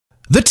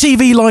The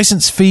TV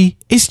license fee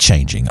is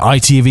changing.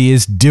 ITV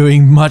is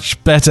doing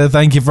much better,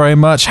 thank you very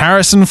much.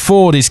 Harrison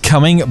Ford is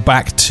coming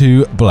back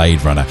to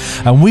Blade Runner,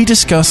 and we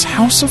discuss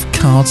House of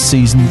Cards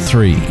Season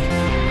 3.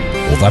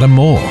 All that and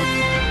more.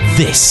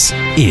 This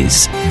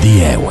is the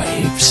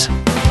Airwaves.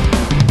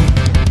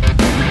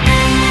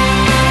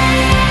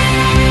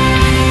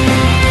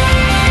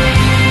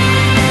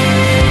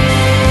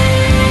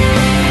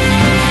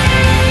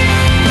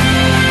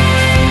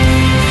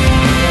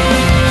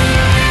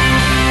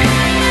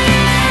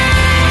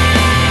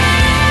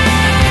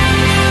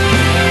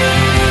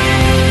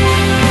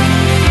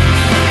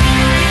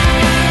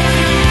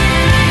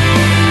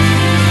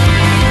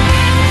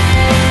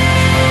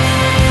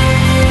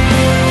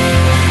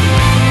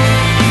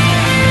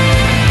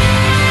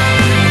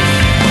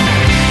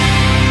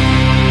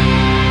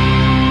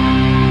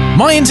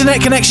 My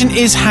internet connection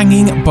is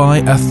hanging by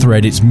a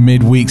thread. It's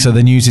midweek, so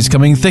the news is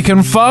coming thick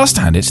and fast,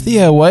 and it's the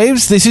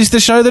Airwaves. This is the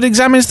show that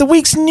examines the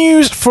week's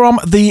news from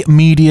the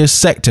media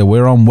sector.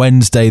 We're on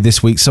Wednesday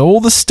this week, so all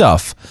the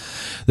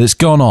stuff that's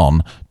gone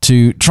on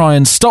to try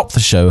and stop the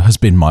show has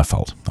been my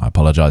fault. I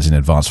apologise in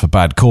advance for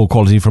bad call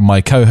quality from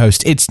my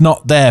co-host. It's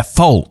not their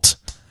fault.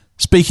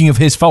 Speaking of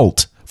his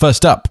fault,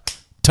 first up,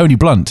 Tony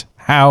Blunt.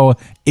 How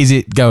is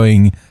it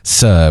going,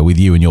 sir, with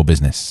you and your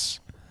business?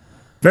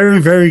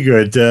 Very, very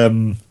good.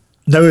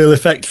 No ill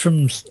effect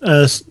from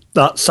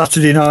that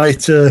Saturday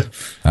night.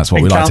 That's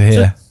what we like to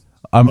hear.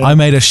 I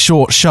made a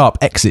short, sharp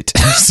exit.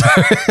 So.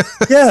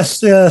 Yes.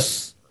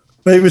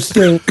 But it was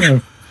still...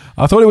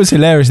 I thought it was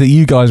hilarious that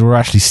you guys were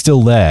actually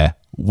still there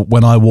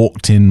when I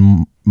walked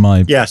in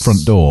my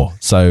front door.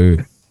 So...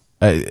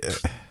 this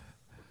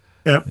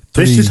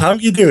is how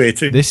you do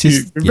it.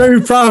 You're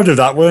very proud of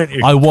that, weren't you?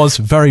 I was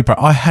very proud.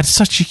 I had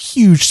such a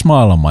huge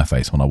smile on my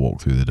face when I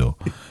walked through the door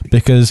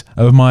because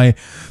of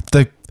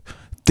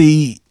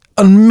the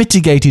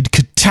unmitigated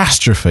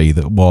catastrophe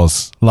that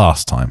was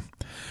last time.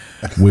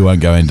 We won't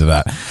go into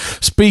that.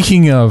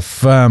 Speaking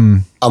of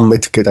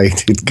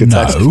unmitigated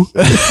catastrophe.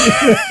 No.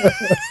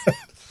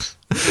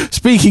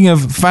 Speaking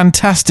of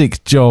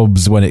fantastic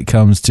jobs when it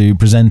comes to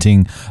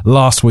presenting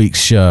last week's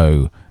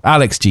show,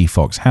 Alex G.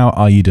 Fox, how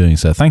are you doing,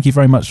 sir? Thank you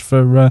very much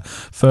for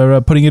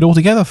putting it all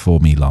together for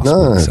me last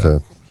week. It's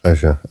a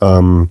pleasure.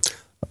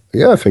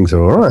 Things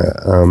are all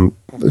right.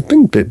 It's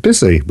been a bit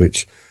busy,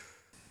 which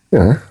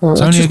it's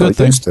only a good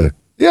thing.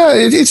 Yeah,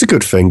 it's a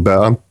good thing,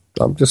 but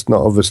I'm just not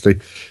obviously.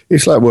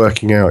 It's like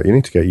working out; you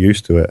need to get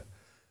used to it.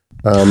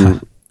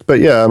 But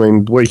yeah, I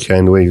mean,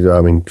 weekend.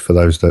 For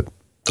those that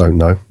don't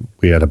know,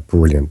 we had a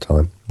brilliant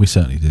time. We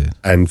certainly did.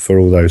 And for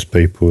all those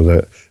people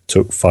that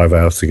took 5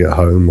 hours to get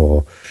home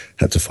or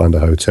had to find a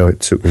hotel,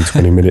 it took me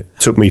 20 minutes.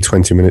 Took me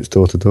 20 minutes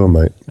door to door,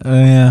 mate.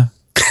 Yeah.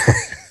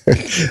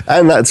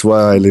 And that's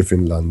why I live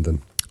in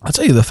London. I'll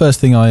tell you, the first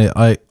thing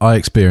I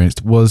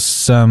experienced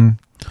was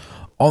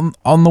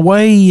on the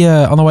way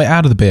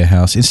out of the beer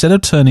house. Instead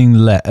of turning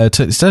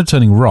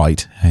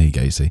right, here you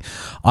go. You see,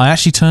 I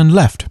actually turned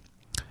left.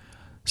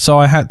 So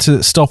I had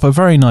to stop a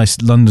very nice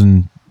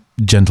London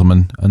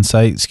gentleman and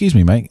say, "Excuse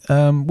me, mate.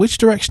 Which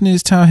direction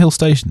is Tower Hill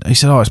Station?" He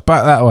said, "Oh, it's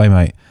back that way,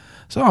 mate."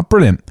 So,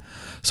 brilliant.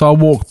 So I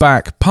walked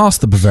back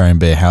past the Bavarian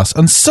Beer House,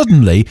 and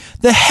suddenly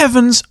the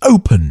heavens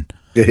open.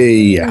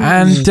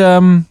 Yeah.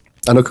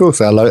 And of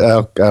course,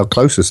 our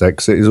closest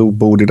exit is all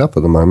boarded up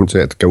at the moment, so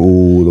you had to go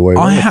all the way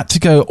around. I had to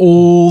go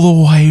all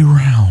the way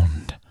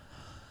round.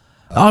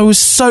 I was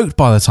soaked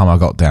by the time I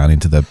got down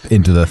into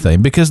the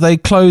thing because they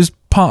closed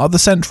part of the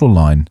central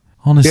line,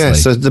 honestly. Yeah,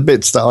 so the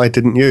bits that I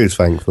didn't use,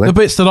 thankfully. The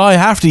bits that I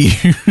have to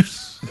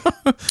use.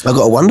 I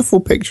got a wonderful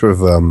picture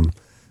of...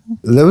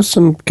 there was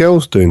some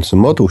girls doing some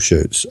model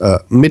shoots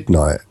at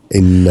midnight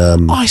in...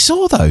 I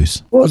saw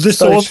those. Was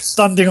this all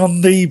standing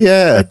on the...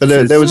 Yeah, but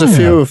there was a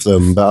few of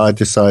them, but I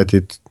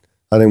decided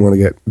I didn't want to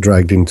get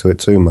dragged into it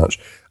too much.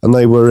 And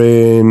they were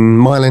in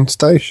Mile End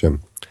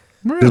Station.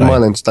 Really? Because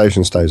Mile End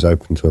Station stays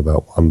open to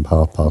about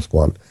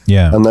 1:30.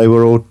 Yeah. And they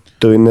were all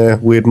doing their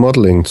weird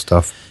modelling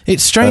stuff.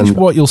 It's strange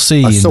what you'll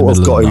see in the middle of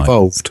the night. I sort of got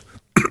involved.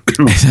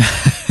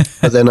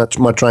 But then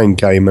my train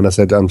came and I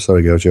said, "I'm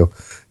sorry, girls, you'll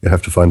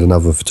have to find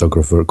another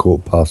photographer at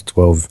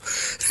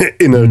 12:15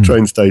 in a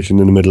train station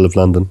in the middle of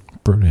London."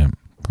 Brilliant.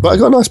 But I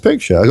got a nice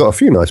picture. I got a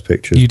few nice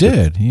pictures. You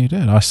did.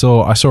 I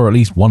saw at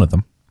least one of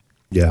them.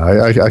 Yeah,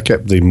 I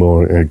kept the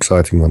more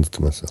exciting ones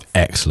to myself.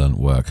 Excellent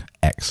work.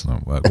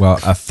 Well,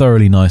 a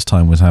thoroughly nice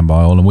time was had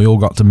by all, and we all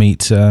got to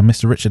meet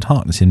Mr. Richard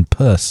Harkness in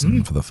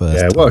person for the first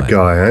time. Yeah, what a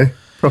guy, eh?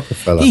 Proper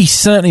fella. He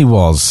certainly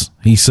was.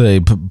 He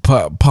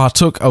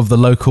partook of the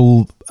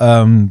local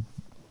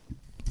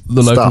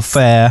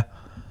fair.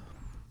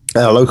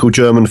 Our local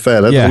German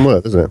fair. That doesn't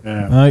work, does it?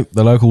 Yeah. No,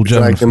 the local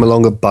German. Dragged him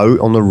along a boat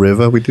on the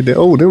river. We did it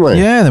all, didn't we?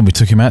 Yeah, then we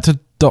took him out to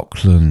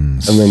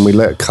Docklands. And then we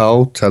let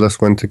Carl tell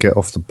us when to get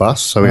off the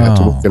bus, so we had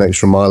to walk an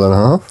extra mile and a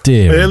half.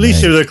 Dear at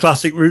least he was a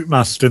classic route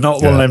master,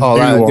 not one of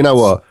them you know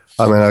what?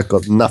 I mean, I've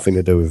got nothing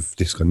to do with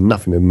this, got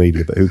nothing to do with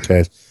media, but who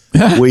cares?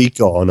 We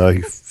got on a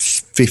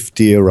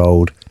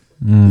 50-year-old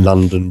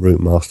London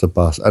Routemaster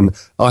bus. And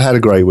I had a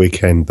great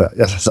weekend, but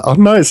I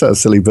know it sounds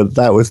silly, but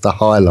that was the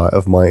highlight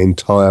of my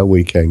entire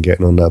weekend,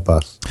 getting on that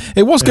bus.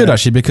 It was good,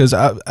 actually, because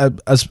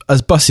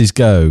as buses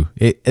go,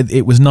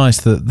 it was nice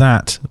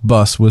that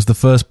bus was the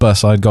first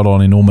bus I'd got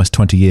on in almost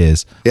 20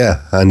 years.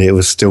 Yeah, and it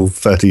was still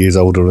 30 years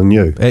older than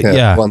you.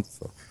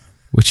 Wonderful.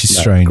 Which is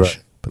strange. Great.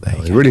 But there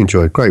you I really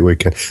enjoyed it. Great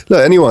weekend.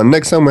 Look, anyone,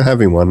 next time we're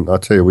having one, I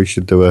tell you, we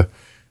should do a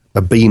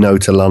Beano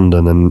to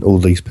London, and all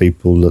these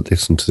people that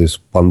listen to this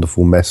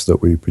wonderful mess that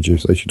we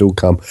produce, they should all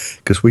come,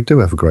 because we do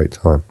have a great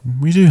time.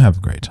 We do have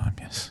a great time,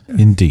 yes. Yeah.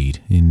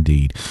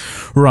 Indeed.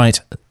 Right.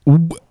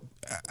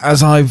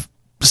 As I've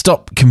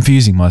stopped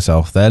confusing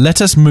myself there, let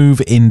us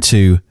move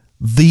into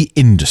the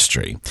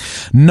industry.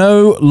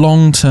 No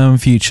long-term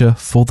future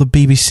for the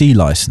BBC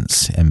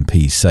licence,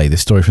 MPs say.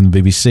 This story from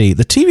the BBC.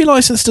 The TV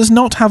licence does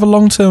not have a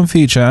long-term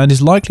future and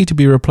is likely to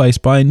be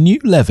replaced by a new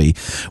levy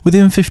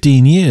within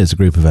 15 years, a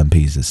group of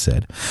MPs has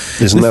said.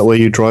 Isn't that where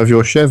you drive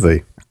your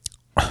Chevy?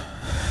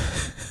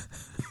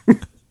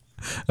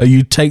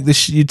 You took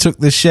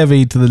the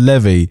Chevy to the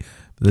levy.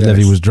 The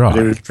levy was dry.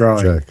 It was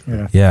dry.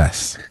 Yeah.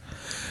 Yes.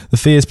 The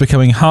fee is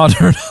becoming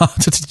harder and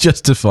harder to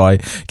justify,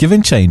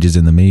 given changes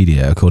in the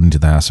media, according to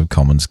the House of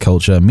Commons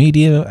Culture,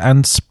 Media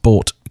and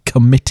Sport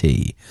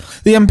Committee.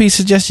 The MP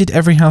suggested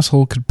every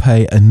household could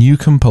pay a new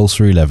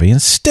compulsory levy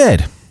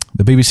instead.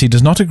 The BBC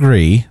does not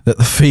agree that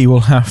the fee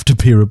will have to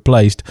be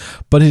replaced,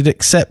 but it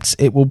accepts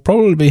it will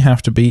probably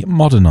have to be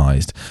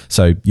modernised.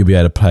 So you'll be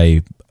able to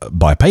pay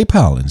by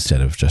PayPal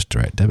instead of just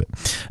direct debit.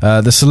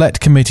 The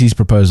Select Committee's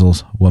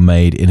proposals were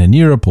made in a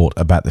new report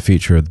about the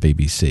future of the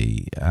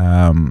BBC.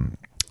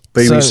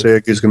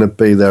 BBC is going to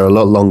be there a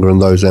lot longer than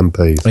those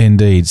MPs.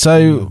 Indeed.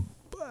 So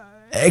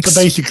to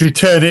basically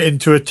turn it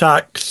into a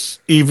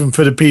tax, even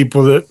for the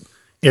people that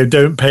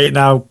don't pay it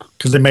now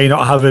because they may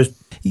not have a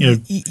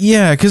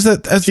because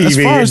as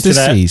far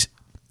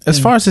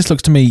as this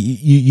looks to me,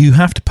 you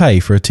have to pay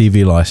for a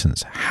TV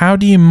license. How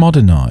do you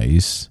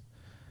modernise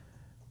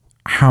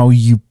how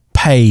you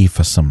pay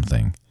for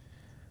something?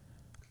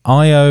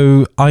 I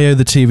owe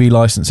the TV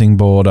licensing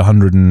board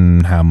 100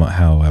 and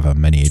however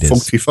many it is.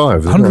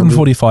 45.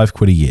 145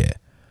 quid a year.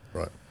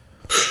 Right.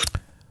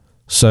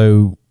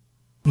 So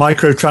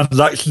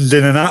microtransactions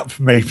in an app,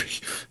 maybe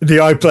the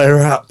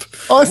iPlayer app.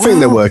 I think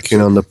they're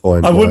working on the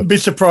point. I wouldn't be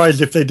surprised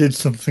if they did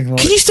something like.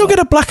 Can you still get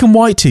a black and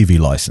white TV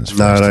license?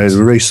 No,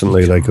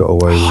 recently they got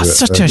away with it.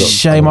 Such a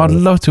shame. I'd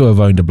love to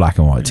have owned a black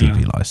and white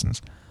TV license.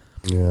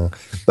 Yeah,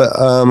 but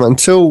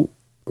so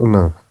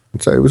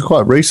it was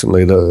quite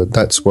recently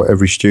that's what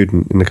every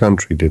student in the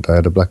country did. They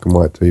had a black and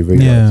white TV.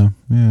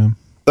 Yeah.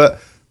 But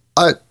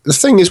the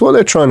thing is, what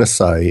they're trying to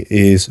say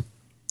is,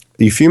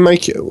 if you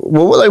make it,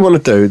 what they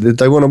want to do,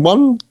 they want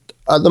to,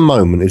 at the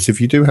moment, is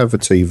if you do have a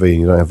TV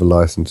and you don't have a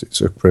license,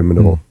 it's a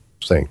criminal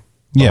thing.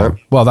 Yeah, right?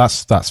 Well,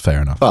 that's fair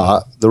enough.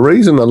 But the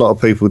reason a lot of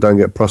people don't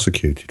get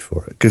prosecuted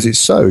for it, because it's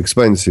so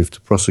expensive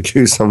to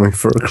prosecute someone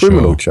for a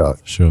criminal charge.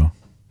 Sure.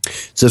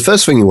 So the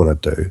first thing you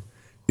want to do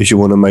is you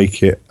want to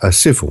make it a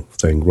civil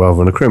thing rather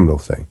than a criminal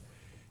thing.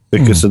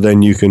 Because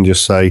then you can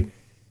just say,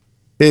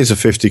 here's a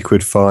 50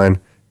 quid fine,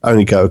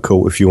 only go to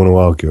court if you want to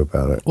argue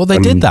about it. Well, they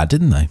did that,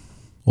 didn't they?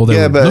 Or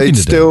they but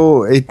it's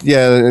still, they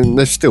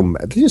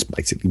just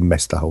basically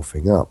messed the whole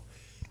thing up.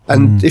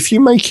 And if you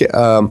make it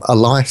a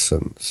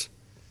license,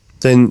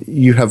 then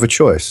you have a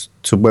choice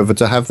to whether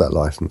to have that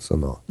license or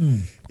not.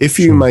 If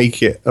you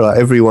make it,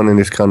 everyone in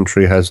this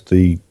country has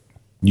the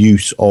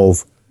use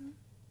of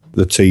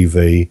the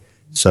TV.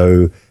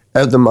 So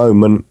at the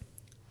moment,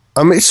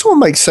 it sort of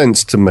makes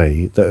sense to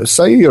me that,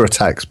 say you're a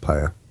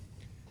taxpayer,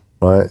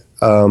 right?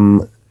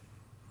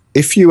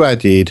 If you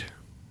added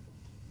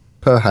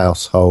per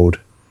household,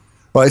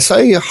 right,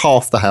 say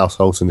half the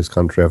households in this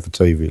country have a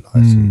TV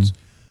license.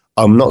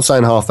 I'm not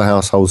saying half the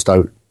households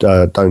don't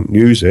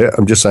use it.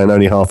 I'm just saying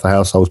only half the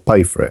households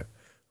pay for it,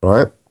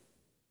 right?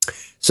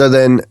 So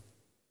then,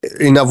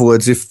 in other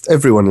words, if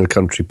everyone in the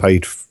country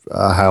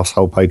a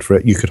household paid for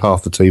it, you could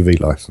half the TV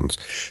license.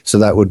 So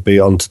that would be,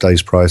 on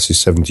today's price, is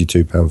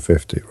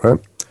 £72.50, right?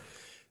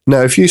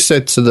 Now, if you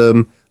said to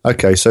them,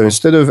 okay, so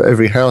instead of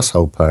every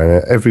household paying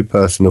it, every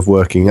person of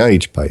working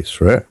age pays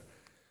for it,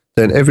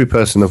 then every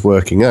person of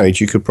working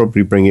age, you could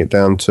probably bring it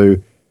down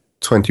to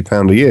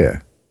 £20 a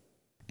year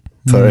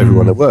for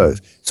everyone that works.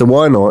 So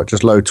why not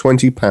just load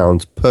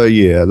 £20 per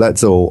year,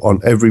 that's all, on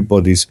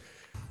everybody's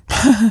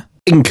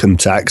income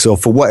tax, or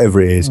for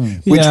whatever it is,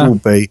 which will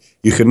be,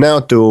 you can now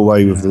do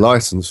away with the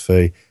license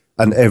fee,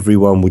 and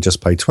everyone will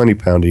just pay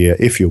 £20 a year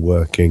if you're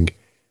working,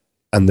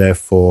 and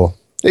therefore,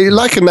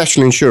 like a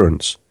national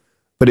insurance,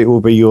 but it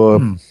will be your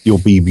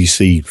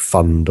BBC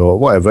fund or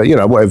whatever,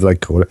 whatever they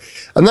call it.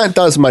 And that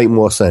does make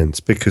more sense,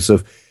 because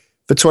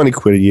for 20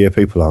 quid a year,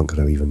 people aren't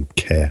going to even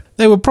care.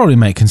 They would probably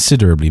make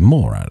considerably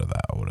more out of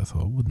that, I would have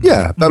thought, wouldn't they?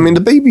 Yeah, but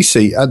the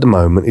BBC at the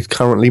moment is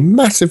currently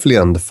massively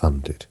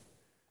underfunded.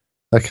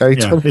 Okay,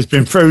 it's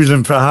been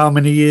frozen for how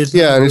many years?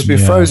 Yeah, and it's been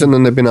frozen,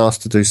 and they've been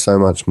asked to do so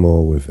much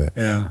more with it.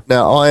 Yeah.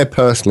 Now, I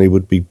personally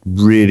would be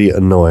really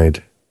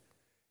annoyed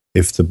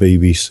if the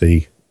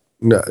BBC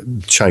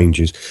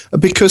changes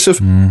because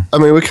of. I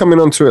mean, we're coming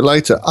on to it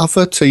later.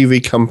 Other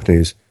TV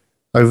companies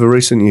over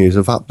recent years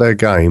have upped their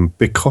game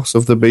because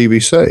of the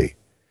BBC,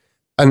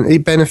 and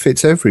it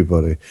benefits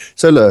everybody.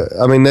 So look,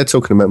 I mean, they're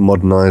talking about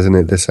modernising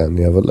it, this and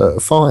the other.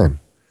 Look, fine.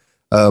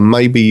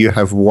 Maybe you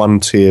have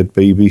one-tiered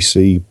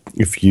BBC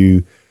if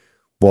you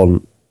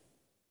want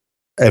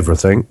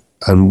everything,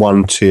 and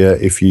one tier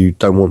if you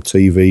don't want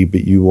TV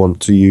but you want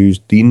to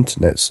use the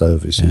internet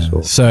services.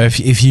 Yeah. So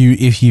if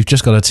you've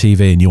just got a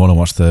TV and you want to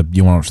watch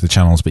the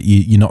channels, but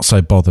you're not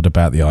so bothered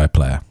about the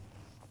iPlayer.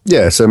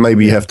 Yeah, so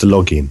maybe you have to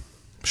log in.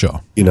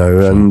 Sure. You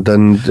know, sure. and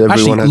everyone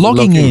actually has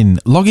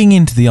logging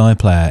into the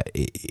iPlayer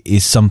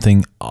is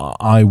something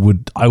I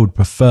would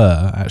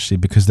prefer, actually,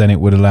 because then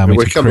it would allow me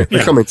to. We're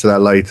coming to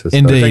that later. So.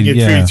 Indeed, I think you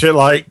treat it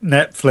like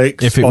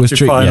Netflix, if it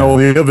Spotify, and all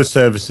the other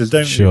services,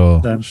 don't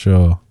you?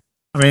 Sure.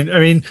 I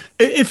mean,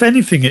 if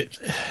anything,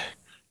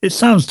 it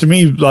sounds to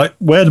me like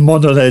where the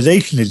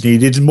modernisation is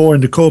needed is more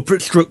in the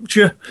corporate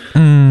structure,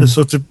 the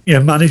sort of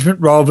management,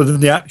 rather than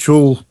the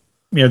actual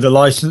the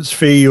license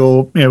fee,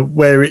 or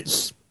where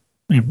it's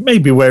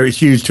maybe where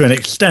it's used to an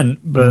extent,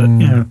 but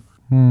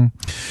In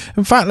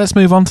fact, let's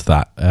move on to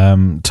that.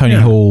 Tony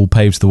Hall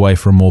paves the way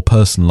for a more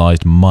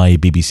personalised My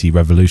BBC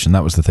revolution.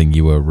 That was the thing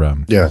you were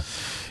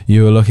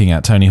you were looking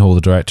at. Tony Hall,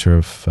 the director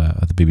of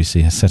the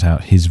BBC, has set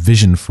out his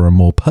vision for a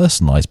more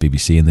personalised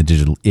BBC in the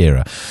digital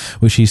era,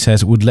 which he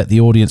says would let the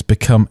audience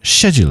become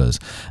schedulers,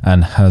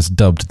 and has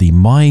dubbed the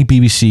My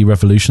BBC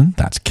revolution.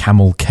 That's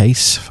camel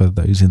case for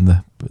those in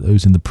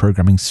the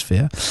programming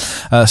sphere.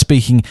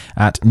 Speaking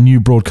at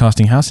New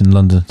Broadcasting House in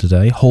London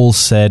today, Hall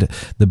said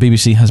the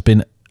BBC has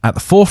been at the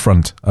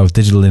forefront of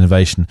digital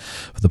innovation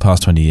for the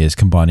past 20 years,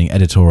 combining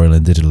editorial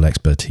and digital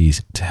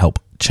expertise to help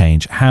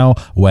change how,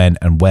 when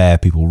and where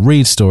people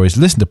read stories,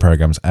 listen to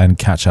programmes and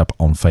catch up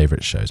on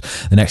favourite shows.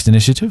 The next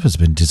initiative has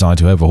been designed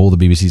to overhaul the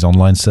BBC's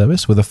online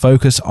service with a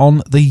focus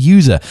on the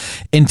user.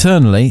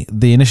 Internally,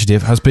 the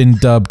initiative has been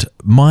dubbed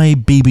My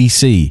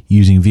BBC.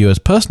 Using viewers'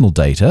 personal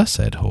data,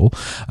 said Hall,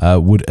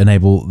 would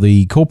enable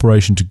the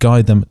corporation to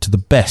guide them to the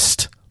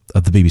best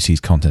of the BBC's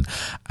content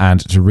and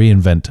to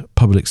reinvent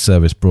public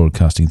service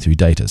broadcasting through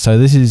data. So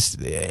this is,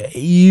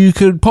 you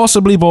could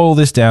possibly boil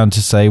this down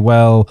to say,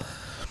 well,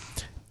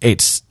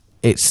 it's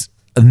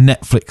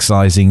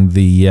Netflixizing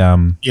the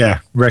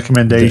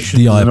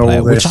recommendations, the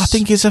iPlayer, which I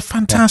think is a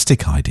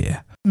fantastic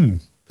idea.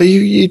 But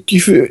you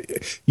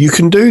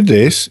can do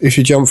this if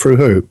you jump through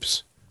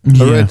hoops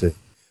already.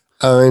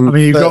 I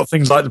mean, you've got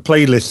things like the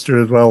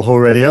playlister as well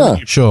already. Yeah,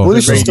 sure. Well,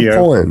 this is the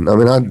point. I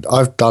mean,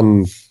 I've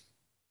done.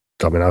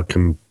 I mean, I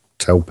can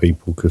tell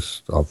people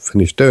because I've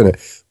finished doing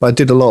it. But I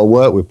did a lot of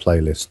work with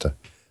Playlister.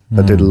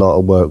 I did a lot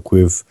of work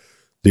with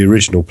the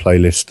original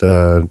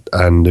Playlister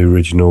and the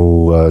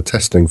original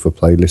testing for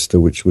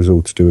Playlister, which was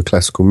all to do with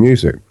classical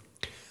music.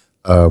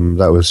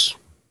 That was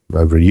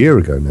over a year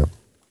ago now.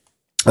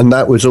 And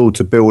that was all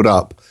to build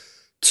up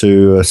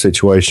to a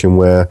situation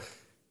where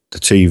the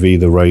TV,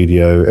 the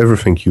radio,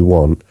 everything you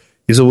want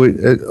is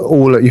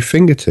all at your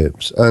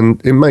fingertips.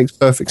 And it makes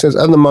perfect sense.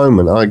 At the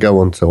moment, I go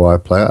onto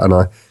iPlayer and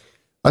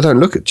I don't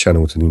look at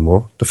channels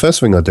anymore. The first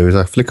thing I do is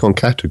I flick on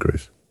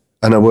categories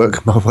and I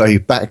work my way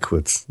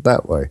backwards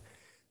that way.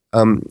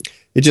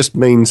 It just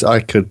means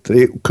it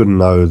could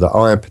know that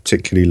I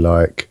particularly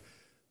like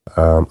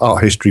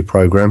art history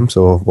programs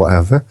or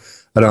whatever,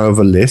 and I have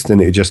a list and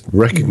it just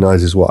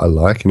recognises what I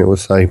like, and it will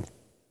say,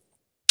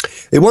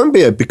 it won't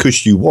be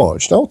because you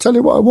watched, I'll tell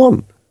you what I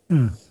want.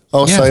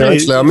 I'll say,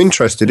 actually, I'm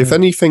interested. If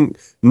anything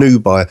new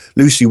by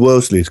Lucy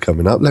Worsley is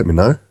coming up, let me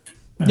know.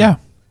 Yeah.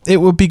 It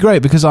would be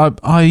great because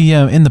I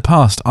in the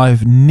past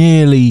I've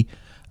nearly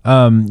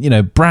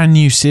brand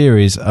new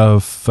series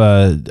of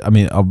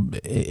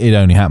it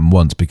only happened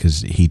once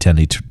because he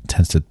tends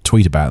to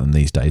tweet about them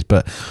these days,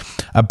 but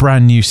a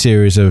brand new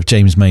series of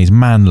James May's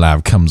Man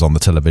Lab comes on the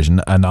television,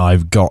 and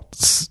I've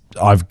got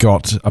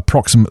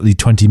approximately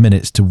 20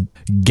 minutes to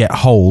get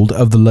hold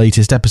of the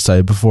latest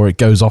episode before it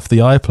goes off the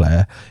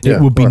iPlayer. It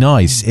would be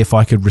nice if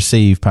I could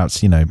receive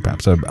perhaps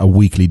a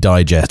weekly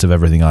digest of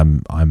everything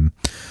I'm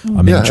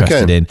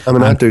interested in. I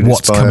mean, I do this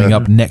what's coming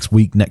up next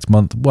week, next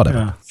month, whatever.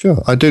 Yeah.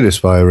 Sure, I do this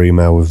via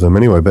email with them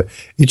anyway, but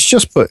it's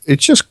just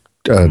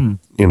crossing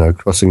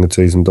the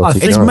T's and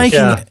dotting the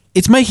I's.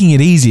 It's making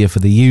it easier for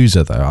the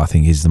user, though, I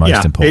think is the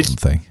most important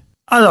thing.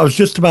 I was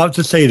just about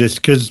to say this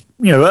because,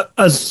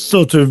 as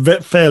sort of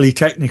fairly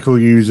technical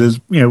users,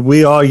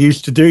 we are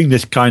used to doing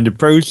this kind of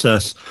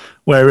process,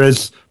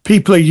 whereas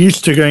people are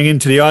used to going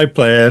into the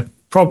iPlayer,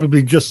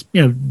 probably just,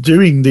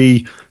 doing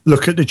the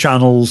look at the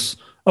channels.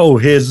 Oh,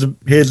 here's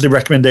the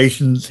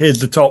recommendations. Here's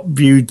the top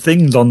viewed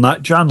things on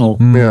that channel.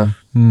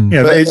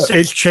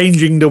 It's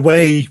changing the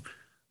way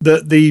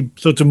that the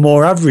sort of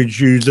more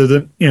average user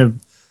that the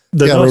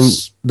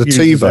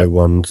TiVo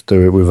ones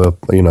do it with a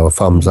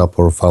thumbs up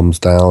or a thumbs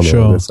down,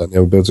 or this,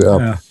 and builds it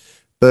up.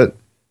 But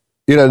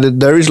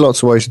there is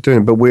lots of ways of doing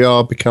it. But we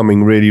are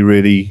becoming really,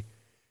 really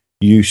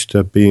used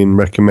to being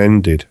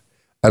recommended,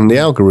 and the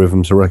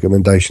algorithms of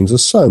recommendations are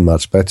so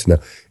much better now.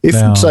 If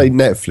say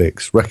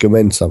Netflix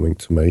recommends something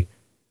to me,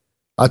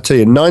 I tell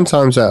you, 9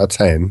 times out of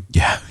 10,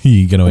 Yeah,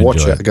 you're going to watch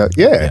enjoy it and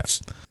go,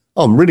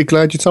 I'm really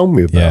glad you told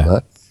me about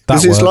that.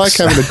 Because it's like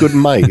having a good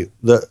mate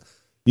that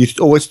you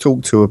always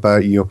talk to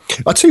about your...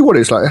 I tell you what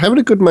it's like, having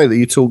a good mate that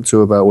you talk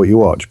to about what you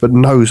watch, but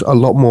knows a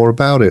lot more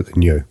about it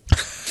than you.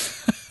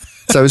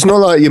 So it's not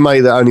like your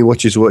mate that only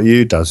watches what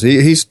you does.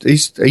 He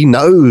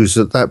knows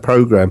that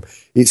program,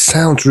 it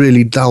sounds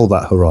really dull,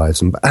 that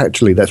Horizon, but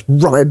actually that's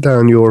right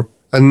down your...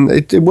 And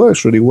it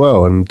works really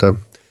well. And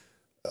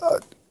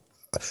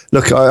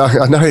look,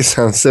 I know it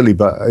sounds silly,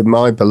 but in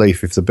my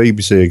belief, if the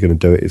BBC are going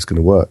to do it, it's going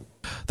to work.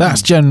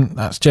 That's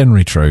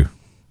generally true,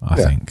 I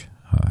think.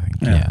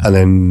 Yeah. And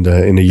then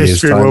in a year's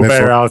History time... will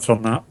bear out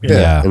on that.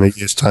 Yeah, in a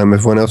year's time,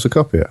 everyone else will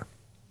copy it.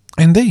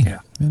 Indeed.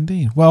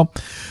 Well,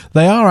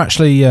 they are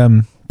actually...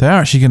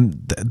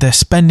 they're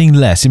spending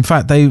less. In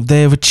fact,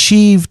 they have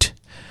achieved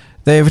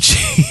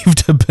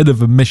a bit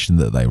of a mission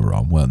that they were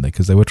on, weren't they?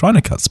 Because they were trying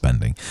to cut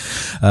spending.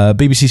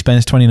 BBC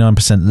spends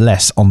 29%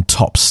 less on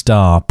top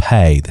star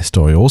pay. The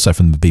story also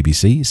from the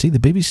BBC. You see, the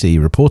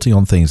BBC reporting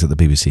on things that the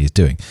BBC is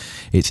doing.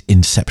 It's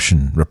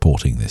Inception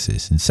reporting. This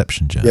is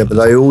Inception journalism. Yeah,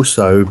 but they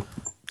also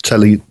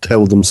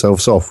tell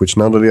themselves off, which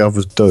none of the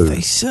others do.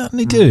 They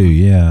certainly do.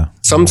 Yeah.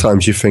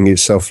 Sometimes you think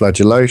it's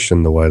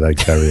self-flagellation the way they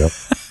carry on.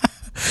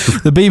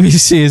 The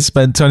BBC has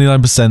spent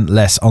 29%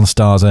 less on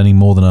stars earning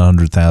more than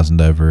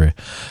 100,000 over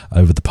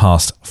the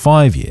past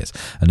 5 years,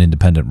 an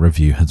independent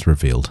review has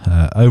revealed.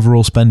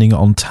 Overall spending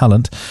on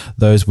talent,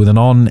 those with an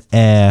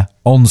on-air,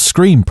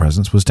 on-screen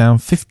presence, was down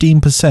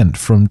 15%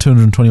 from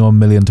 221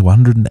 million to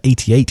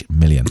 188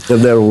 million.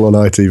 And they're all on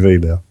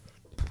ITV now.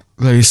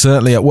 They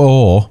certainly at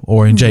war,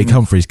 or in Jake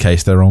Humphrey's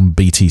case, they're on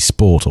BT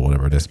Sport or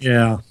whatever it is.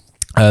 Yeah.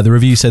 The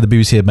review said the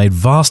BBC had made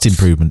vast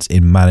improvements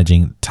in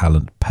managing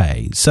talent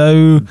pay.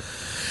 So,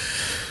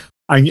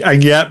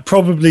 and yet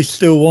probably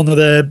still one of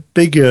their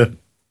bigger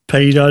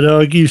paid, I'd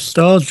argue,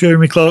 stars.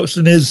 Jeremy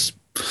Clarkson is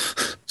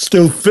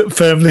still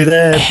firmly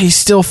there. He's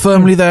still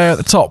firmly there at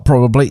the top,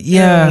 probably.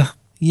 Yeah.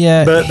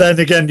 But then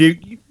again,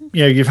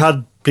 you've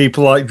had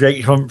people like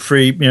Jake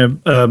Humphrey,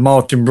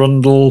 Martin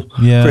Brundle,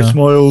 Chris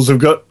Moyles have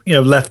got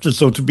left the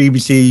sort of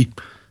BBC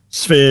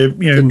sphere.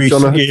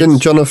 Didn't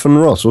Jonathan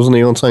Ross, wasn't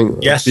he on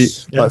saying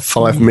like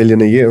 5 million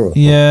a year? Or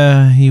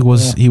yeah, he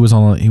was. Yeah. He was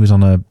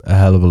on a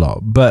hell of a lot.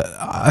 But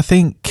I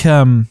think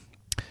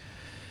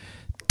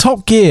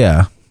Top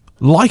Gear,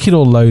 like it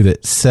or loathe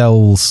it,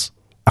 sells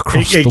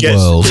across the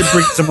world. It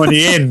brings the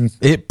money in.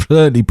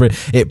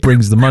 It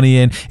brings the money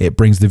in. It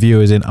brings the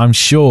viewers in. I'm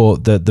sure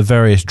that the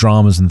various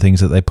dramas and things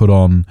that they put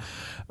on,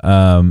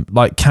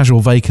 like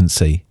Casual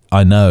Vacancy,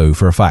 I know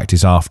for a fact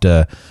is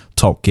after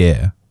Top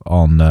Gear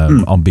on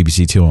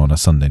BBC Two on a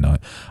Sunday night,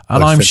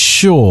 and I'm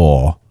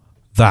sure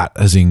that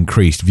has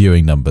increased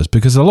viewing numbers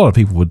because a lot of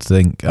people would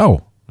think,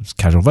 oh, it's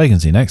Casual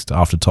Vacancy next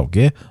after Top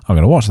Gear. I'm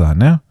going to watch that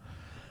now.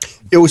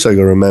 You also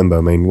got to remember,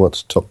 I mean,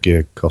 what's Top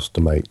Gear cost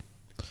to make?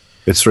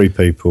 It's 3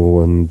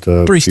 people and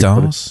 3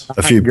 stars,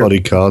 a few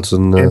bodyguards,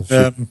 and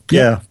a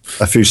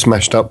few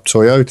smashed up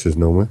Toyotas.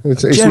 Normally,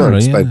 it's not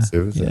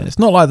expensive. Is it? It's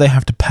not like they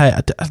have to pay.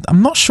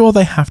 I'm not sure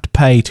they have to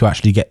pay to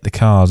actually get the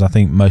cars. I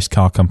think most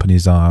car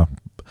companies are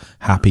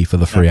happy for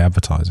the free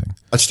advertising.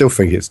 I still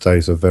think its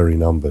days are very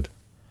numbered.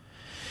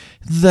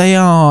 They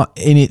are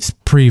in its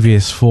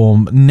previous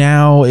form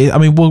now. I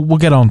mean, we'll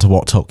get on to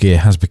what Top Gear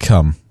has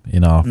become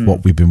in our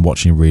what we've been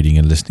watching, reading,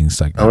 and listening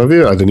segment. Oh, have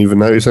you? I didn't even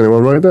notice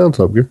anyone write down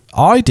Top Gear.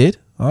 I did.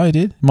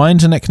 My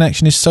internet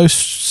connection is so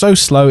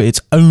slow.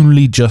 It's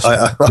only just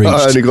reached.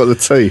 I only got the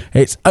tea.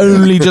 It's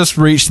only just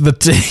reached the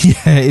tea.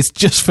 Yeah, it's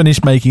just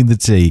finished making the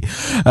tea,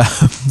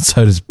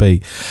 so to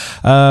speak.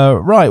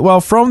 Right.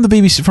 Well, from the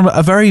BBC, from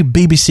a very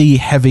BBC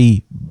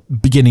heavy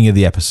beginning of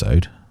the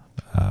episode,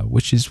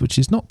 which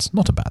is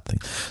not a bad thing,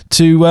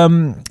 to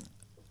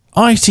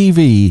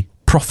ITV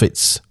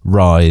profits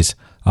rise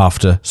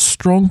after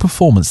strong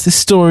performance. This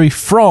story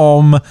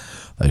from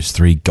those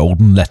 3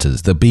 golden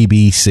letters, the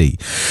BBC.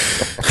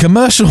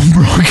 Commercial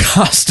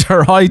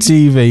broadcaster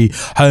ITV,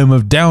 home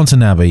of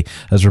Downton Abbey,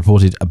 has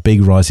reported a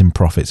big rise in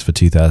profits for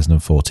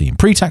 2014.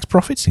 Pre-tax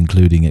profits,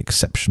 including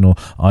exceptional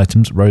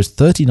items, rose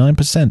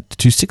 39%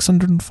 to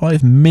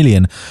 605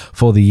 million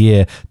for the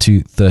year to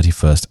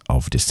 31st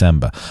of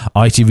December.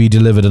 ITV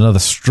delivered another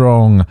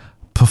strong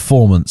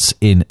performance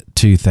in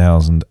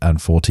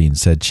 2014,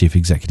 said Chief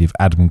Executive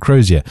Adam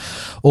Crozier.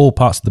 All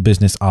parts of the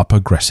business are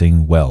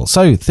progressing well.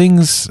 So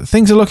things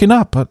are looking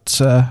up at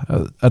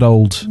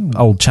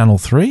old Channel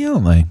 3,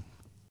 aren't they?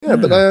 Yeah,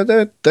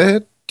 but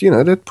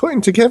they're putting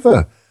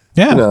together.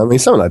 Yeah, I mean,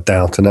 something like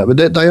Downton Abbey,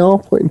 but they are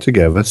putting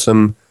together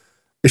some,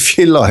 if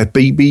you like,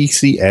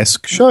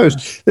 BBC-esque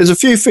shows. There's a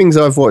few things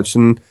I've watched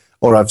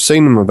or I've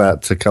seen them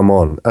about to come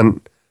on,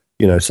 and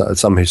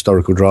some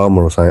historical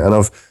drama or something, and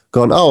I've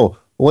gone, oh,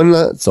 when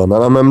that's on,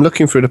 and I'm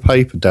looking through the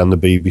paper down the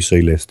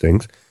BBC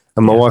listings,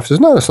 and my wife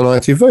says, no, that's on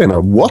ITV, and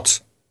I'm, what?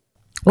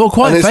 Well,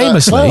 quite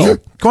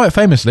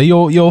famously,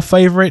 your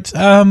favourite,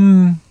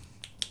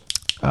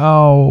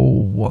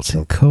 what's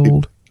it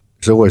called?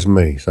 It's always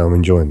me, so I'm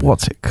enjoying it.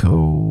 What's it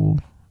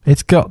called?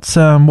 It's got,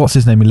 what's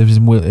his name? He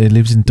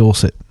lives in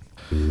Dorset.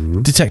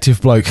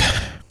 Detective bloke.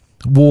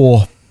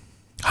 War.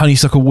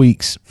 Honeysuckle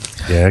Weeks.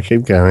 Yeah,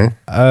 keep going.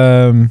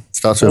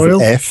 Starts with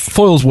Foils? F.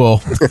 Foils War.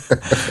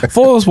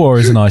 Foils War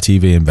is an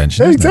ITV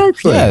invention. Isn't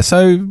Exactly. It? Yeah,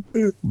 so,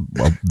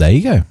 well, there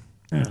you go.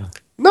 Yeah.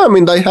 No, I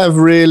mean, they have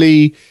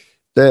really...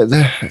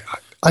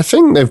 I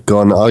think they've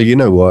gone, oh, you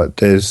know what?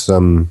 There's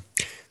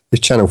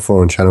Channel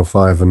 4 and Channel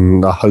 5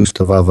 and a host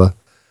of other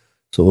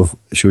sort of,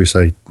 should we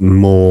say,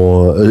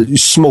 more...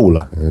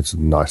 smaller, it's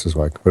the nicest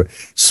way I can put it,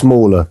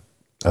 smaller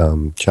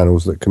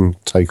channels that can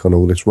take on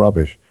all this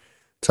rubbish.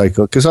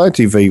 Because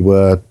ITV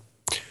were,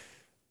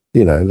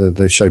 you know,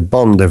 they show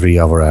Bond every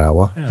other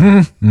hour,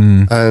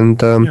 and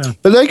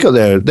but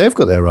they've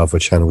got their other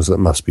channels that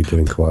must be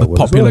doing quite well.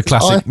 Popular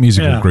classic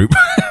musical group.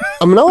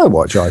 I mean, I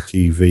watch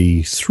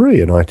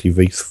ITV3 and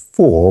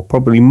ITV4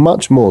 probably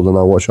much more than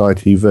I watch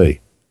ITV.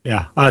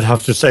 Yeah, I'd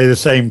have to say the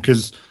same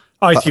because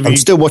ITV. I'm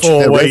still watching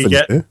their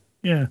revenue.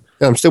 Yeah,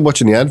 I'm still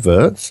watching the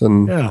adverts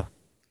and. Yeah.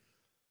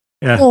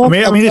 No, I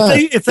mean,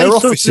 if they their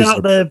sorted offices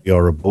out are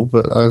horrible,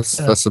 but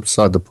that's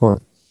beside the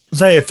point.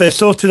 Say if they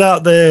sorted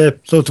out their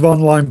sort of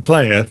online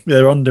player,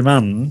 they're on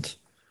demand.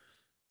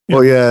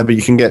 Well, yeah, but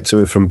you can get to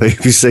it from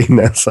BBC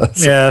now. So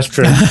Yeah, that's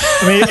true.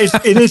 I mean,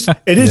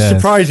 it is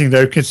surprising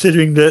though,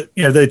 considering that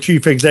their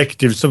chief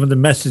executive, some of the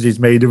messes he's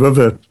made of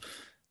other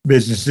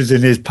businesses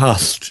in his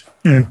past.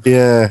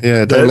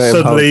 Yeah. Don't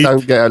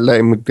let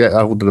him get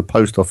hold of the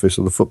post office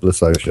or the football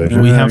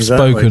association. We have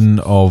spoken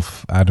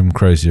of Adam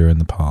Crozier in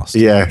the past.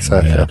 Yeah,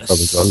 exactly. I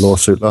probably got a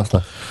lawsuit last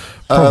time.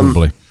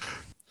 Probably.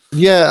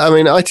 Yeah, I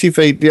mean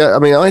ITV. Yeah, I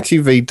mean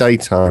ITV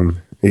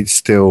daytime. It's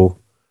still,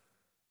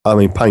 I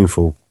mean,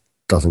 painful.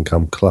 Doesn't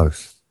come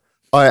close.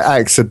 I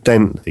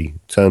accidentally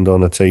turned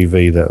on a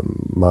TV that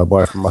my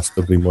wife must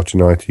have been watching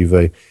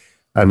ITV,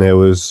 and there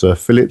was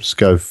Philip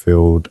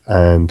Schofield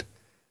and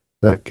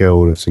that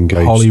girl that's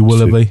engaged. Holly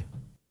Willoughby.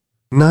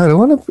 No, the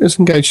one that's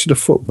engaged to the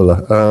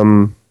footballer.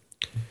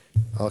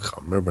 I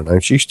can't remember her name.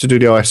 She used to do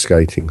the ice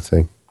skating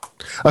thing.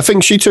 I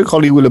think she took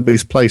Holly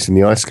Willoughby's place in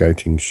the ice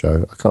skating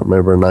show. I can't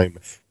remember her name.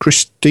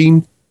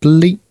 Christine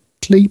Blakely.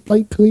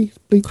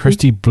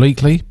 Christy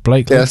Blakely?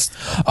 Yes.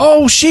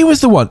 Oh, she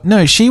was the one.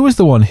 No, she was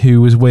the one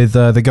who was with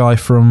the guy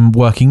from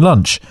Working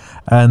Lunch,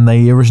 and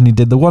they originally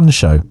did the One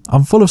Show.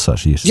 I'm full of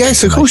such use.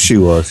 Yes, of course she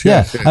was.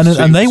 Yes.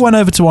 And they went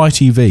over to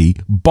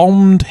ITV,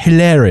 bombed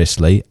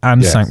hilariously,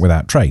 and sank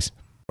without trace.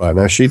 Right,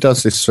 now she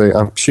does this thing.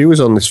 She was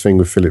on this thing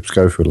with Philip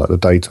Schofield, like the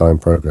daytime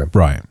program.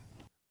 Right.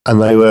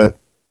 And they were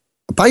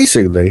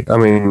basically, I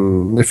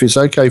mean, if it's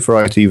okay for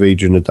ITV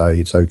during the day,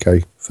 it's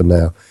okay for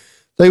now.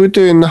 They were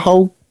doing the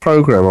whole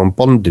program on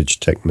bondage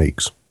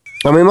techniques.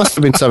 I mean, it must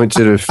have been something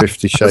to do with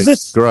 50 Shades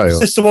of Grey. Is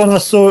this the one I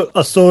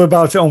saw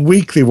about it on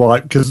Weekly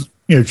Wipe? Because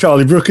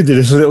Charlie Brooker did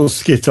a little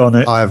skit on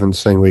it. I haven't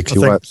seen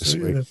Weekly Wipe this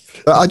week.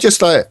 But I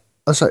was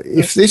like,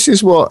 if this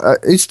is what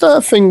is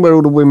that thing where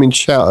all the women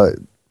shout at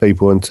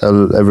people and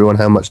tell everyone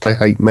how much they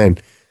hate men?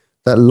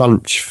 That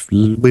lunch,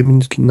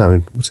 women's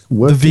what's it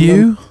called? The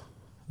View.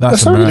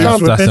 That's an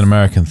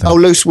American thing. Oh,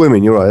 Loose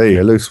Women. You're right. There you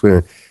go, Loose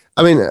Women.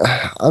 I mean,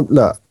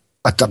 look,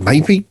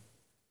 maybe.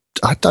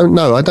 I don't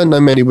know. I don't know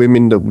many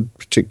women that would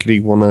particularly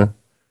want to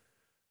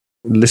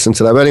listen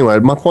to that. But anyway,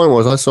 my point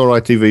was I saw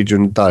ITV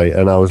during the day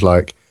and I was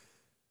like,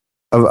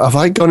 have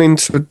I gone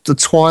into the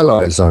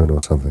Twilight Zone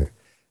or something?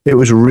 It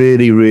was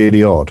really,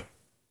 really odd.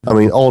 I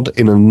mean, odd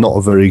in a not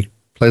a very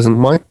pleasant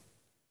way.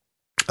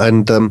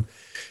 And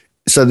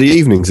so the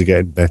evenings are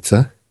getting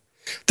better.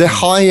 The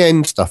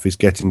high-end stuff is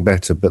getting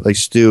better, but they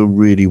still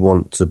really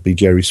want to be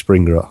Jerry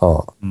Springer at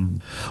heart.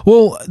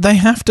 Well, they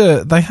have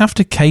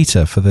to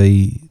cater for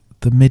the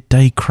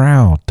midday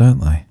crowd, don't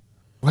they?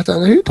 I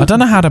don't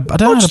know how to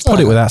put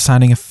it without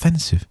sounding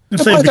offensive.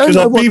 Because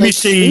on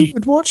BBC, who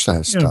would watch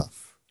that stuff?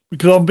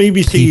 Because on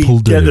BBC, People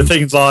you get do. the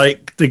things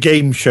like the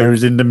game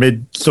shows in the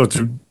mid sort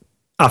of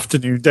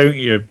afternoon, don't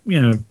you?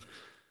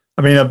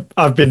 I mean,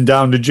 I've been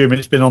down the gym and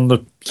it's been on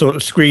the sort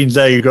of screens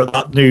there. You've got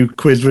that new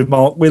quiz with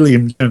Mark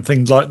Williams and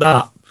things like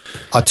that.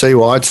 I tell you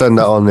what, I turned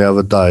that on the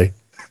other day,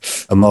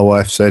 and my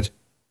wife said,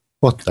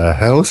 "What the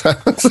hell's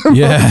happened?"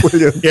 Yeah.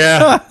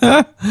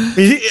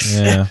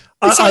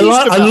 I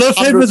love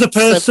him as a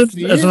person,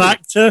 as an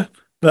actor,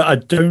 but I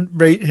don't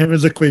rate him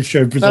as a quiz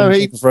show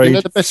presenter.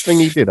 The best thing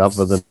he did,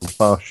 other than the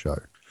Fast Show,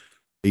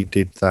 he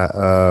did that.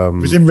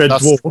 It was in Red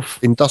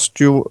Dwarf.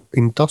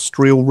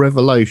 Industrial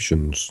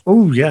Revelations.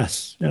 Oh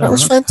yes, that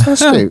was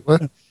fantastic.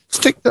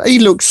 He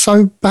looks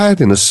so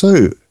bad in a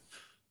suit.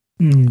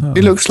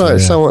 He looks like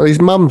someone. His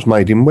mum's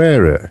made him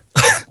wear it.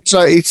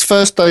 So it's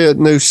first day at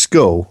new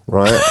school,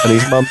 right? And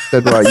his mum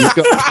said, "Right, you've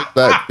got to keep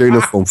that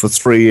uniform for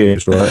 3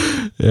 years,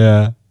 right?"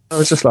 Yeah. I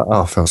was just like,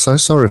 I felt so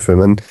sorry for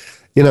him. And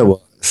you know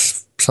what?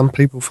 Some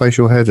people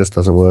facial hair just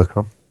doesn't work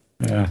on.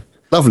 Yeah.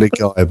 Lovely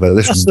guy, but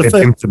this was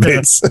getting him to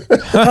bits.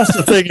 That's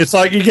the thing. It's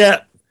like you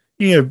get,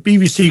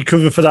 BBC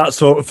cover for that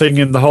sort of thing,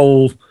 and the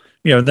whole,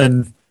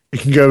 then you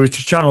can go to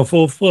Channel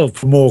 4 for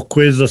more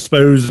quiz, I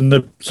suppose, and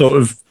the sort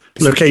of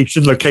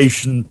location.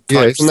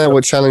 Yeah, isn't that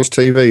what Challenge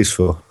TV's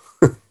for?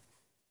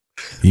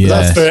 Yeah,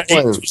 that's for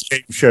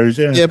game shows.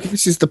 Yeah, but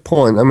this is the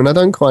point. I mean, I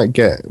don't quite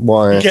get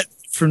why. You get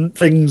different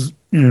things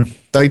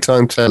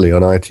Daytime telly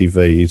on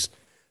ITV is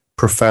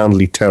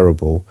profoundly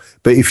terrible.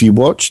 But if you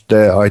watch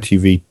their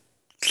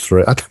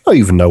ITV3, I don't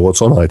even know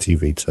what's on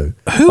ITV2.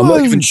 I'm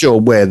not even sure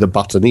where the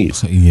button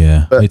is.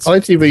 Yeah. But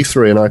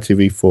ITV3 and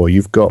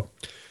ITV4,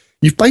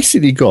 you've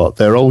basically got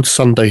their old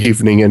Sunday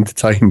evening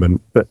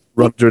entertainment but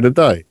run during the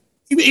day.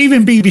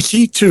 Even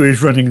BBC Two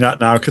is running that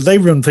now because they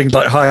run things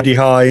like Heidi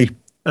High.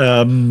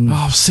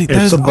 See,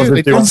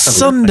 they're on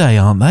Sunday,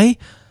 aren't they?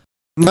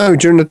 No,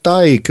 during the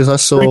day, because I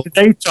saw... During the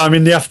daytime,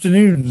 in the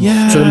afternoon.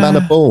 Yeah. To the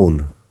Manor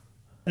Born.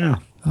 Yeah.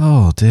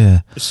 Oh,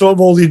 dear. Sort of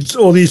all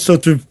these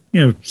sort of,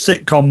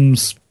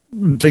 sitcoms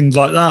and things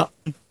like that.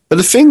 But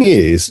the thing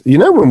is,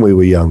 when we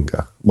were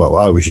younger, well,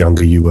 I was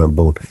younger, you weren't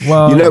born.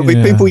 Well,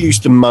 people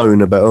used to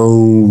moan about,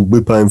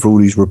 we're paying for all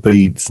these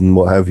repeats and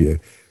what have you.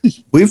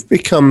 We've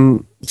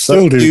become so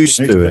used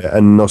to it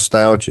and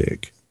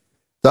nostalgic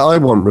that I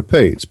want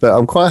repeats, but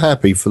I'm quite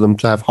happy for them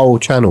to have whole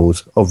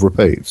channels of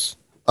repeats.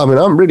 I mean,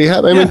 I'm really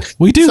happy. I mean,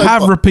 we do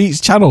have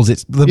repeats channels.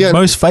 It's the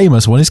most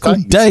famous one is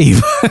called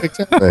Dave.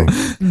 Exactly.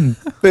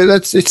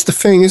 But it's the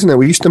thing, isn't it?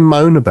 We used to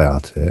moan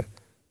about it,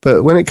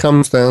 but when it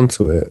comes down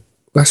to it,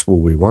 that's what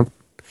we want.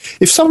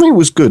 If something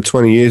was good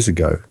 20 years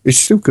ago, it's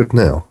still good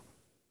now.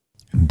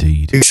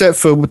 Indeed. Except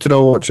for, what did I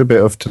watch a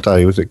bit of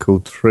today? Was it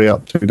called 3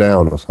 Up, 2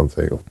 Down or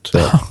something?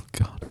 Oh,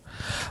 God.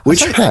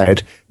 Which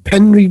had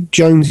Henry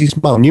Jones's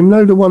mum. You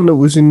know the one that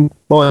was in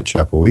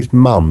Whitechapel? His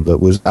mum that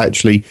was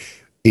actually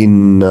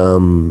in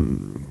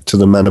To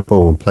the Manor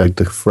Born, played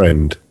the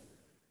friend.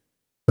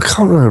 I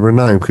can't remember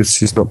her name because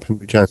she's not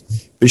Henry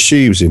Jones. But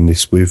she was in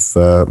this with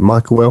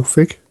Michael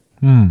Elphig.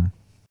 Oh,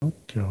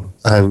 God.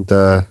 And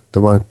the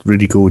one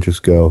really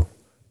gorgeous girl.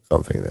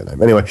 Can't think of their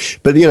name. Anyway,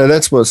 but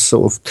that's what's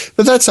sort of.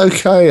 But that's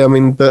okay. I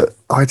mean, but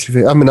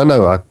ITV. I mean, I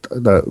know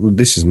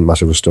this isn't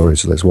much of a story,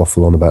 so let's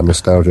waffle on about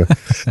nostalgia.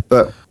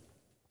 But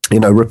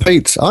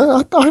repeats.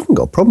 I haven't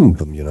got a problem with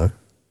them. No.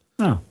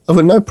 I've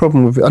got no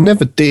problem with it. I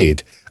never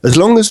did. As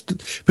long as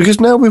because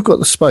now we've got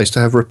the space to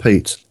have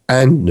repeats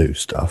and new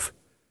stuff.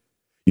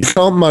 You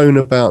can't moan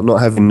about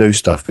not having new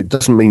stuff. It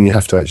doesn't mean you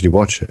have to actually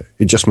watch it.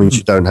 It just means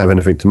you don't have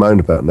anything to moan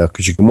about now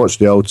because you can watch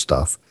the old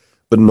stuff,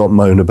 but not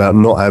moan about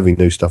not having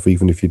new stuff,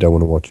 even if you don't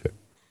want to watch it.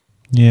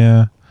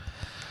 Yeah.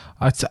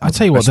 I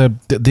tell you what,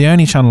 the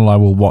only channel I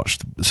will watch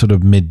sort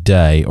of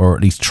midday, or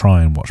at least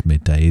try and watch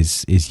midday,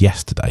 is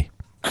Yesterday.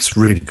 That's a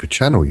really good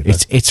channel.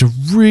 It's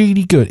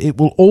really good. It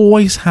will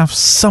always have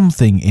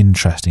something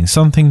interesting,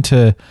 something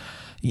to...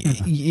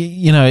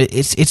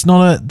 it's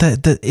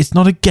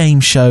not a game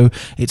show.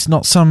 It's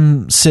not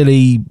some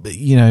silly,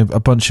 a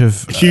bunch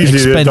of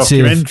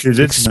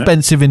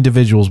expensive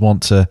individuals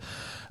want to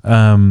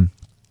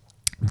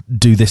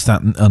do this,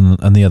 that,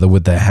 and the other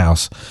with their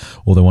house,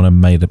 or they want to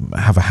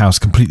have a house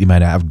completely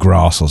made out of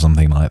grass or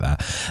something like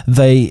that.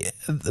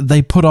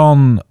 They put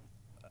on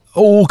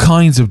all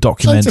kinds of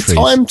documentaries. There's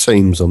time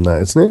teams on that,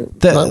 isn't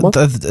it?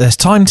 There's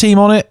time team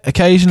on it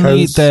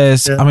occasionally.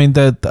 There's, I mean,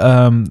 the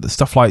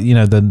stuff like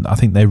I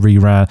think they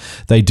rerun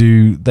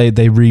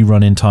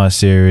entire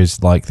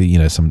series like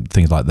some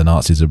things like The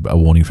Nazis, a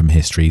warning from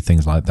history,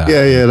 things like that.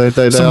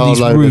 They some of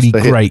these really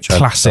great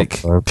classic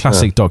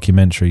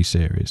documentary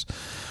series.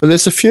 But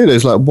there's a few.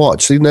 There's like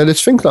Watch.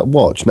 There's things like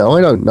Watch. Now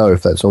I don't know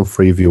if that's on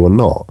Freeview or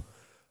not.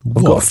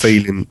 I've got a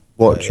feeling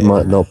Watch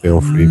might not be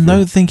on Freeview. I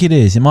don't think it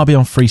is. It might be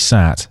on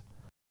FreeSat.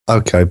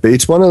 Okay, but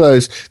it's one of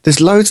those. There's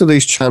loads of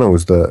these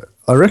channels that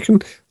I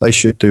reckon they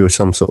should do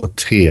some sort of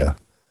tier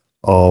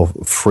of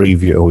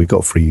Freeview. Or we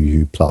got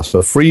Freeview Plus,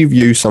 but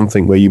Freeview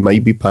something where you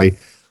maybe pay,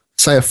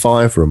 say,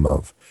 $5 a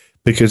month,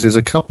 because there's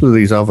a couple of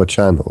these other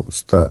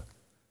channels that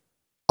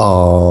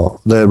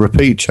they're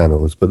repeat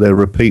channels, but they're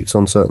repeats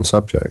on certain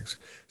subjects.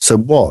 So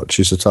Watch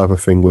is the type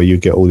of thing where you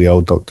get all the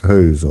old Doctor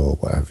Who's or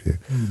what have you,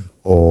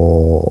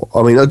 or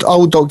I mean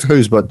old Doctor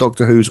Who's, but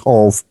Doctor Who's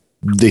of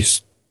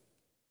this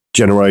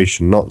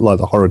generation, not like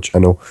the horror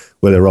channel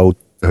where they're old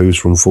Who's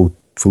from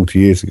 40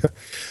 years ago.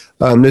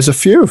 There's a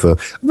few of them.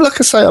 Like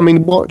I say, I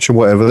mean, Watch or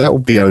whatever, that will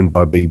be owned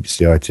by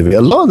BBC ITV.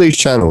 A lot of these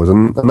channels,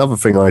 and another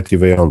thing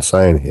ITV aren't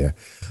saying here,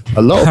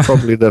 a lot of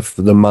probably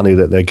the money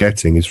that they're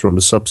getting is from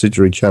the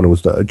subsidiary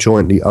channels that are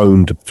jointly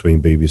owned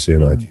between BBC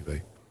and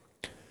ITV.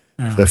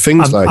 Yeah. So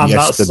things like Yesterday.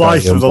 And that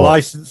slice of the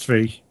license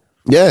fee.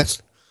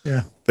 Yes.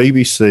 Yeah.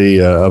 BBC,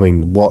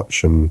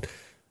 Watch, and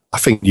I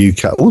think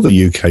all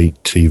the UK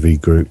TV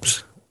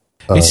groups.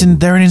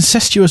 They're an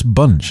incestuous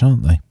bunch,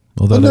 aren't they?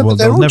 Although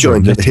they're all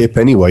joined at the hip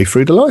anyway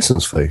through the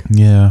license fee.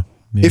 Yeah.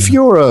 If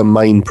you're a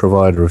main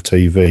provider of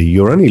TV,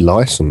 you're only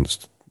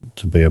licensed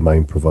to be a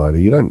main provider.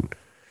 You don't,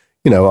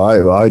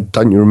 I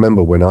don't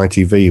remember when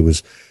ITV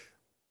was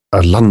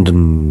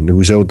London, it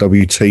was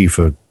LWT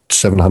for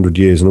 700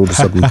 years, and all of a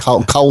sudden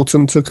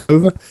Carlton took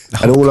over,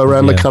 and all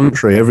around the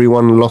country,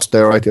 everyone lost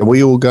their ITV.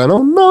 We all going,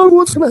 oh no,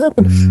 what's going to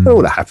happen? And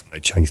all that happened, they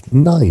changed the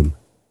name.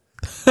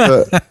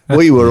 But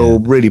we were all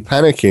really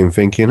panicking,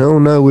 thinking, oh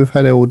no, we've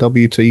had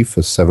LWT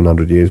for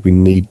 700 years.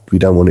 We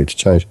don't want it to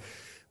change.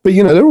 But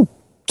they're all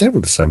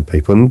the same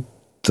people, and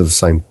they're the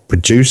same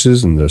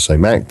producers, and they're the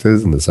same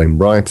actors, and the same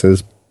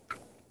writers.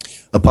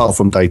 Apart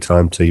from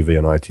daytime TV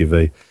and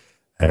ITV,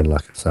 And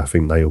like I say, I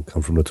think they all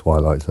come from the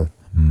Twilight Zone.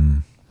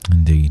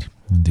 Indeed.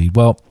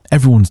 Well,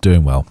 everyone's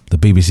doing well. The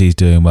BBC's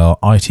doing well.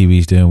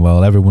 ITV's doing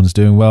well. Everyone's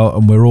doing well,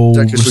 and we're all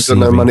because we've got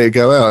no money to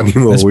go out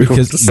anymore.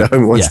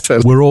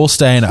 We're all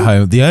staying at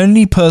home. The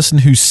only person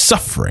who's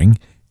suffering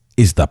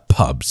is the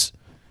pubs.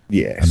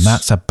 Yes, and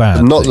that's a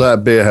bad. Not thing.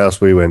 That beer house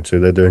we went to.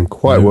 They're doing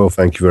quite well.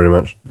 Thank you very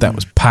much. That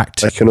was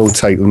packed. They can all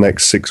take the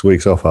next 6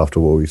 weeks off after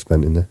what we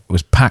spent in there. It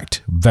was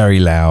packed, very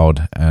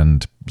loud,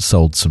 and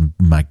sold some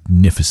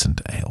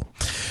magnificent ale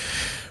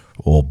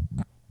or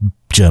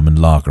German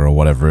lager or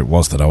whatever it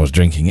was that I was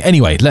drinking.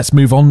 Anyway, let's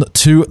move on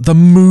to the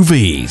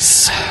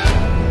movies.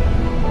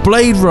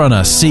 Blade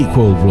Runner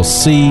sequel will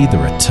see the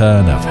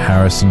return of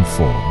Harrison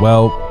Ford.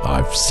 Well,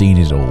 I've seen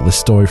it all. This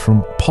story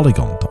from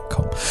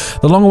Polygon.com.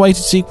 The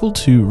long-awaited sequel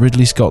to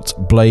Ridley Scott's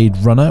Blade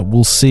Runner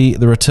will see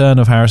the return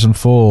of Harrison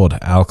Ford,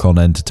 Alcon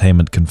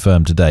Entertainment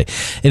confirmed today.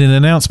 In an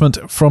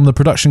announcement from the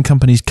production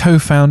company's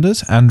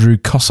co-founders, Andrew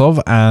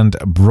Kossov and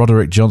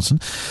Broderick Johnson,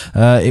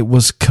 it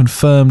was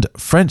confirmed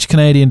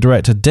French-Canadian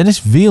director Denis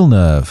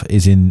Villeneuve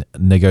is in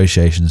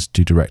negotiations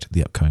to direct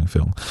the upcoming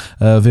film.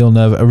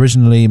 Villeneuve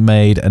originally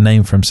made a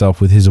name for himself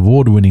with his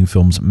award-winning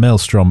films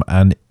Maelstrom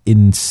and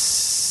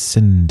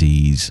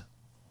Incendies,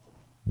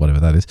 whatever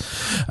that is.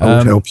 I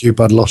would help you,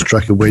 but I'd lost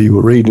track of where you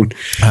were reading.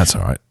 That's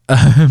all right.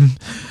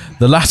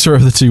 The latter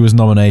of the two was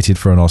nominated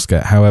for an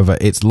Oscar. However,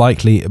 it's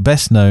likely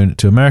best known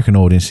to American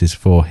audiences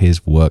for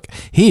his work.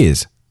 He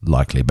is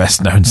likely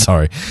best known,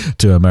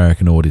 to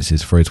American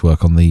audiences for his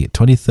work on the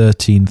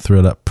 2013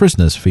 thriller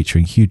Prisoners,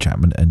 featuring Hugh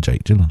Jackman and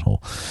Jake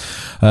Gyllenhaal.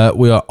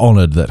 We are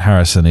honoured that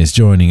Harrison is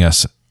joining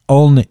us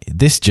on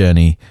this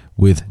journey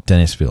with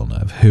Denis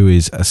Villeneuve, who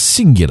is a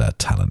singular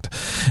talent,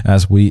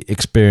 as we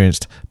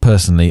experienced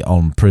personally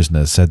on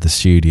Prisoners, said the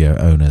studio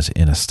owners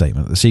in a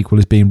statement. The sequel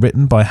is being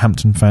written by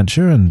Hampton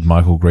Fancher and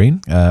Michael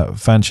Green.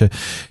 Fancher,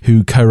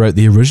 who co-wrote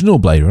the original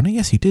Blade Runner,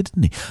 yes, he did,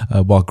 didn't he?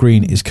 While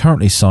Green is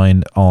currently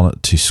signed on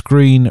as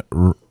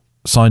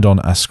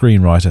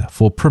screenwriter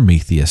for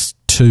Prometheus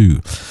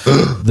 2.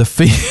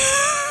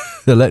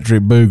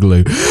 Electric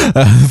Boogaloo.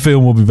 The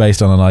film will be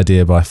based on an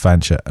idea by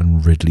Fancher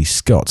and Ridley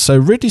Scott. So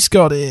Ridley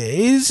Scott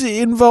is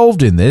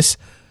involved in this.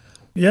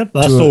 Yeah,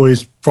 that's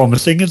always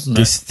promising, isn't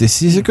it?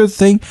 This is a good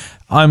thing.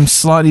 I'm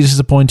slightly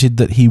disappointed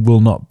that he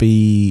will not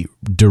be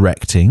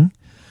directing.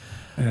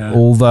 Yeah.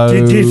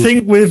 Although, do you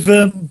think with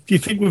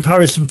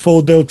Harrison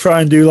Ford they'll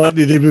try and do like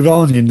they did with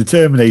Arnie in the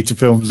Terminator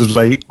films of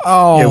late?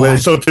 Oh, where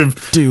sort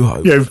of do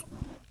hope.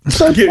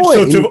 Sort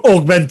of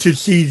augmented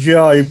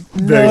CGI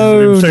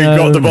version, so you've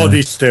got the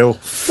body still.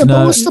 Yeah,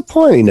 but what's the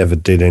point? He never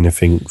did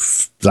anything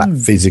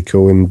that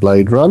physical in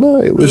Blade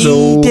Runner. It was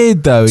all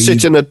did though.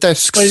 Sitting at a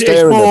desk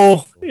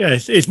staring.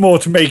 It's more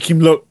to make him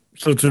look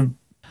sort of.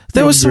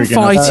 There was some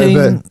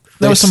fighting.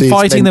 There was some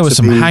fighting. There was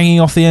some hanging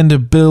off the end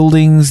of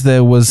buildings.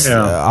 There was.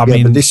 I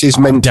mean, but this is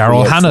meant.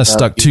 Daryl Hannah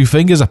stuck 2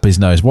 fingers up his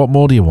nose. What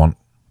more do you want?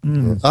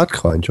 I'd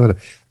quite enjoy it.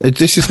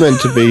 This is meant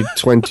to be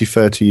 20,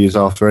 30 years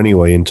after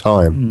anyway in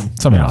time.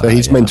 Something like so that,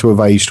 he's meant to have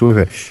aged with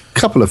it.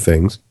 Couple of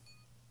things.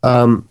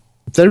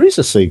 There is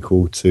a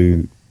sequel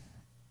to...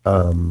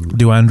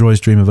 Do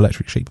Androids Dream of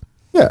Electric Sheep?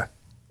 Yeah.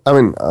 I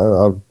mean,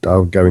 I'll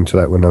go into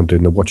that when I'm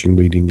doing the watching,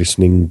 reading,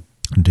 listening,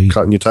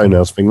 cutting your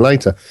toenails thing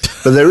later.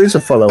 But there is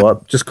a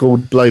follow-up just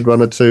called Blade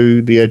Runner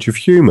 2, The Edge of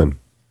Human.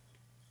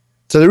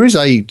 So there is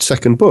a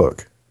second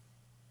book.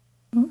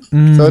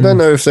 So I don't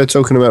know if they're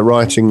talking about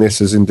writing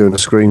this as in doing a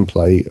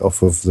screenplay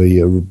off of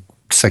the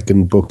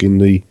second book in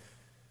the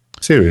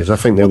series. I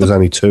think there was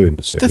only 2 in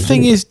the series. The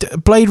thing is,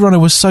 Blade Runner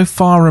was so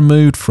far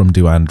removed from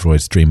Do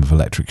Androids Dream of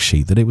Electric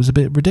Sheep that it was a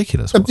bit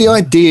ridiculous. The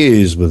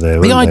ideas were there.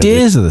 The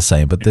ideas are the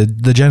same, but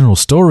the general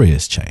story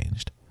has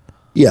changed.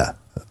 Yeah,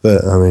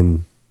 but I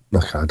mean,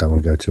 I don't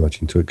want to go too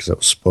much into it because that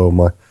will spoil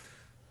my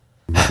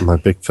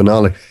big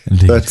finale.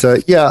 Indeed. But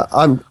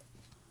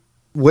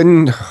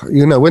When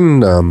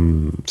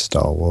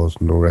Star Wars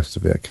and all the rest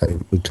of it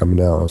was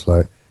coming out, I was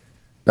like,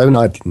 I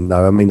didn't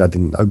know. I mean, I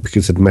didn't know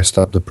because it messed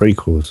up the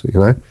prequels,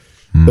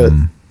 But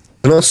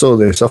when I saw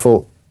this, I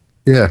thought,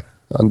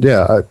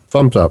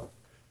 thumbs up.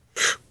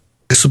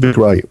 This will be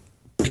great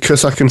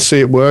because I can see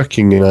it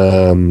working in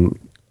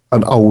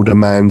an older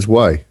man's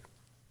way.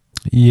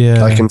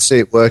 Yeah, I can see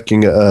it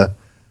working at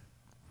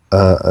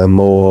a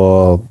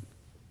more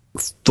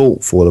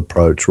thoughtful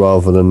approach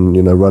rather than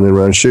running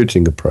around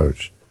shooting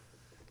approach.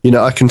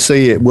 I can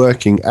see it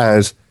working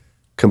as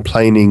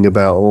complaining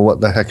about, what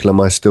the heck am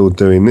I still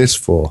doing this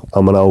for?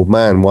 I'm an old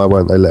man. Why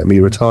won't they let me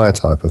retire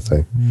type of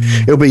thing?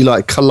 It'll be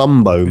like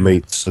Columbo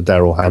meets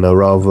Daryl Hannah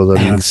rather than...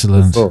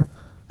 Excellent. But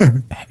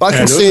I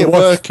can see it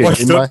working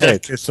in my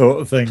head. Sort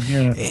of thing,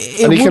 yeah.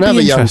 And he can have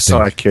a young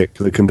sidekick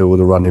that can do all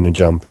the running and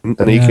jumping,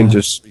 and he can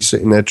just be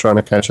sitting there trying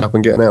to catch up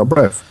and getting out of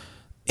breath.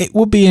 It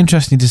would be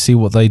interesting to see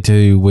what they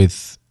do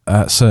with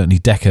certainly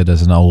Deckard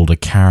as an older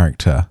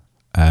character.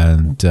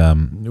 And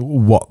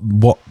what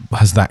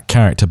has that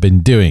character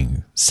been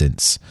doing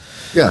since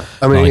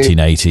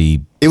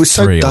 1980? It was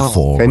so dark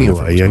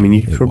anyway. I mean,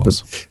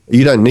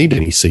 you don't need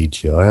any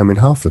CGI. I mean,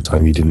 half the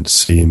time you didn't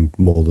see him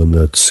more than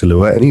a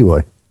silhouette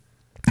anyway.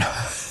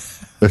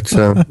 But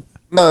no,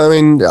 I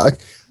mean,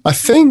 I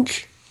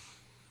think,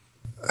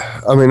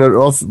 I mean,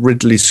 of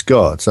Ridley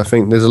Scott's, I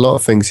think there's a lot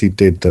of things he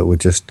did that were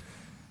just,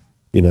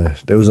 you know,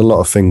 there was a lot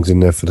of things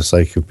in there for the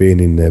sake of being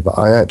in there. But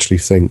I actually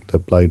think that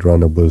Blade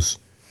Runner was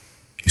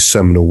his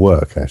seminal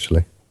work.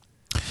 Actually,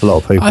 a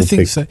lot of people I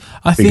think so.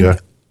 I bigger,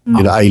 think.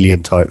 You know,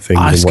 Alien type things.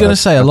 I was going to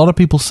say, a lot of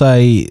people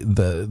say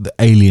the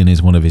Alien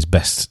is one of his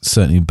best,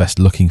 certainly best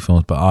looking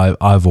films, but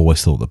I've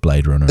always thought that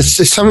Blade Runner is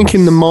there's something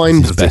in the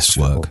mind his of best this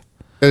work. Film.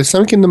 There's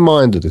something in the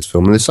mind of this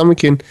film, and there's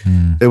something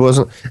in there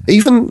wasn't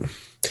even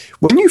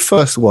when you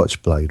first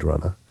watched Blade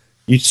Runner,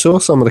 you saw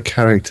some of the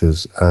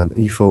characters and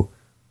you thought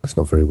that's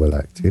not very well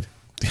acted.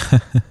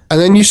 And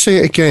then you see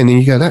it again and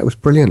you go, that was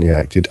brilliantly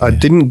acted. I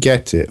didn't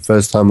get it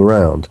first time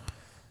around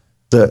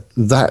that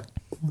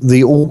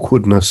the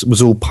awkwardness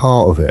was all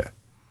part of it.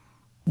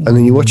 And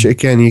then you watch it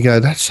again and you go,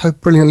 that's so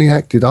brilliantly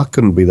acted. I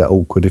couldn't be that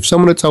awkward. If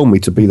someone had told me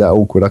to be that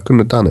awkward, I couldn't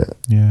have done it.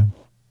 Yeah.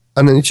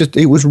 And then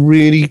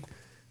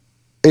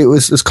it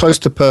was as close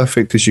to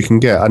perfect as you can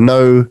get. I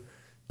know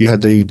you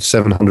had the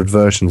 700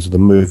 versions of the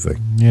movie.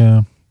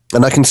 Yeah.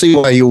 And I can see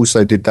why he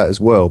also did that as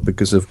well,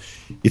 because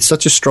it's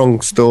such a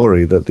strong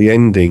story that the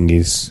ending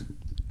is.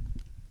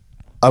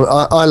 I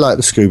like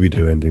the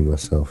Scooby-Doo ending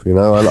myself. You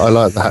know, I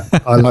like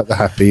that. I like the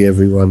happy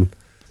everyone.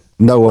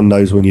 No one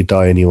knows when you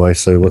die anyway,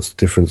 so what's the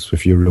difference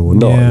if you're real or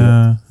not?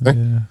 Yeah. You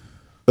know?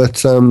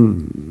 But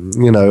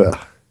you know,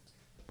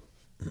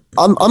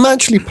 I'm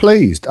actually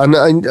pleased, and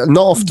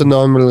not often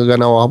I'm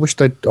going, oh, I wish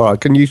they'd. All right,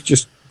 can you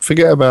just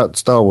forget about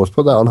Star Wars?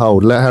 Put that on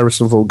hold. Let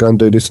Harrison Ford go and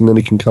do this, and then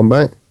he can come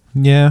back.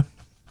 Yeah.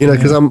 You know,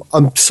 because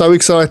I'm so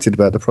excited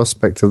about the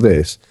prospect of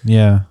this.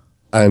 Yeah.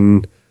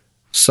 And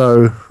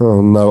so,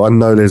 oh no, I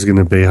know there's going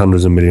to be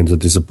hundreds of millions of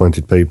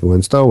disappointed people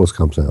when Star Wars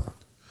comes out.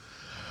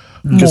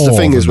 Because the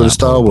thing is, with the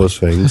Star Wars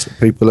things,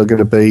 people are going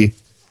to be.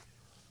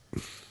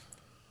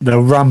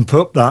 They'll ramp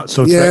up that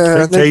sort of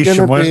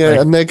expectation, won't they?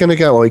 And they're going to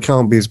go, oh, it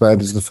can't be as bad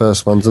as the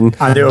first ones. And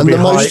the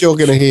most you're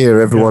going to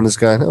hear, everyone is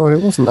going, oh,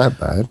 it wasn't that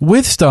bad.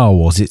 With Star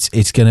Wars,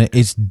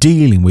 it's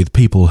dealing with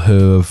people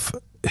who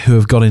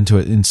have got into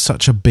it in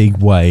such a big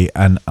way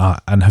and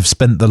have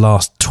spent the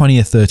last 20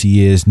 or 30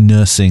 years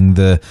nursing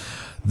the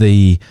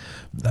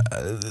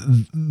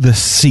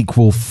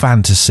sequel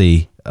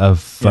fantasy of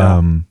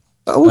Star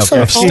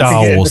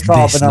Wars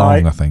this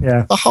long, I think.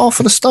 Yeah. Half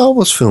of the Star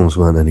Wars films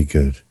weren't any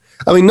good.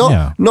 I mean,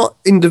 not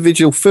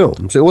individual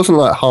films. It wasn't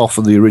like half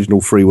of the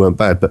original 3 weren't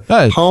bad, but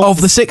half of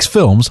the 6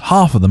 films,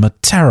 half of them are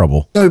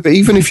terrible. No, but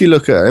even if you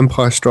look at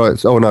Empire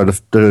Strikes... Oh, no,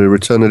 the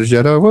Return of the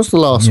Jedi was the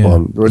last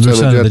one. The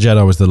Return of the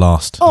Jedi was the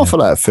last. Half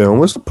of that film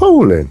was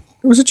appalling.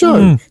 It was a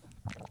joke.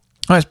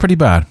 Oh, it's pretty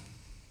bad.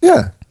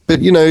 Yeah, but,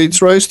 you know,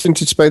 it's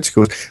rose-tinted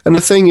spectacles. And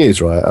the thing is,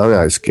 right, I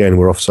know, again,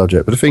 we're off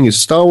subject, but the thing is,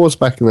 Star Wars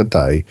back in the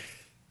day,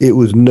 it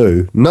was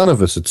new. None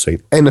of us had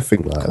seen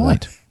anything like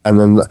that. And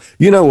then,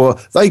 you know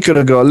what? They could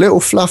have got little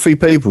fluffy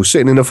people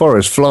sitting in the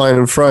forest, flying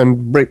and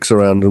throwing bricks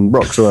around and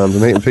rocks around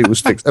and hitting people's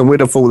sticks, and we'd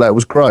have thought that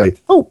was great.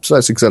 Oh, so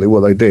that's exactly what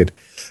they did.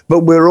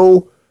 But we're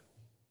all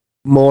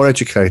more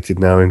educated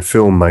now in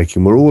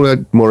filmmaking. We're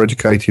all more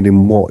educated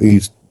in what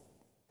is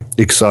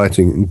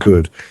exciting and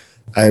good.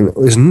 And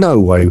there's no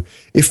way,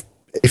 if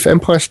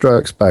Empire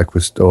Strikes Back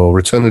was, or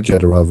Return of the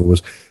Jedi rather,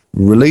 was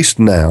released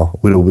now,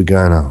 we'd all be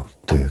going, oh,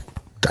 dear.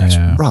 That's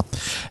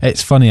rough.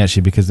 It's funny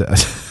actually because a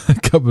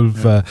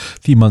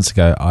few months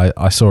ago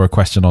I saw a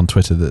question on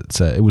Twitter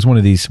that it was one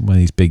of these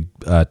big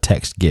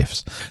text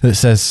gifs that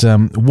says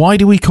why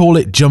do we call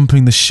it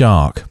jumping the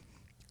shark?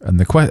 And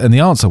the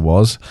answer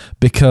was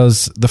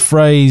because the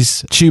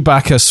phrase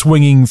Chewbacca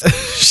swinging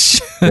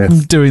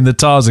doing the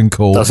Tarzan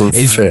call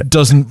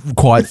doesn't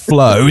quite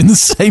flow in the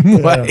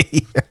same way.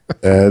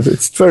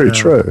 It's very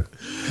true.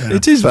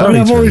 It is very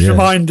true. I'm always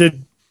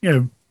reminded, you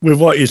know, with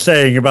what you're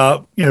saying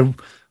about, you know,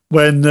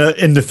 when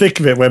in the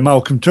thick of it, when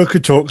Malcolm Tucker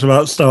talks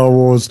about Star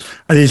Wars,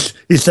 and he's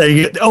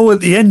saying, "Oh,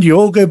 at the end, you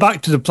all go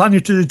back to the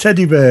planet of the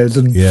teddy bears."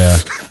 And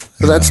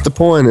but that's the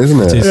point, isn't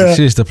it? It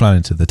is the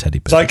planet of the teddy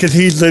bears. It's like because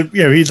he's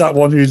that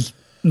one who's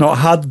not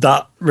had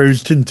that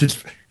rose tinted.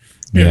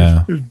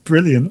 It was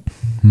brilliant.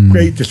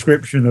 Great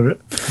description of it.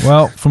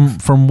 Well,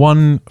 from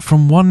one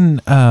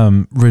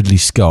Ridley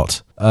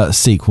Scott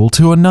sequel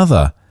to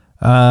another.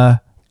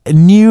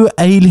 New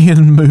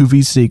Alien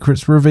movie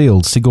secrets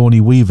revealed.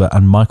 Sigourney Weaver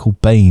and Michael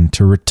Bain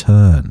to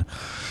return.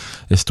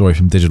 This story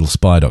from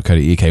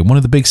digitalspy.co.uk. One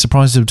of the big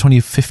surprises of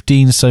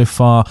 2015 so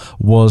far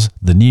was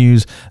the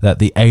news that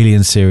the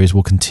Alien series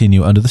will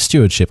continue under the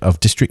stewardship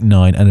of District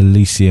 9 and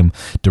Elysium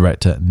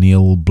director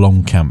Neil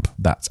Blomkamp.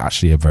 That's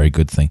actually a very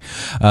good thing.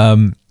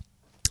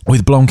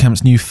 With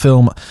Blomkamp's new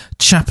film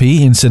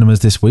Chappie in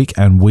cinemas this week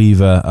and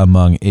Weaver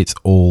among its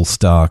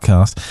all-star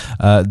cast,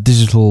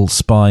 Digital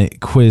Spy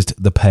quizzed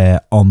the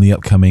pair on the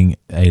upcoming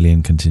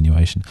Alien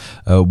continuation.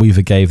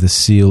 Weaver gave the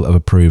seal of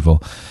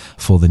approval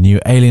for the new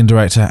Alien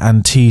director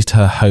and teased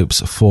her hopes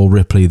for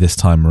Ripley this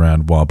time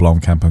around, while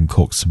Blomkamp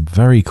uncorked some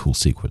very cool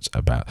secrets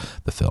about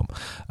the film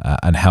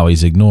and how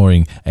he's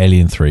ignoring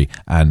Alien 3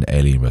 and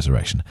Alien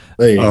Resurrection.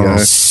 There you go.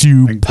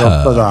 Superb. Thank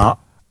God for that.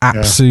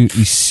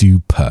 absolutely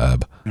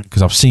superb.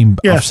 Because I've seen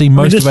most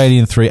of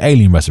Alien 3.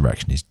 Alien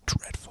Resurrection is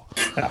dreadful.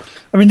 Yeah.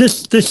 I mean,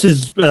 this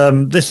is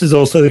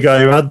also the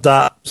guy who had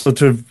that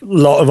sort of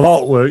lot of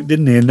artwork,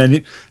 didn't he? And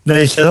then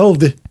he said, "Oh,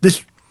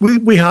 this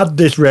we had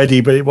this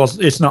ready, but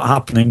it's not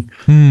happening."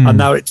 And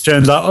now it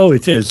turns out,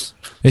 it is.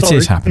 It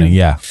is happening.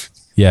 Yeah.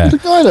 The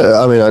guy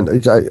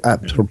that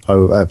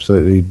apropos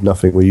absolutely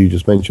nothing what you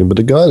just mentioned, but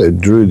the guy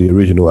that drew the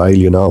original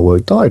Alien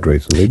artwork died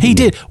recently. He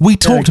did. We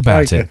talked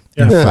about it.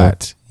 In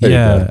fact.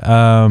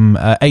 Yeah,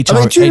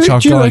 H.R.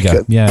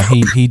 Geiger. Yeah,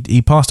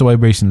 he passed away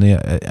recently,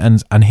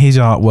 and his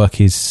artwork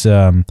is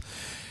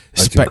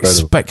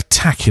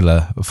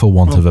spectacular, for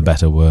want of a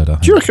better word. I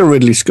think. Do you reckon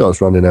Ridley Scott's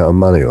running out of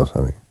money or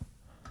something?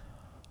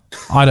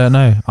 I don't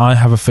know. I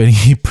have a feeling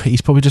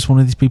he's probably just one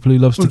of these people who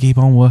loves to keep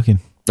on working.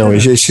 No,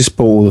 he's just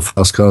bought all the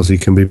fast cars he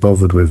can be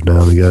bothered with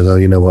now, and he goes, "Oh,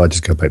 you know what? I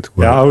just go back to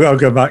work." Yeah, I'll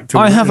go back to.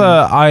 I have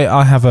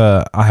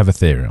a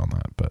theory on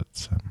that,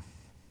 but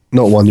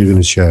not one you're going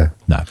to share.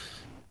 No.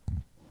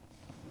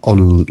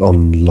 On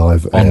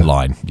live air.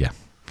 Online, yeah.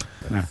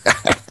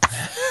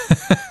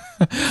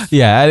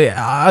 Yeah,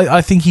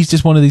 I think he's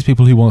just one of these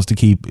people who wants to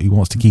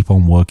keep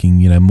on working.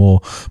 You know,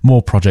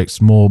 more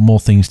projects, more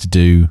things to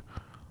do.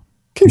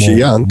 Keeps you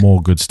young.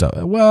 More good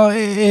stuff. Well,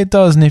 it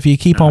does, and if you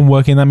keep on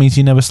working, that means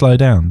you never slow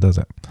down, does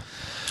it?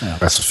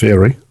 That's a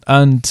theory.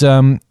 And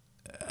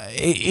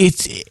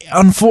it's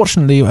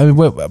unfortunately, I mean,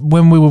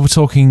 when we were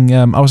talking,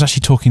 I was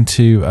actually talking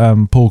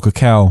to Paul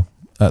Cacao,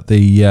 at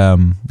the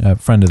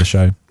friend of the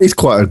show. He's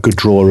quite a good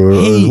drawer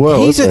as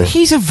well.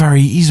 He's a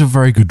very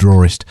good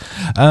drawist.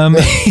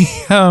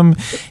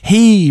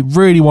 He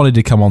really wanted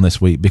to come on this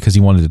week because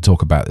he wanted to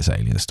talk about this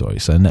Alien story.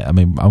 So I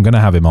mean, I'm going to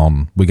have him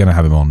on. We're going to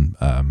have him on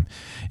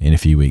in a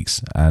few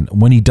weeks, and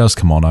when he does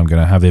come on, I'm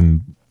going to have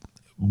him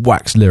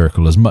wax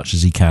lyrical as much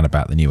as he can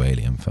about the new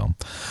Alien film.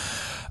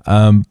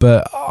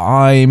 But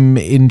I'm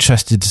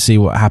interested to see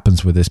what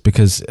happens with this,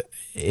 because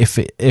if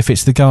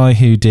it's the guy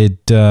who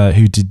did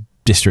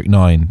District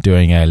 9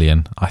 doing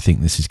Alien, I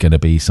think this is going to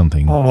be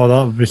something. Oh,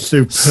 that would be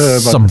superb.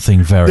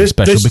 Something very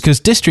special, because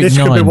District 9.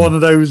 This could be one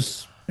of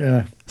those.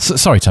 Yeah.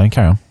 Sorry, Tony,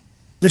 carry on.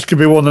 This could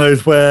be one of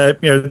those where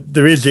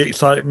there is the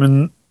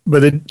excitement,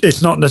 but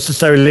it's not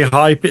necessarily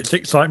hype. It's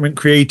excitement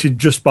created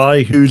just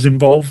by who's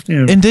involved.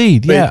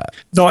 Indeed, yeah.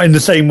 Not in the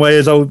same way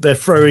as they're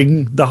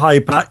throwing the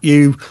hype at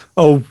you.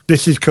 Oh,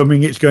 this is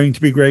coming. It's going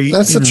to be great.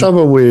 That's the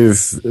trouble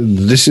with.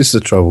 This is the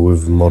trouble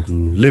with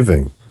modern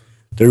living.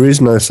 There is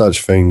no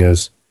such thing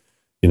as,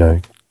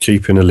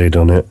 keeping a lid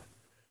on it,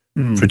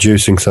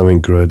 producing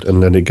something good,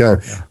 and let it go.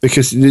 Yeah.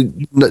 Because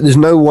there's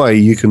no way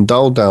you can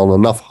dull down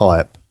enough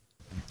hype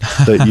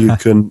that you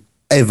can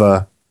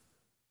ever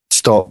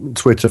stop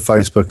Twitter,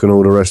 Facebook, and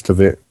all the rest of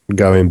it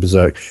going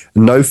berserk.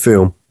 No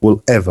film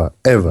will ever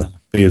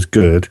be as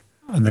good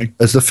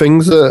as the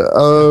things that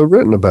are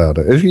written about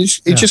it.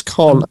 It just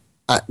can't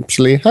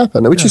actually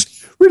happen, which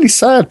is really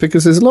sad,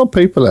 because there's a lot of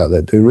people out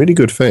there doing really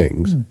good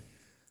things.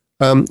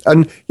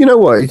 And you know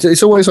what?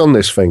 It's always on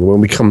this thing when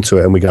we come to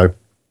it and we go,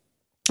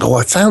 "Oh,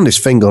 I found this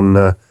thing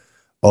on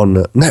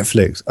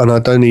Netflix, and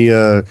I'd only,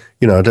 I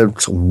don't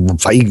sort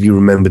of vaguely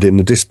remembered it in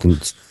the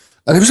distance,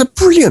 and it was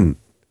brilliant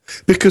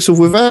because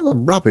without the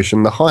rubbish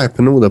and the hype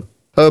and all the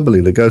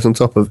hyperbole that goes on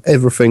top of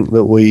everything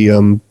that we,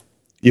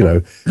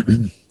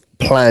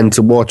 plan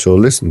to watch or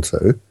listen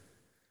to.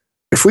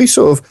 If we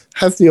sort of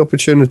have the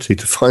opportunity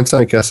to find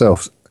something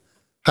ourselves,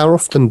 how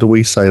often do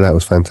we say that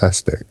was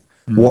fantastic?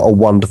 What a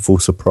wonderful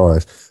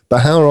surprise. But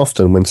how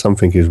often, when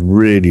something has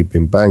really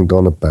been banged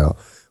on about,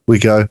 we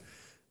go,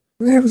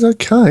 it was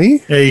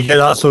okay. Yeah, you get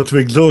that sort of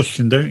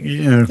exhaustion, don't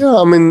you? Yeah,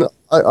 I mean,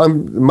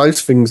 I'm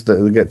most things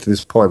that get to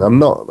this point, I'm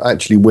not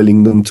actually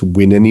willing them to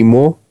win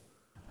anymore.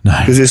 No.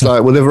 Because it's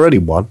like, well, they've already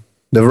won.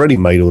 They've already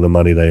made all the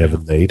money they ever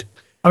need.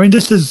 I mean,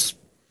 this is,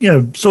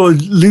 sort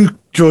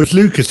of George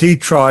Lucas, he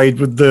tried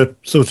with the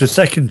sort of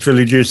second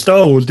trilogy of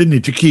Star Wars, didn't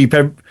he,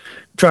 to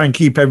try and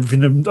keep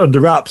everything under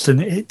wraps,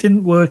 and it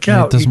didn't work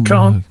out. It doesn't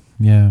work.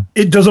 Yeah.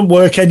 It doesn't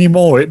work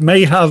anymore. It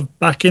may have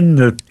back in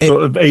the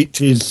sort of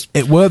 80s.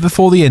 It worked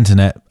before the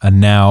internet, and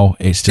now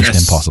it's just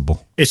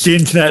impossible. It's the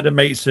internet that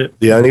makes it.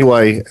 The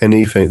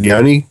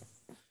only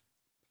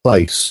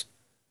place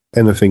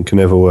anything can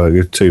ever work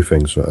is two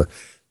things.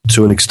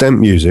 To an extent,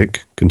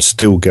 music can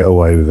still get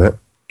away with it,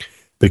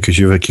 because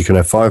you can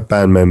have 5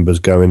 band members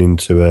going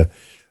into a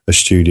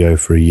studio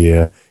for a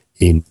year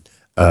in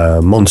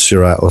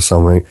Montserrat or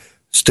something,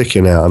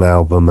 sticking out an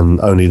album, and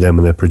only them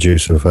and their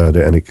producer have heard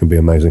it, and it can be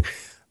amazing.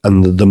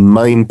 And the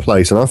main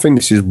place, and I think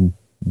this is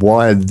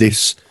why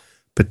this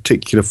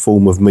particular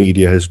form of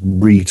media has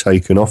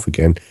retaken off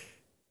again,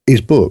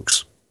 is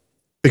books.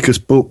 Because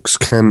books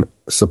can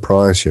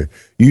surprise you.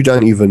 You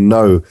don't even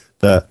know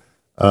that,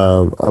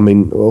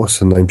 what's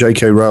her name?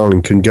 J.K.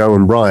 Rowling can go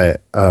and write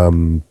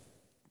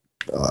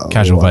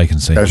Casual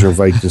Vacancy,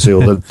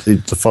 or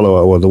the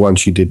follow-up, or the one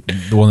she did.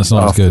 The one that's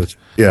not afterwards. as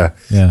good.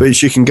 Yeah. But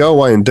she can go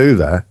away and do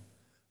that,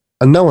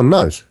 and no one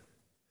knows.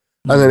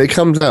 And then it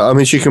comes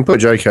out, she can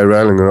put J.K.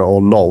 Rowling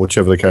or not,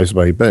 whichever the case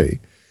may be,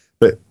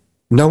 but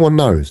No one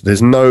knows.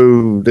 There's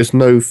no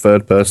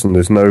third person.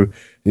 There's no,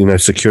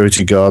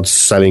 security guards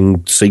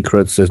selling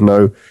secrets. There's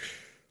no.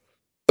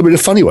 I mean, in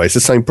a funny way, it's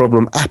the same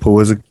problem Apple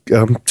as a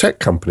tech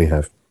company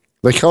have.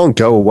 They can't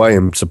go away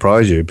and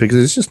surprise you because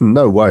there's just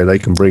no way they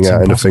can bring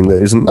out anything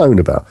that isn't known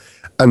about.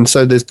 And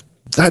so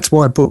that's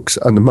why books,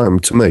 at the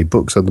moment, to me,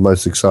 books are the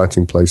most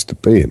exciting place to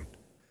be in.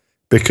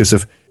 Because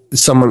of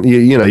someone,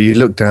 you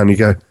look down and you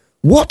go,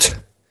 what?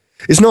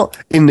 It's not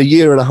in the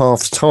year and a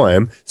half's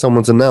time,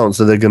 someone's announced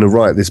that they're going to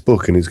write this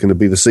book and it's going to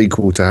be the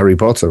sequel to Harry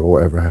Potter or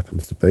whatever it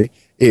happens to be.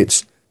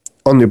 It's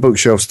on your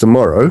bookshelves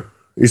tomorrow.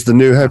 Is the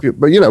new Happy,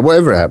 but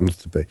whatever it happens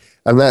to be.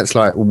 And that's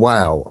like,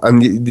 wow.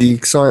 And the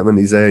excitement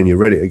is there and you're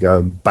ready to go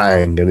and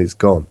bang and it's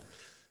gone.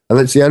 And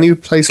that's the only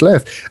place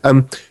left.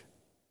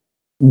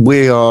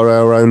 We are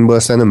our own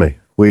worst enemy.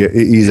 It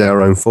is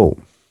our own fault.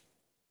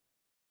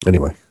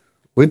 Anyway,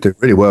 we do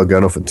really well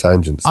going off at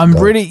tangents.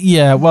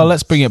 Well,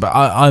 let's bring it back.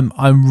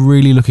 I'm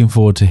really looking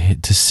forward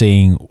to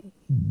seeing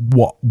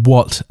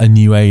what a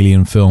new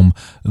Alien film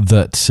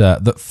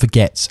that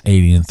forgets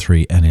Alien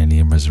 3 and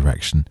Alien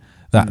Resurrection.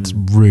 That's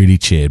really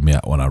cheered me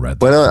up when I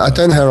read that. Well, I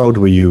don't know how old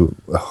were you.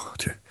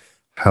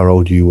 How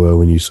old you were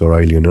when you saw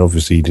Alien? And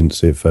obviously, you didn't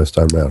see it first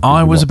time round.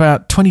 I was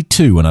about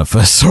 22 when I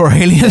first saw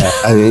Alien. Yeah,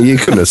 and you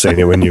couldn't have seen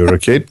it when you were a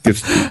kid.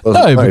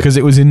 Because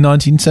it was in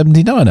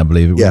 1979, I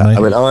believe it was. Yeah, I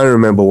mean, I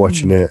remember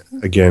watching it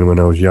again when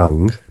I was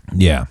young.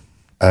 Yeah.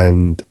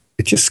 And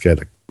it just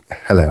scared the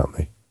hell out of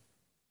me.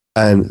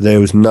 And there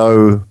was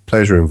no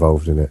pleasure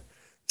involved in it.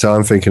 So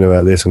I'm thinking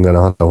about this. I don't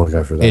want to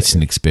go for that. It's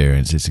an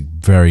experience. It's a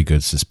very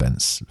good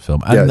suspense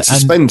film. And,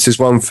 suspense is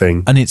one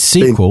thing. And its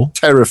sequel... Being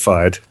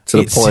terrified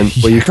to the point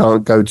where you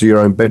can't go to your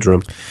own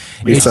bedroom.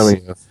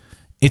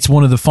 It's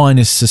one of the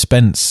finest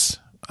suspense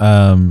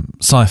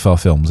sci-fi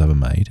films ever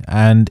made.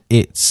 And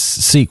its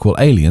sequel,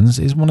 Aliens,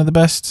 is one of the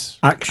best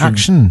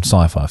action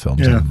sci-fi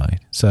films ever made.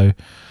 So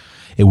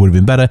it would have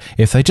been better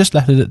if they just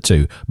left it at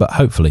 2. But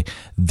hopefully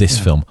this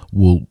film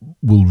will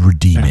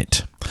redeem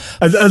it.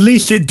 At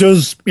least it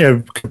does,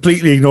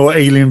 completely ignore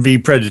Alien v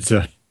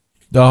Predator.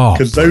 Oh,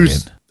 because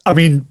those, I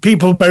mean,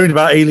 people moan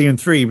about Alien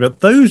 3,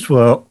 but those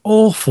were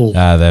awful.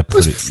 They're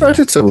pretty. Was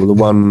Predator the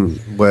one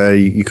where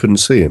you couldn't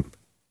see him?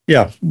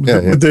 Yeah.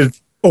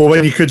 Or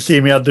when you could see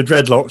him, he had the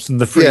dreadlocks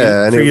and the three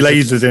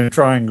lasers in a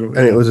triangle.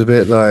 And it was a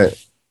bit like,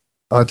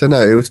 I don't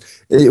know.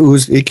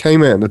 It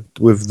came out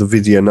with the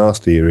Video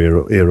Nasty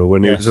era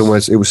when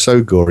it was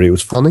so gory, it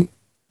was funny.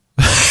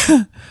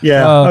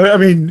 Yeah, I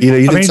mean, you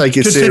didn't take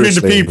it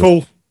seriously.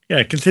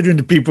 Considering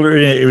the people who are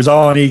in it, it was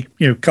Arnie,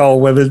 Carl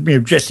Weathers,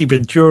 Jesse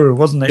Ventura,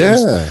 wasn't it?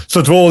 Yeah.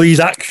 Sort of all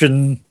these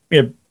action,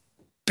 big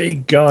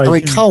guys. I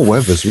mean, Carl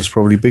Weathers was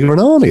probably bigger than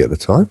Arnie at the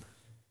time.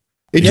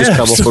 He'd just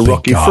come off a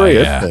Rocky 3,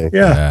 hadn't he?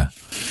 Yeah.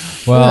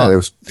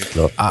 Well,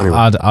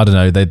 I don't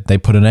know. They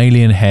put an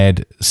alien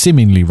head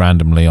seemingly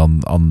randomly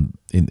on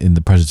in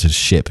the Predator's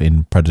ship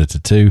in Predator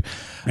 2,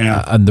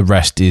 and the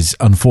rest is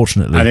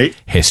unfortunately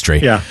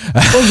history. Yeah,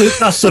 well,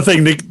 that's the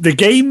thing. The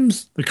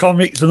games, the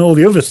comics, and all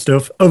the other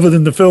stuff, other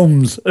than the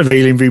films of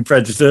Alien v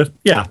Predator.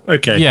 Yeah,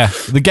 okay. Yeah,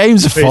 the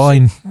games are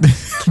fine,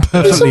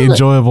 perfectly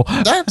enjoyable.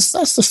 That's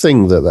the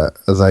thing that what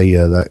was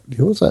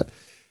that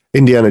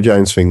Indiana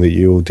Jones thing that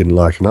you all didn't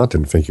like, and I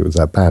didn't think it was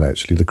that bad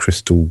actually. The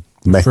crystal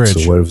Mets or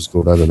whatever it's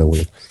called. I don't know what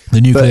it is.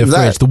 The nuclear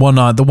fridge, the one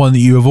that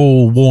you have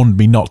all warned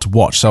me not to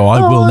watch, so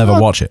I will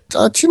never watch it.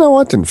 I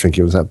didn't think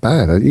it was that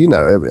bad.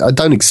 I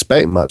don't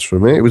expect much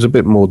from it. It was a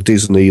bit more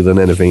Disney than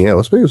anything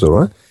else, but it was all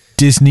right.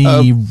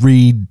 Disney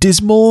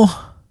Dismal?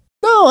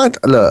 No,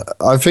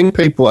 I think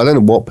people, I don't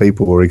know what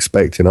people were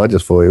expecting. I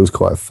just thought it was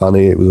quite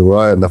funny. It was all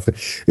right. Nothing.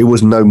 It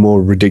was no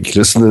more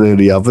ridiculous than any of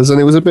the others,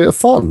 and it was a bit of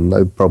fun.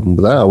 No problem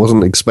with that. I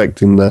wasn't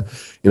expecting the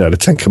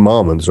 10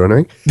 Commandments or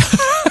anything.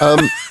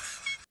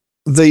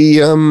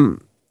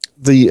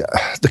 The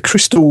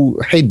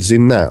crystal heads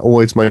in that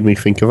always made me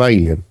think of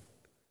Alien.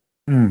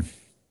 And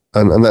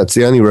that's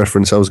the only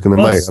reference I was going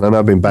to make. And I know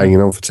I've been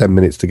banging on for 10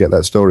 minutes to get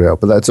that story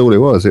out, but that's all it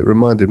was. It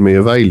reminded me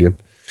of Alien.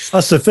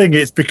 That's the thing.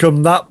 It's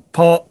become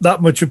that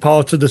much a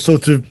part of the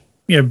sort of,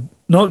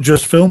 not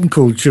just film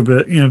culture,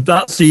 but,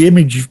 that's the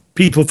image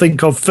people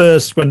think of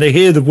first when they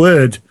hear the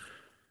word,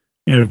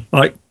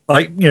 like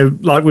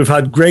we've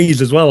had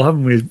greys as well,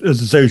 haven't we,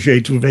 as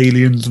associated with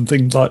aliens and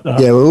things like that.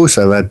 Yeah, we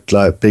also had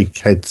like big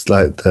heads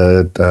like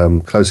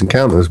the Close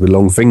Encounters with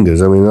long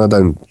fingers. I mean, I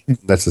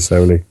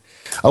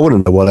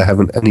wouldn't know why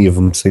any of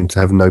them seem to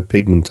have no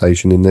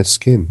pigmentation in their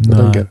skin. No. I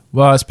don't get it.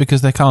 Well, it's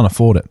because they can't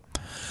afford it.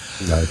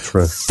 No,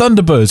 true.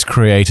 Thunderbirds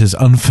creators'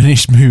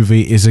 unfinished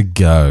movie is a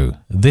go.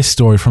 This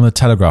story from the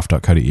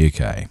Telegraph.co.uk.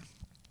 That's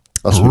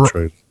the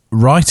truth.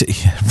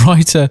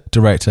 writer,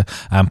 director,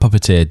 and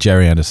puppeteer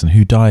Jerry Anderson,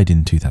 who died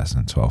in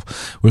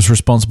 2012, was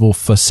responsible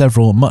for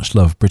several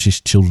much-loved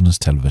British children's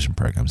television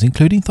programs,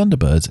 including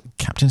Thunderbirds,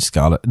 Captain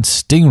Scarlet, and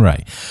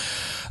Stingray.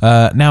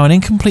 Now, an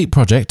incomplete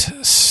project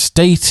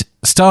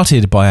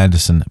started by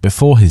Anderson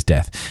before his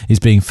death is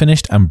being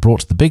finished and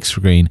brought to the big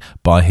screen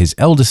by his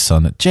eldest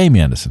son, Jamie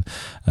Anderson.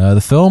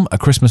 The film, A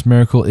Christmas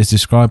Miracle, is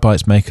described by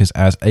its makers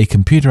as a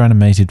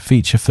computer-animated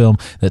feature film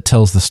that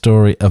tells the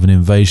story of an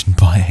invasion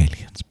by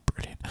aliens.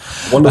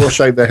 Wonder what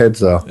shape their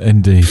heads are.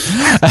 Indeed.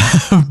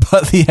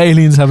 But the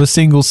aliens have a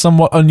single,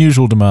 somewhat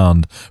unusual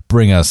demand.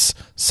 Bring us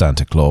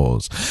Santa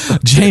Claus.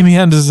 Jamie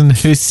Anderson,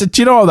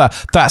 do you know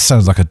what that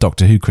sounds like a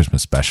Doctor Who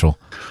Christmas special.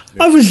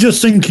 I was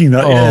just thinking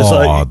that,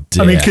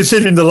 dear. I mean,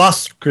 considering the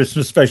last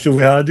Christmas special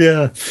we had,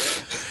 yeah.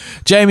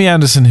 Jamie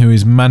Anderson, who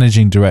is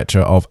managing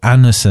director of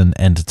Anderson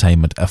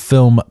Entertainment, a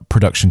film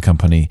production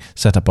company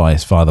set up by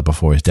his father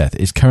before his death,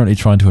 is currently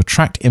trying to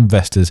attract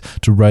investors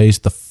to raise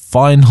the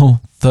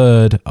final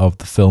third of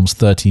the film's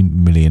 $30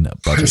 million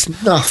budget.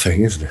 It's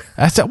nothing, isn't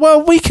it?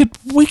 Well, we could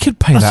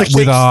pay that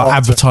with our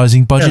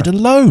advertising budget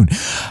alone.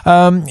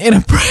 In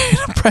a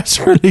press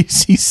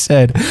release, he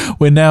said,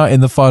 "We're now in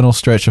the final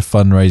stretch of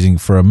fundraising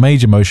for a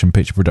major motion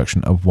picture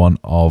production of one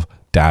of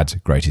Dad's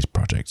greatest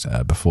projects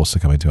before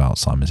succumbing to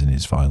Alzheimer's in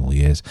his final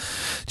years."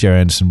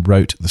 Jerry Anderson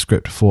wrote the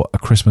script for A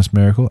Christmas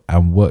Miracle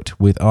and worked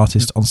with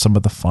artists on some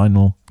of the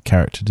final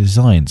character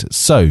designs.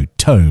 So,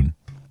 Tone.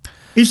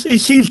 He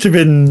seems to have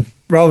been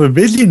rather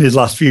busy in his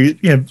last few,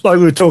 like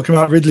we were talking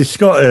about Ridley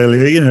Scott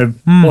earlier,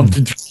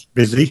 wanting to be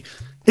busy.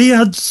 He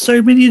had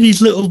so many of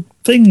these little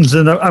things,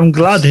 and I'm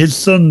glad his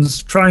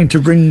son's trying to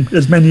bring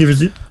as many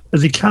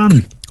as he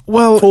can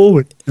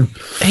forward.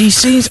 He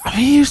seems,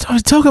 I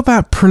talk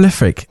about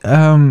prolific.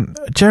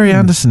 Jerry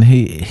Anderson,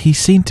 he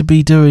seemed to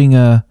be doing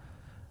a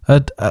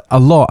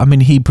lot. I mean,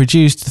 he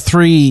produced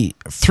three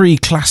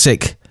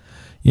classic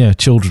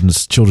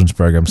children's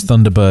programs,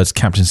 Thunderbirds,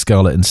 Captain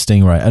Scarlet, and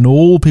Stingray, and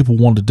all people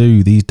want to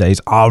do these days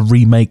are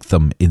remake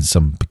them in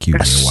some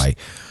peculiar way,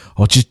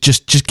 or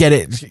just get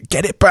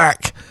it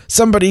back.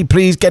 Somebody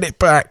please get it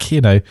back.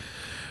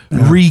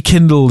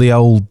 Rekindle the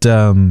old.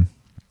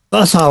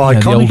 That's how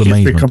iconic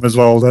it's become as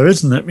well, though,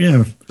 isn't it?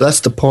 Yeah, that's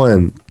the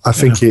point. I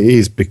think it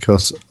is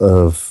because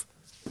of,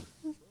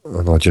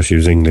 and I just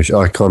use English,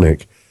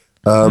 iconic,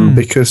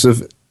 because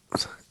of.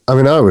 I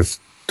mean,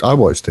 I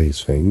watched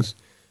these things.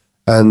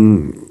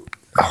 And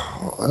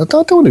I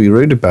don't want to be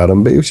rude about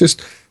them, but it was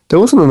just, there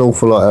wasn't an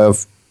awful lot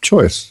of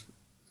choice.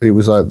 It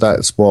was like,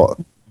 that's what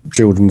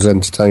children's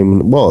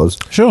entertainment was.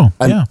 Sure,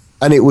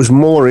 And it was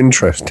more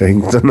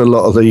interesting than a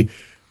lot of the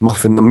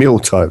Muffin the Mule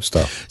type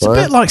stuff. It's a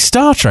bit like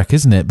Star Trek,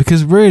 isn't it?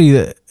 Because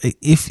really,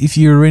 if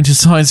you were into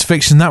science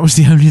fiction, that was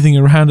the only thing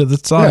around at the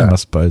time, I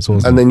suppose,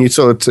 wasn't it? And then you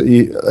sort of,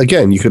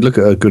 you could look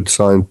at a good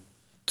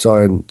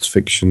science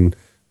fiction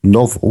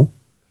novel,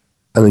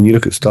 and then you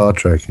look at Star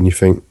Trek and you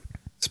think,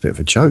 it's a bit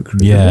of a joke,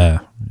 really. Yeah.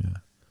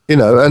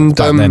 And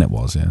back then it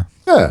was, yeah.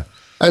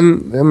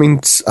 And I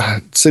mean,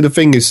 see, the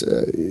thing is,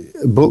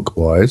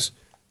 book-wise,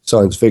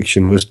 science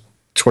fiction was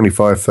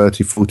 25,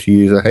 30, 40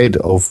 years ahead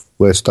of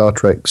where Star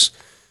Trek's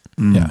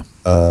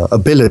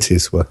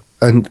abilities were.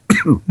 And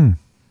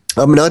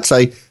I mean, I'd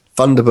say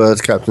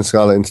Thunderbirds, Captain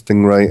Scarlet, and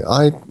Stingray.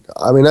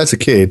 I mean, as a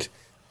kid,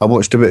 I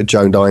watched a bit of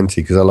Joe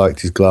Dante because I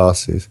liked his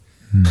glasses.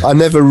 I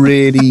never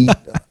really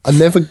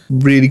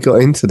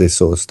got into this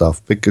sort of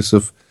stuff because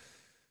of.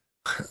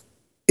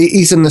 It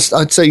is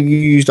I'd say you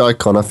used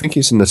icon. I think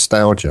it's a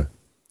nostalgia.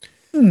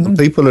 And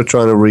people are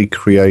trying to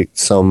recreate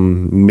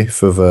some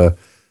myth of a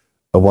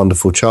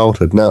wonderful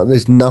childhood. Now,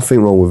 there's nothing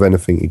wrong with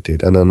anything he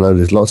did, and I know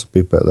there's lots of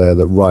people out there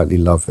that rightly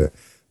love it.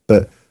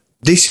 But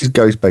this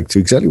goes back to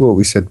exactly what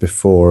we said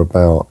before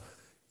about,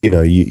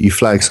 you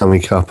flag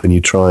something up and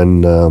you try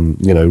and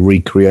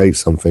recreate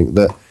something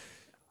that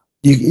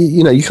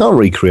you can't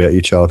recreate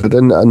your childhood,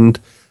 and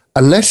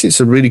unless it's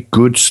a really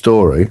good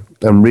story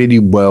and really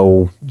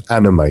well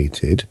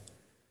animated,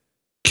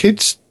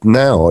 kids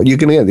now, you're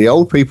going to get the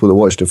old people that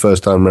watched it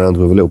first time round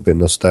with a little bit of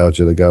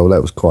nostalgia. They go, well,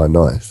 that was quite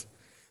nice.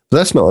 But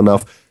that's not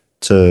enough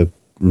to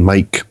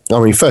make,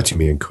 £30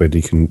 million,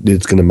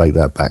 it's going to make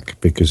that back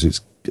because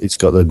it's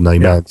got the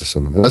name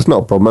Anderson. And that's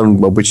not a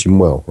problem. I wish him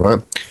well,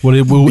 right? Well,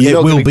 it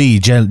will be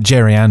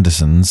Jerry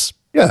Anderson's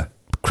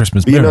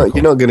Christmas Miracle.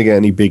 You're not going to get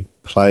any big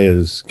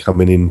players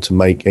coming in to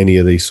make any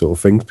of these sort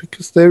of things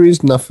because there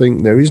is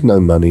no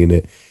money in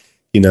it.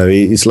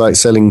 It's like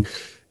selling,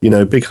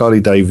 big Harley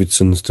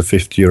Davidsons to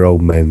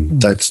 50-year-old men.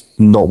 That's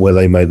not where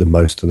they make the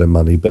most of their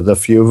money, but the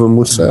few of them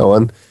will sell.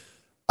 And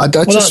I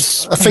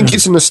think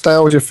it's a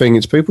nostalgia thing.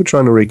 It's people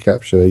trying to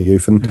recapture their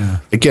youth. And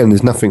again,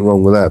 there's nothing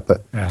wrong with that,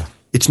 but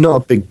it's not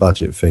a big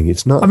budget thing.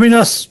 It's not. I mean,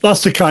 that's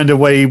the kind of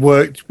way he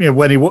worked.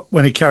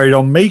 When he carried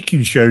on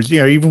making shows.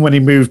 Even when he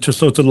moved to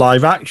sort of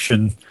live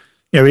action.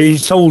 He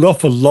sold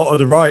off a lot of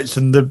the rights,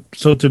 and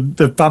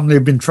the family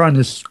have been trying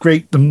to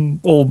scrape them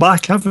all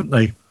back, haven't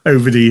they,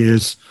 over the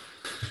years?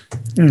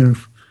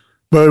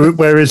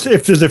 Whereas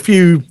if there's a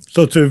few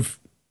sort of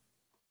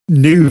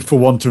new, for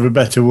want of a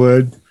better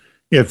word,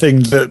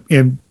 things that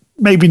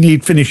maybe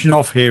need finishing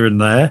off here and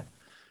there.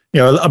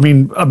 I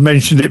mean, I've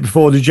mentioned it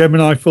before, the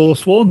Gemini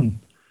Force 1.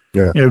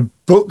 Yeah.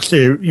 Books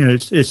here,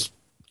 it's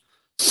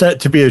set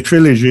to be a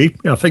trilogy.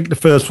 I think the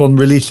first one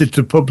releases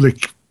to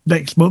public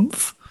next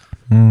month.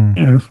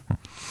 I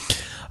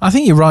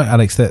think you're right,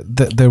 Alex,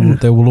 that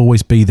there will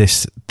always be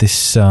this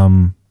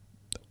the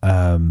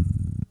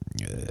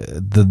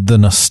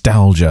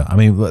nostalgia. I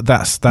mean,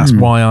 that's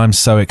why I'm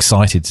so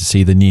excited to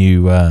see the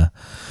new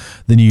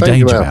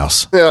Danger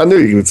Mouse. Yeah, I knew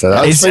you would say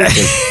that.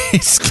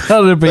 It's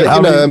got to be.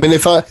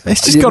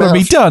 It's just got to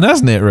be done,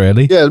 hasn't it?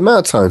 Really? Yeah. The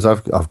amount of times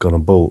I've gone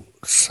and bought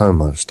so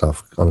much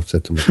stuff. I've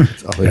said to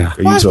myself,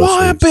 That's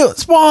why I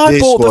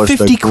bought the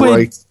 50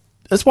 quid.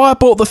 That's why I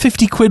bought the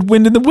 50 quid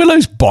Wind in the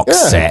Willows box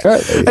set.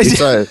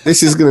 Exactly.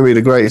 This is going to be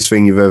the greatest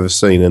thing you've ever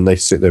seen. And they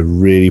sit there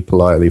really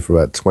politely for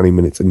about 20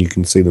 minutes and you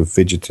can see them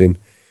fidgeting.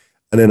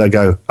 And then I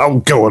go, oh,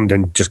 go on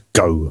then, just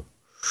go.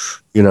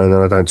 And then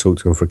I don't talk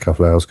to them for a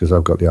couple of hours because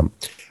I've got the ump.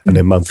 And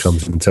then Mum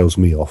comes in and tells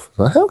me off.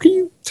 Like, how can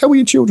you tell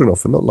your children off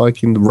for not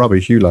liking the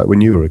rubbish you like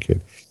when you were a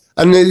kid?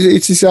 And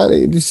it's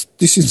exactly, this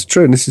is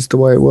true and this is the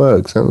way it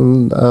works.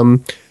 And,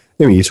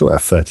 you talk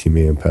about £30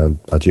 million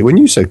budget. When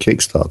you said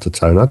Kickstarter,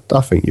 Tone, I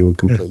think you were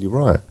completely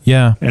right.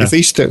 Yeah. If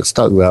he stuck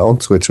that on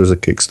Twitter as a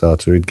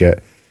Kickstarter, he'd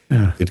get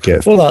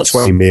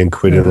 20 million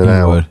quid in an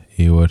hour.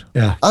 He would.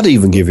 Yeah. I'd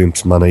even give him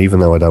some money, even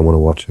though I don't want to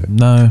watch it.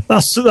 No.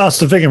 That's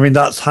the thing. I mean,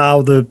 that's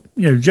how the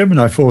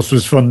Gemini Force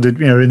was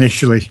funded,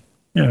 initially,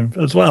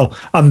 as well.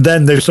 And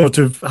then they sort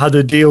of had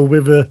a deal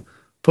with a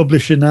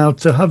publisher now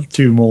to have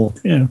two more,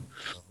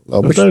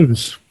 of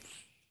those.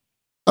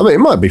 I mean, it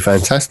might be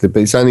fantastic,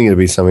 but it's only going to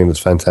be something that's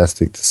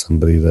fantastic to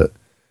somebody that,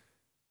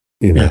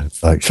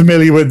 like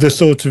familiar with the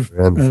sort of.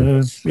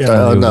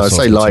 I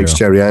say likes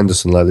Jerry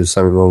Anderson, like there's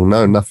something wrong.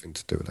 No, nothing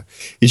to do with that.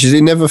 It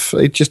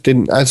just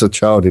didn't. As a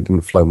child, it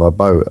didn't float my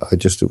boat. I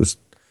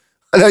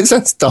know it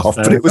sounds daft,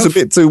 but it was a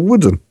bit too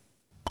wooden.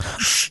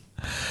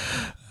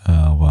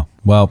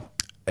 Well,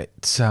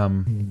 it's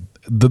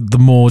the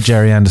more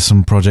Jerry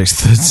Anderson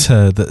projects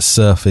that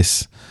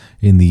surface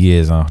in the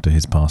years after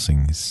his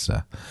passing is.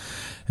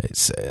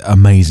 It's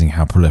amazing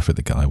how prolific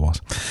the guy was.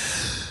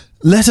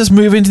 Let us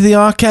move into the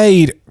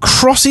arcade.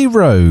 Crossy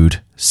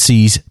Road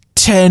sees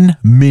 10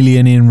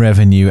 million in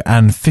revenue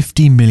and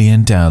 50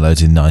 million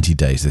downloads in 90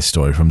 days. This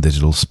story from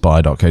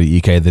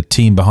digitalspy.co.uk. The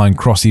team behind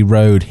Crossy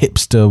Road,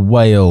 Hipster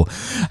Whale,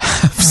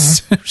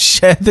 have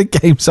shared the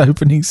game's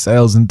opening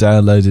sales and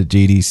downloads at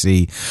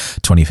GDC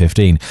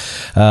 2015.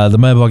 The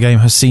mobile game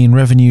has seen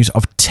revenues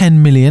of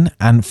 10 million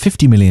and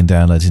 50 million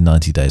downloads in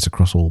 90 days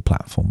across all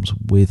platforms,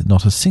 with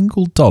not a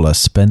single dollar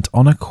spent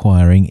on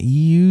acquiring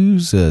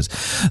users.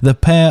 The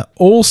pair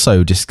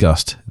also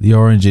discussed the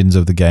origins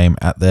of the game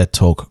at their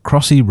talk,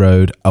 Crossy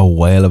Road, A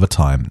Whale of a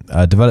Time.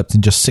 Developed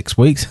in just 6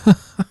 weeks.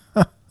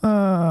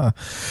 The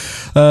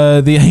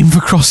aim for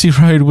Crossy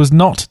Road was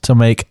not to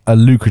make a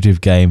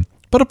lucrative game,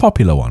 but a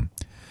popular one.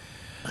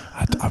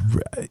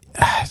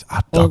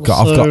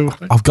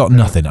 I've got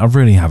nothing. I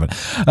really haven't.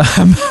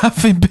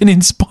 Having been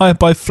inspired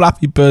by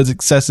Flappy Bird's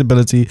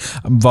accessibility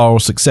and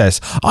viral success,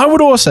 I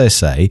would also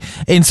say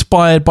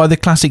inspired by the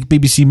classic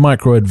BBC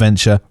micro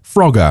adventure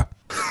Frogger.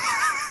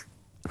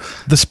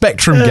 The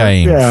Spectrum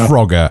game,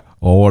 Frogger,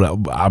 or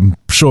I'm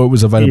sure it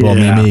was available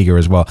on the Amiga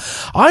as well.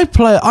 I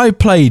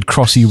played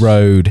Crossy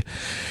Road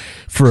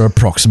for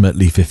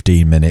approximately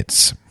 15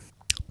 minutes.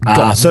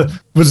 So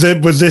was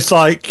this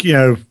like,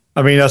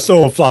 I mean, I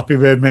saw Flappy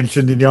Bird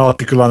mentioned in the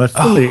article and I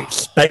fully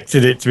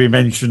expected it to be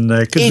mentioned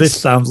there because this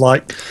sounds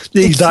like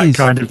the exact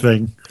kind of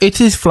thing.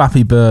 It is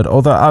Flappy Bird,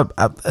 although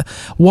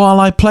while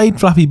I played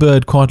Flappy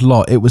Bird quite a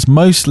lot, it was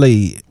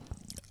mostly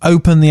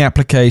open the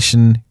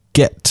application,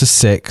 get to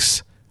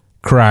 6,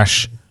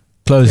 crash,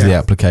 close the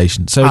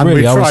application. So and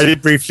really, we tried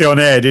it briefly on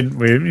air, didn't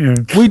we?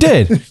 We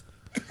did.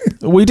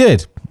 We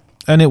did.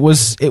 And it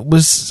was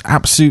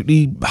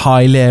absolutely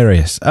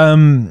hilarious.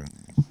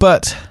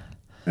 But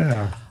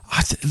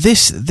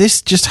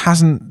this just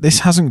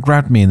hasn't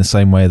grabbed me in the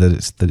same way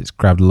that it's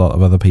grabbed a lot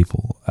of other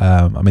people.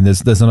 I mean,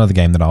 there's another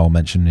game that I'll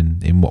mention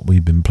in what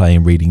we've been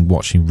playing,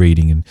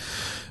 reading,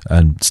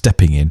 and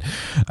stepping in.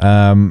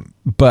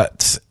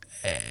 But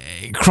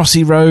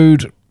Crossy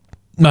Road,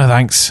 no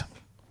thanks.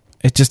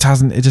 It just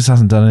hasn't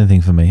done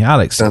anything for me.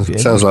 Alex, sounds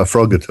like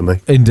Frogger to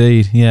me.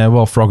 Indeed, yeah.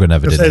 Well, Frogger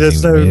never did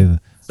anything for me.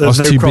 I was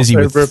too busy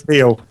with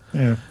appeal.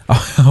 Yeah.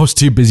 I was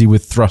too busy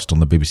with Thrust on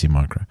the BBC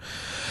Micro.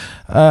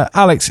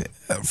 Alex,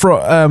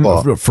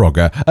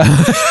 Frogger,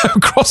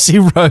 Crossy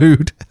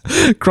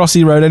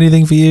Road.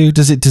 Anything for you?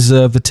 Does it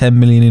deserve the 10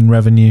 million in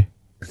revenue?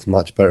 It's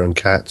much better than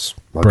Cats.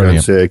 I'll go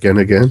and see it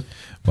again.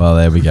 Well,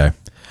 there we go.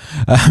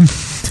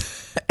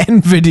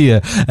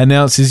 Nvidia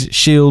announces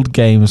Shield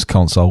Games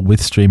console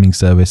with streaming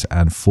service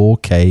and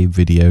 4K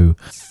video.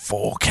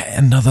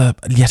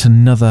 4K, yet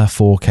another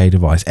 4K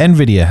device.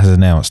 Nvidia has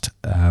announced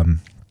the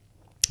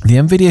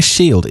Nvidia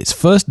Shield, its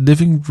first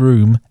living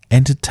room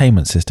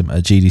entertainment system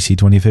at GDC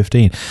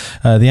 2015.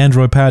 The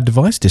Android-powered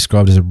device,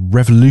 described as a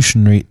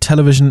revolutionary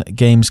television,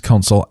 games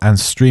console, and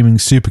streaming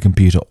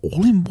supercomputer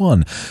all in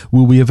one,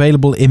 will be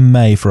available in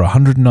May for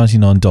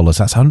 $199.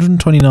 That's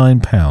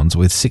 £129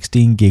 with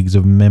 16 gigs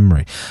of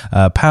memory.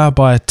 Powered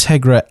by a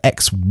Tegra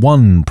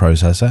X1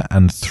 processor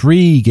and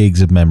 3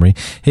 gigs of memory,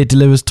 it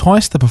delivers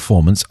twice the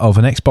performance of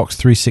an Xbox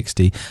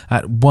 360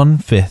 at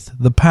 1/5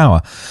 the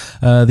power.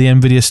 The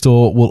NVIDIA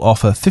Store will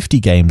offer 50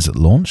 games at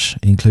launch,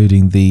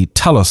 including the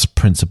Talos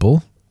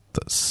Principle.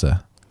 That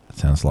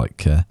sounds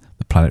like the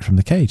planet from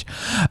the cage.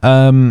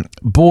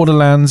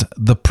 Borderlands,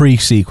 the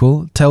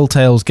pre-sequel,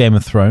 Telltale's Game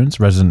of Thrones,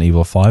 Resident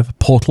Evil 5,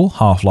 Portal,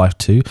 Half-Life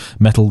 2,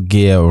 Metal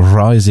Gear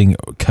Rising: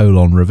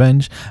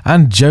 Revenge,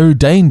 and Joe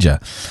Danger.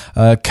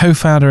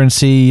 Co-founder and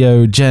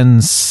CEO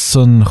Jen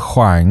Sun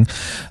Huang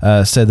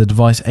said the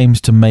device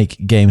aims to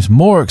make games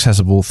more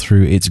accessible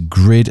through its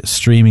grid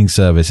streaming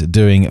service,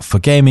 doing for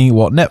gaming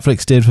what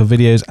Netflix did for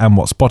videos and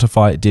what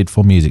Spotify did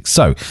for music.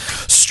 So,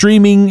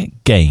 streaming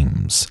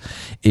games.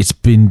 It's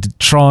been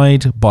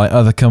tried by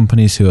other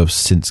companies who have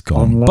since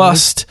gone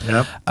bust.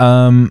 Yep.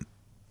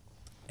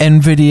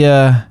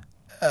 NVIDIA,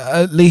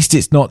 at least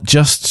it's not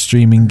just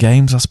streaming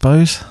games, I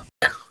suppose.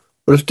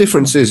 But the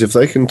difference is, if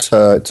they can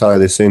tie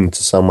this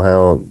into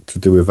somehow to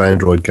do with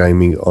Android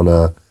gaming on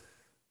a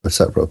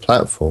separate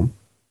platform,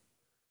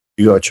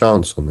 you got a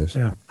chance on this.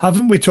 Yeah.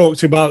 Haven't we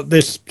talked about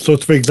this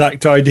sort of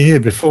exact idea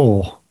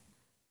before?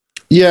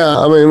 Yeah,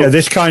 I mean,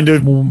 this kind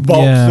of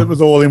box that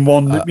was all in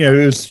one. It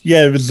was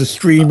the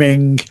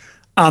streaming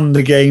and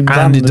the games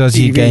and it does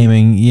TV. your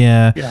gaming.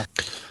 Yeah.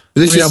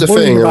 This is the I'm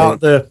thing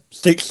about the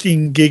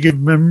 16 gig of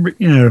memory.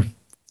 Yeah,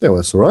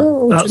 that's all right.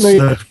 What do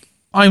you need?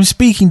 I'm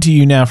speaking to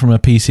you now from a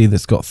PC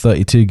that's got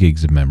 32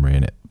 gigs of memory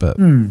in it, but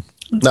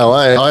No,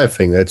 I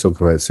think they're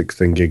talking about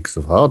 16 gigs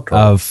of hard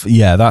drive.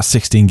 That's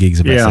 16 gigs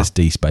of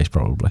SSD space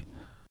probably.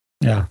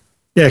 Yeah.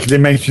 Yeah, because it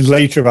mentions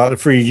later about the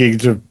 3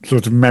 gigs of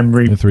sort of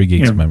memory. The 3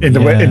 gigs of memory. In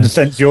the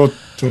sense you're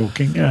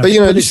talking. Yeah.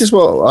 But, this is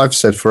what I've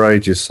said for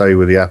ages, say,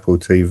 with the Apple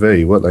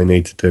TV. What they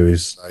need to do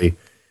is say,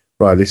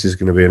 right, this is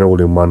going to be an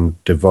all-in-one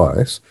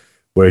device,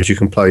 whereas you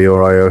can play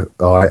your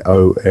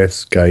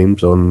iOS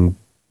games on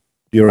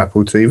your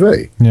Apple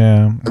TV.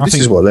 Yeah. And this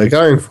is what they're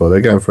going for.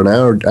 They're going for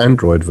an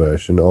Android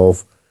version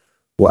of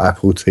what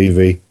Apple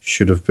TV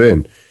should have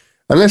been.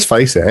 And let's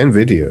face it,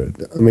 NVIDIA,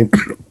 I mean,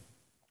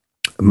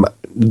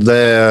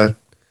 they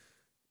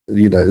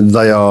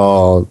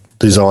are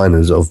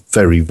designers of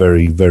very,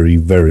 very, very,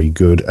 very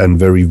good and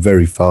very,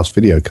 very fast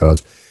video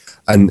cards.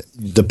 And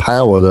the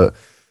power to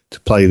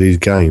play these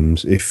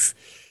games, if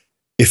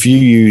you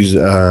use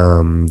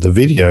the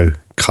video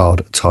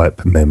card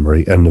type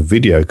memory and the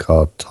video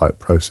card type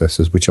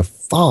processors, which are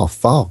far,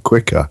 far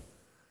quicker.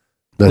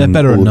 They're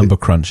better at number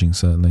crunching,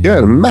 certainly.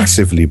 Yeah,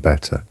 massively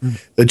better.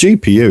 The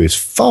GPU is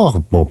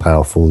far more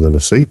powerful than a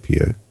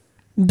CPU.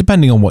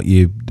 Depending on what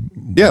you...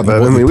 Yeah,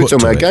 but we're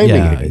talking about gaming.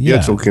 Yeah,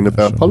 You're talking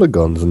about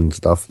polygons and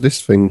stuff.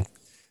 This thing,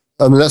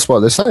 I mean, that's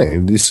what they're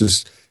saying.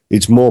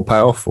 It's more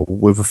powerful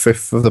with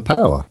 1/5 of the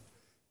power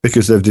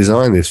because they've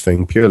designed this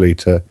thing purely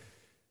to,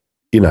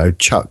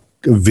 chuck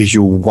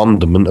visual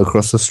wonderment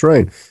across the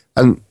screen.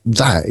 And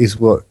that is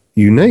what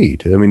you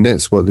need. I mean,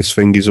 that's what this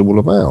thing is all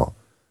about.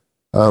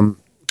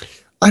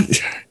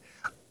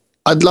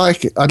 I'd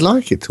like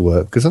it to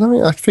work because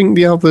I think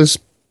the others,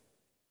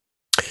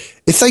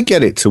 if they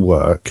get it to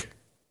work,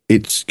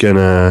 it's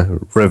gonna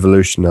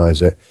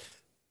revolutionize it.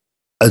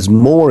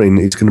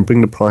 It's gonna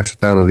bring the price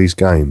down of these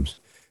games.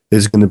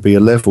 There's going to be a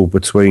level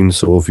between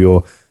sort of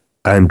your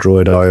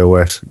Android,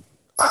 iOS,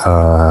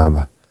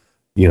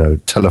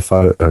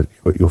 telephone,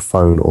 your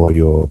phone or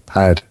your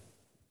pad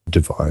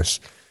device,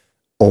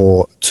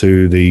 or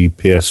to the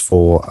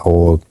PS4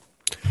 or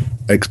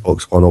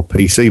Xbox One or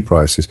PC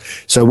prices.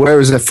 So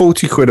whereas they're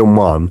 40 quid on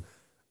one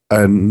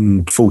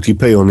and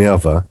 40p on the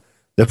other,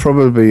 they're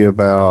probably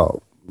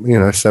about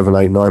 £7,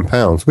 £8,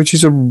 £9, which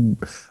is a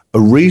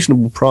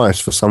reasonable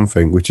price for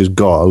something which has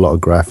got a lot of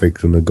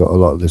graphics and they've got a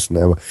lot of this and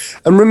that.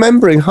 And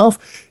remembering look,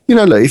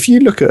 if you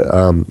look at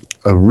a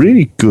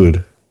really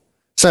good,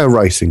 say, a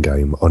racing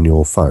game on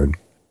your phone,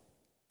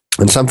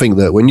 and something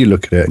that when you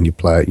look at it and you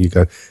play it, you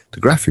go, the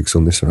graphics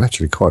on this are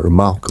actually quite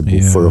remarkable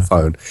for a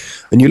phone.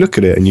 And you look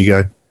at it and you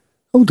go,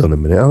 hold on a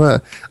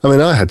minute.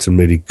 I had some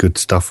really good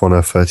stuff on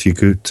a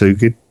 32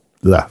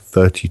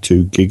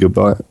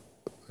 gigabyte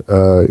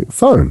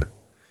phone.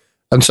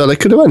 And so they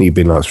could have only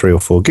been like 3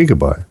 or 4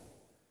 gigabyte.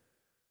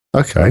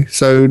 Okay,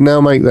 so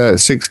now make that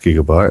 6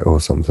 gigabyte or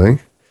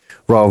something,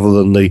 rather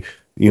than the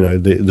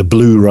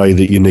Blu-ray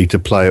that you need to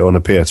play it on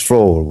a PS4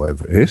 or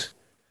whatever it is.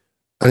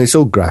 And it's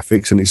all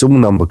graphics and it's all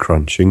number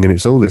crunching and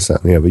it's all this,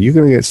 that, and the other. You're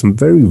going to get some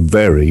very,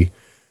 very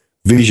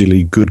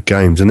visually good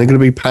games, and they're going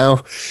to be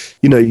powerful.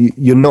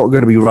 You're not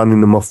going to be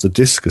running them off the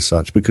disk as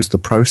such, because the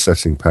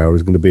processing power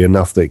is going to be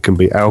enough that it can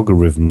be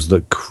algorithms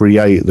that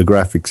create the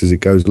graphics as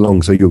it goes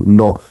along. So you're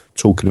not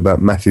talking about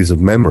masses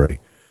of memory.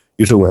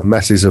 You're talking about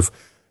masses of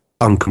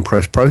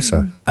uncompressed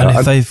process.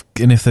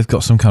 And if they've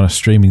got some kind of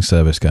streaming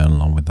service going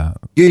along with that,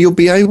 you'll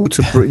be able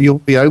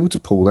to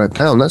pull that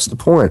down. That's the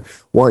point.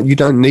 Why you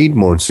don't need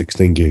more than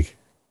 16 gig,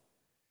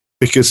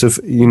 because of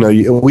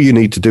all you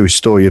need to do is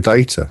store your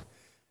data.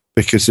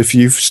 Because if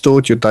you've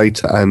stored your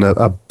data and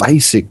a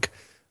basic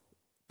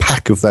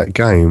pack of that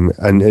game,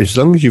 and as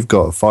long as you've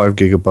got a 5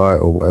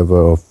 gigabyte or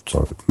whatever,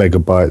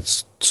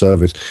 megabytes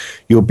service,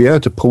 you'll be able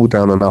to pull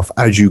down enough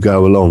as you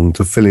go along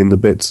to fill in the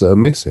bits that are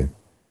missing.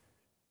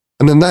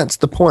 And then that's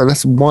the point.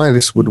 That's why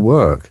this would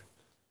work.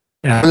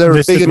 Yeah, they're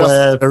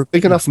a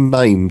big enough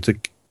name to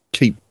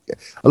keep.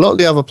 A lot of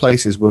the other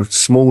places were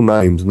small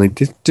names, and they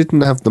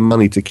didn't have the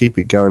money to keep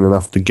it going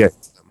enough to get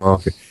to the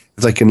market.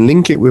 If they can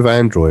link it with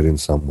Android in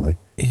some way.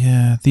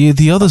 Yeah,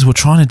 the others were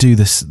trying to do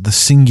the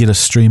singular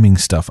streaming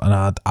stuff, and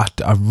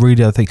I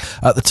really think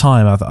at the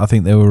time I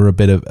think they were a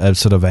bit of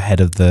sort of ahead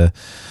of the.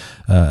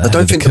 I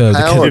don't think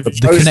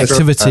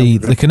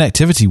the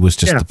connectivity was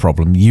just the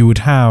problem. You would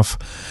have,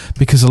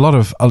 because a lot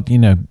of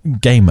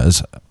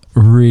gamers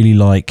really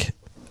like.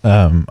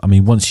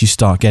 Once you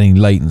start getting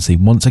latency,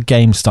 once a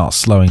game starts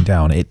slowing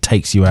down, it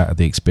takes you out of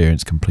the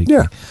experience completely.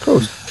 Yeah, of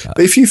course. But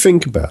if you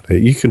think about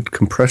it, you can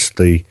compress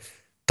the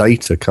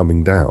data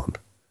coming down.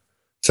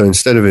 So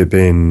instead of it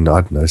being, I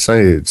don't know,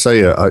 say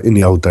in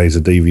the old days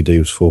a DVD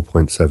was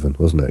 4.7,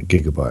 wasn't it, a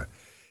gigabyte?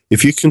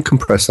 If you can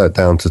compress that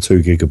down to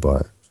 2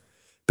 gigabyte,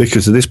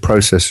 because this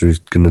processor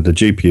the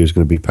GPU is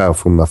going to be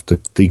powerful enough to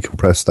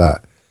decompress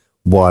that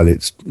while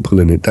it's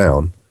pulling it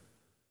down.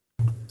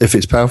 If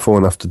it's powerful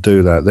enough to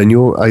do that, then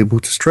you're able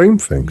to stream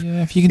things.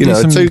 Yeah, if you can do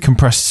some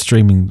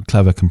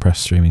clever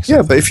compressed streaming stuff.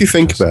 Yeah, but if you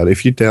think about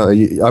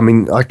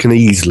it, I can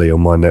easily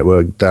on my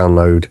network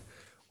download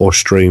or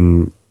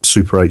stream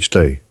Super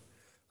HD.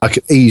 I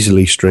can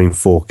easily stream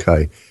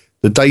 4K.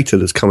 The data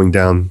that's coming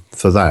down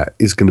for that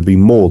is going to be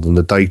more than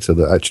the data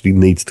that actually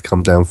needs to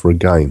come down for a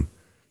game,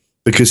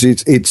 because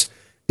it's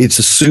a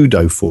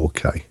pseudo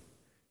 4K.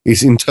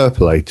 It's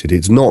interpolated.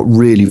 It's not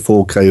really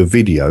 4K of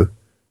video.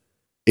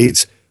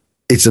 It's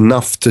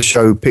enough to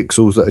show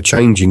pixels that are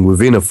changing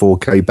within a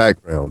 4K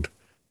background.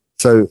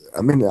 So,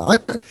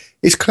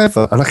 it's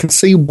clever, and I can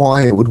see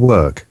why it would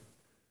work.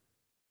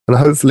 And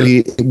hopefully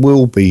it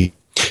will be.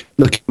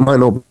 Look, it might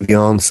not be the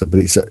answer, but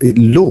it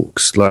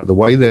looks like the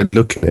way they're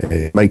looking at it,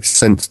 it makes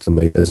sense to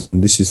me as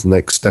this is the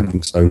next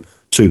stepping stone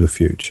to the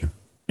future.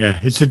 Yeah,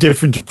 it's a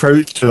different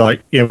approach to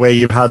where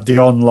you've had the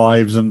on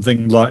lives and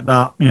things like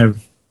that.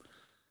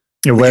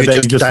 Where they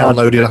just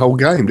downloaded a whole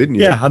game, didn't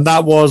you? Yeah, and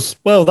that was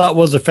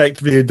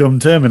effectively a dumb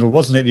terminal,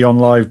 wasn't it? The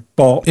OnLive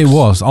box. It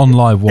was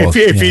OnLive was.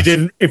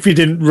 If you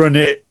didn't run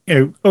it,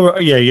 you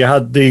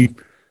had the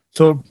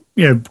sort of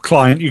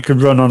client you could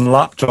run on a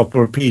laptop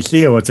or a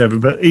PC or whatever.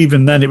 But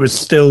even then, it was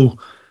still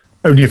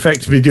only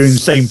effectively doing the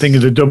same thing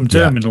as a dumb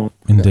terminal.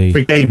 Indeed,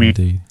 for gaming.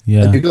 Indeed.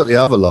 Yeah, and you've got the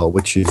other lot,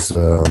 which is it's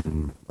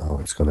gone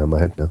out of my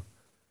head now.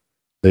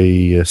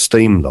 The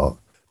Steam lot.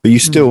 But you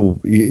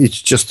still,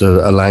 it's just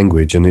a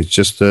language, and it's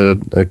just a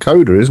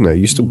coder, isn't it?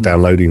 You're still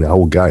downloading the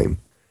whole game.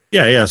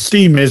 Yeah.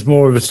 Steam is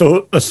more of a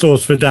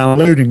source for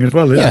downloading as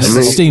well,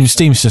 isn't it?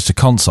 Steam's just a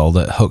console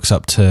that hooks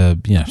up to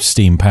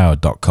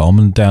steampowered.com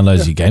and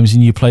downloads your games,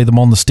 and you play them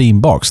on the Steam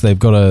box. They've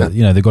got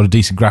a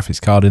decent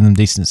graphics card in them,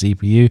 decent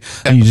CPU,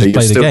 and you just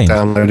play the game.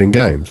 Downloading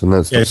games, and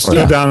that's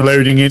still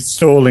downloading it,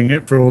 installing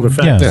it for all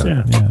effects.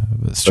 Yeah.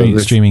 But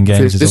streaming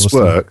games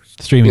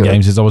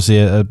is obviously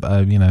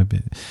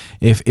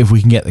if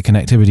we can get the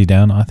connectivity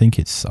down, I think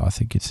it's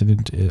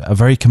a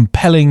very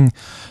compelling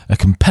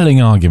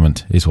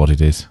argument is what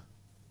it is.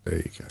 There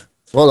you go.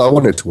 Well, I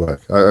want it to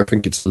work. I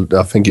think it's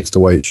the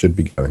way it should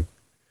be going.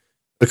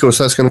 Of course,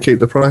 that's going to keep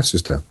the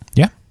prices down.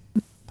 Yeah,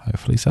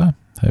 hopefully so.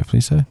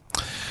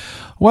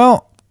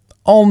 Well,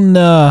 on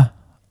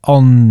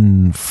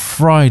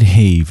Friday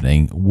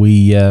evening,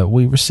 we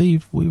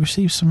received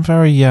some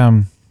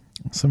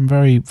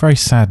very very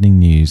saddening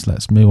news.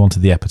 Let's move on to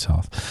the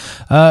epitaph.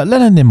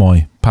 Leonard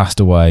Nimoy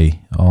passed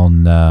away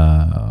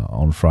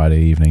on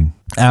Friday evening,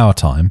 our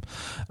time.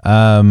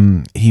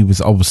 He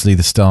was obviously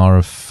the star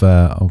of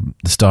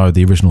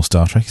the original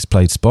Star Trek. He's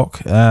played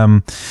Spock.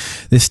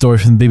 This story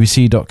from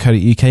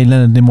BBC.co.uk.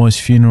 Leonard Nimoy's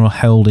funeral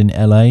held in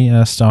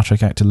LA. Star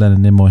Trek actor Leonard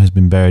Nimoy has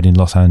been buried in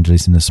Los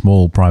Angeles in a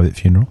small private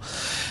funeral.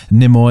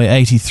 Nimoy,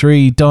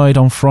 83, died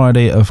on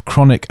Friday of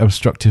chronic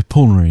obstructive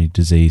pulmonary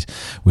disease,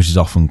 which is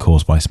often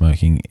caused by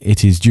smoking.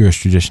 It is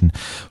Jewish tradition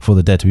for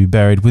the dead to be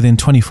buried within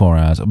 24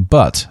 hours,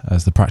 but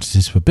as the practice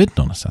is forbidden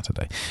on a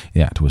Saturday,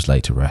 the actor was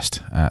laid to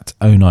rest at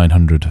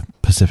 0900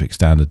 Pacific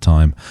Standard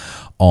Time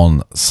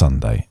on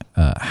Sunday.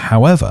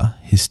 However,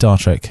 his Star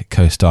Trek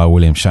co-star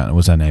William Shatner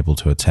was unable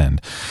to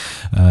attend.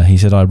 He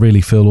said, "I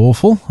really feel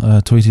awful,"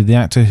 tweeted the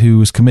actor, who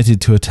was committed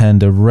to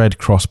attend a Red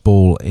Cross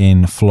ball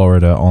in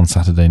Florida on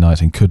Saturday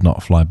night and could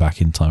not fly back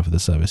in time for the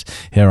service.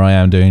 "Here I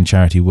am doing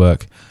charity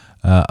work,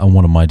 and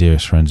one of my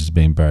dearest friends is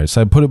being buried."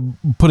 So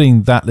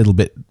putting that little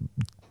bit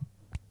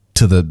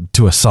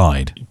to a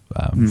side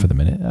for the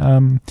minute.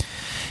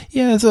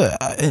 There's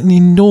an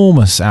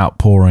enormous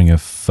outpouring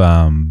of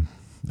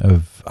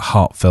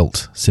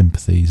heartfelt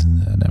sympathies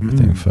and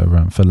everything for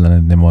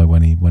Leonard Nimoy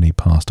when he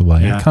passed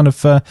away. Yeah. It kind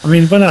of. I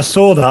mean, when I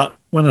saw that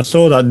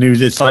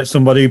news, it's like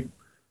somebody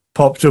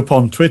popped up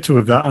on Twitter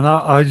with that, and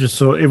I just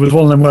thought it was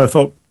one of them where I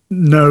thought,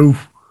 no.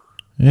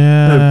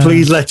 No,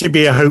 please let it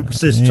be a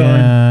hoax this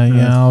time.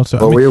 Yeah.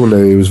 We all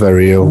knew he was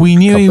very ill. We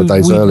knew a couple of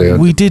days earlier.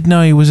 We did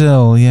know he was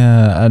ill.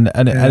 Yeah, and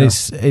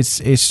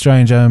it's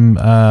strange.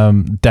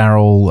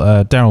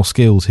 Daryl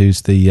Skills,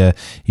 who's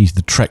he's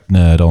the Trek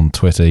nerd on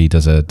Twitter. He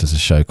does a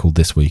show called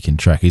This Week in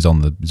Trek. He's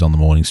on the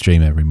morning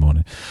stream every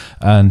morning,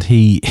 and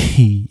he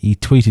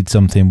tweeted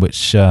something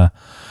which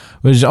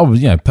was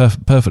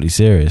perfectly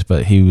serious.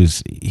 But he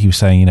was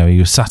saying he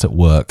was sat at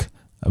work.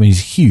 I mean,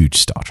 he's a huge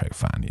Star Trek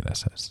fan,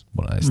 so it's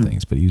one of those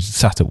things. But he was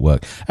sat at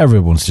work.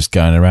 Everyone's just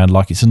going around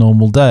like it's a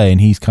normal day,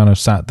 and he's kind of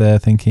sat there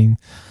thinking,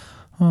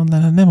 "Oh,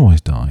 Leonard Nimoy's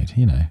died,"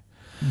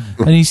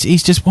 And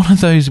he's just one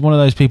of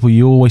those people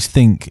you always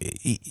think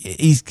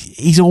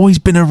he's always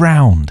been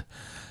around.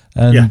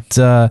 And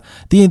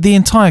the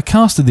entire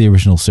cast of the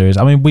original series.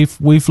 I mean,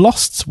 we've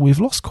lost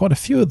quite a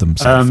few of them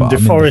so far.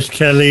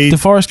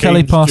 DeForest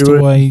Kelly passed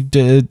away.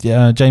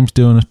 James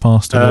Doohan has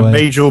passed away.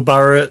 Majel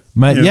Barrett.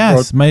 Majel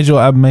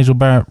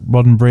Barrett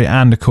Roddenberry,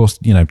 and of course,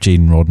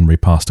 Gene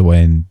Roddenberry passed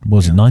away in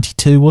it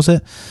 92? Was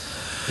it?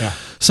 Yeah.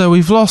 So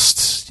we've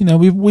lost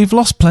we've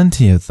lost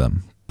plenty of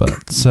them,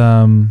 but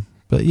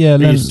yeah.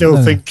 You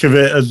still think of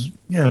it as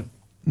Leonard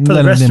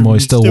Nimoy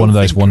is still one of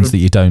those ones that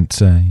you don't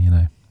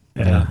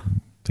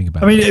think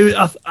about. I mean,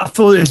 I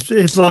thought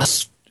his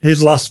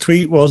last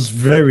tweet was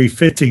very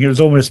fitting. It was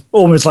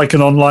almost like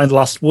an online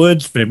last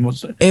words for him,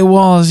 wasn't it? It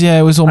was, yeah.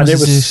 It was almost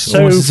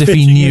as if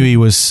he knew he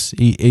was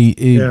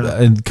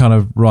and kind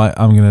of right.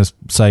 I'm going to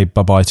say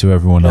bye bye to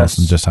everyone else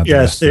and just have the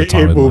rest of the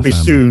time it will be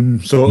soon,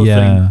 sort of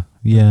thing.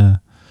 Yeah.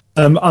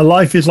 A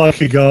life is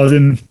like a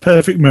garden.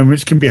 Perfect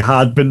moments can be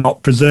had, but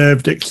not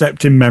preserved,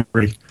 except in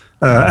memory.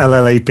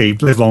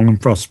 LLAP, live long and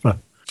prosper.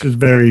 Which is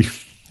very.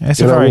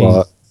 It's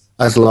what?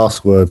 As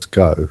last words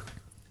go,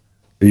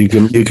 you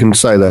can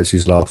say that's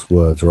his last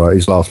words, right?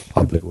 His last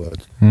public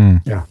words.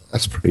 Yeah,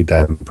 that's pretty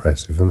damn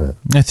impressive, isn't it?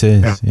 It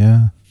is,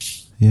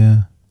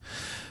 yeah.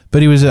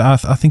 But he was, I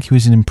think he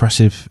was an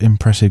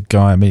impressive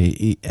guy. I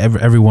mean,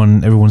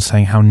 everyone's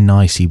saying how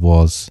nice he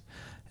was.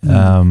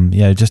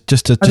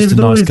 Just a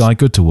nice guy,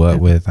 good to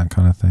work with, that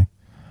kind of thing.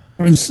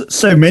 I mean,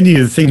 so many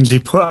of the things he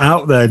put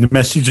out there, the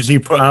messages he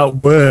put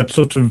out were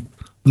sort of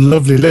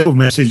lovely little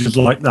messages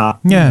like that.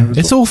 Yeah,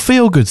 it's all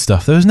feel good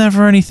stuff. There was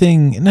never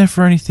anything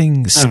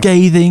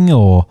scathing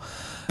or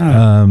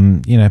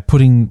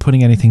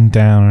putting anything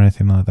down or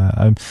anything like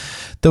that.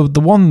 The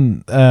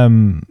one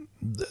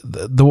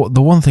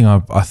thing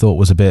I thought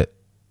was a bit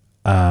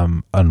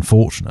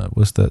unfortunate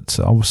was that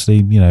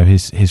obviously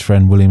his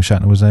friend William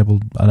Shatner was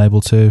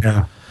unable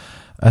to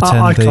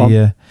attend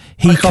the.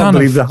 I can't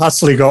believe the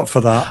hassle he got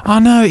for that. I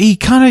know he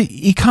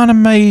kind of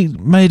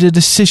made a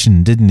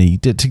decision, didn't he,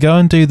 to go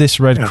and do this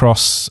Red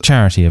Cross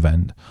charity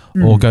event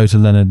or go to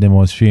Leonard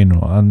Nimoy's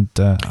funeral. And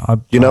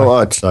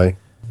what I'd say.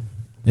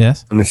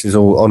 Yes, and this is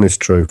all honest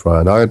truth, right?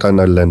 And I don't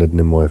know Leonard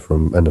Nimoy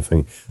from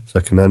anything, so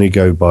I can only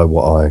go by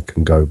what I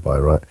can go by,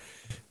 right?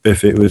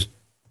 If it was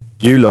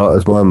you lot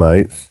as my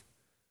mates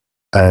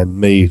and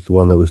me, the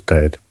one that was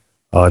dead,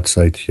 I'd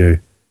say to you,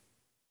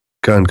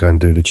 go and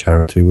do the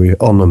charity. We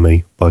honour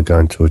me by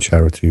going to a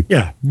charity.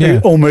 Yeah.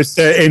 Almost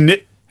in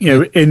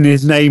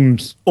his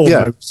names,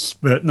 almost,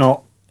 but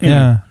not.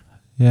 Yeah.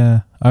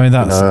 I mean,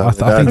 that's. I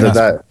think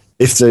that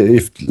if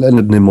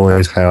Leonard Nimoy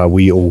is how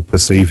we all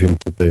perceive him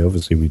to be,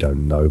 obviously we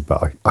don't know,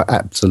 but I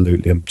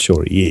absolutely am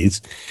sure he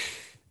is.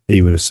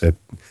 He would have said,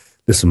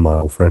 "Listen, my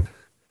old friend,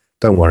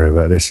 don't worry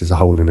about this. There's a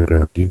hole in the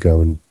ground. You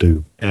go and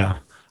do." Yeah.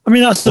 I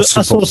mean, that's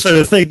also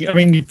the thing. I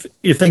mean,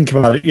 you think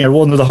about it.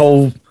 One of the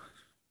whole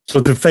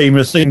sort of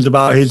famous things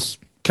about his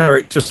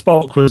character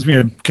Spock was,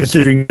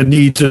 considering the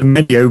needs of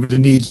many over the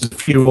needs of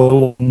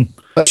few.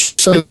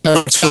 So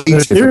that's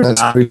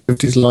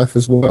lived his life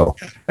as well.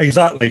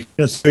 Exactly.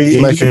 Yes,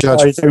 he makes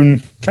his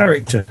own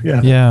character.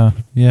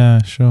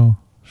 Yeah, sure.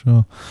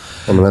 I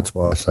mean, that's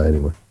what I say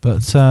anyway. But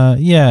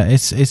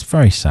it's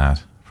very sad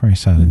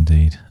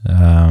indeed.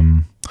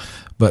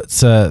 But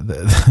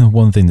the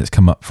one thing that's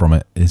come up from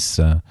it is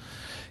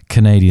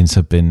Canadians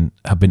have been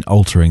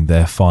altering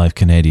their $5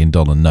 Canadian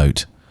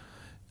note.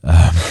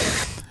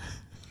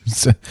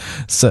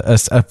 So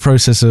a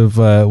process of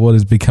what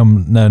has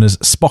become known as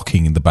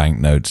spocking the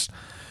banknotes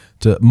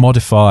to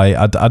modify.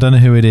 I don't know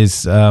who it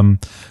is.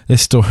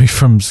 This story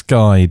from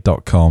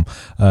Sky.com.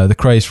 The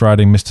craze for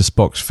adding Mr.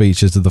 Spock's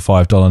features to the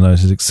 $5 note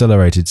has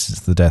accelerated since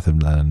the death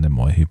of Leonard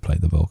Nimoy, who played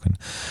the Vulcan.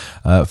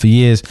 For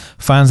years,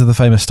 fans of the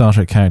famous Star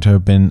Trek character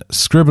have been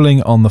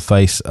scribbling on the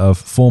face of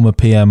former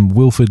PM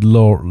Wilfrid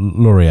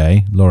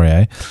Laurier,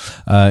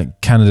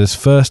 Canada's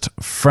first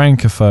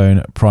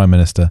francophone prime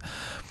minister,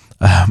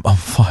 on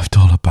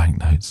 $5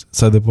 banknotes.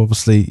 So they've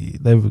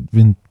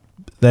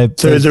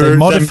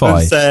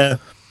modified.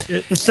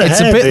 It's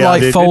a bit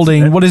like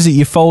folding. What is it?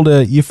 You fold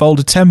a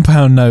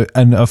 £10 note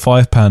and a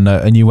 £5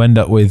 note, and you end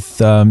up with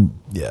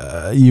John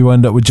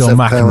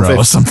McEnroe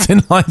or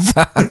something like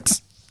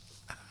that.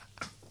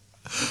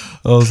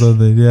 Or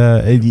something.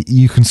 Yeah,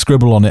 you can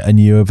scribble on it, and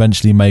you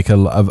eventually make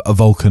a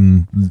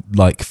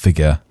Vulcan-like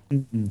figure.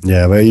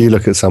 Yeah, but you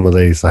look at some of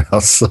these; they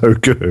are so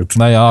good.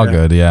 They are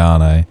good. Yeah, I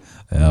know.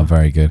 They are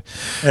very good.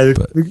 A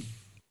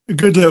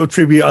good little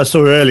tribute I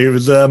saw earlier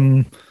was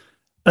a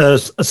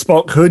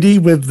Spock hoodie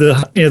with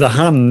the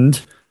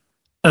hand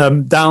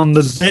down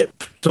the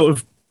zip, sort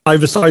of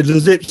either side of the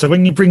zip. So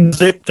when you bring the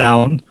zip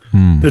down,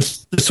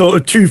 there's the sort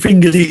of 2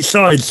 fingers each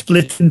side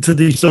split into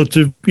the sort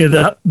of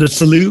the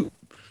salute.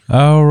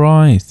 Oh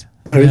right.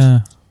 Yeah.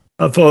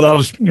 I thought that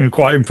was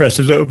quite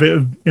impressive. A little bit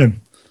of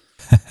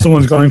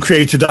someone's gone and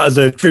created that as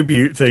a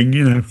tribute thing.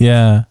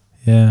 Yeah.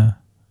 Yeah.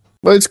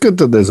 Well, it's good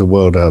that there's a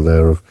world out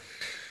there of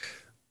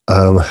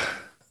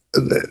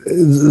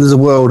there's a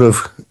world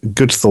of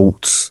good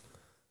thoughts,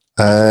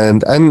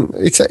 and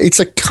it's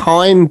a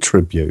kind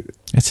tribute.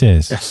 It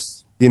is.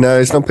 Yes.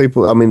 It's not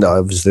people. I mean,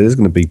 obviously, there's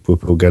going to be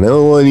people going,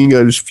 "Oh, when you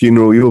go to this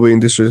funeral, you're being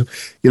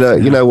disrespectful."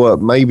 You know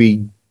what?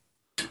 Maybe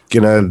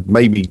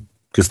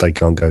because they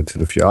can't go to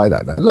the funeral. I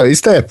don't know. Look,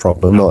 it's their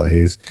problem, not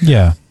his.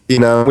 Yeah.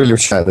 William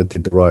Shatner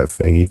did the right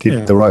thing. He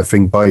did the right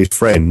thing by his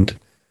friend,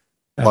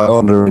 by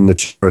honouring the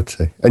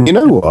charity. And you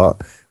know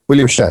what?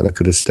 William Shatner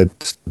could have stood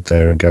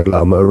there and go,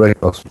 I'm at a Red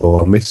Cross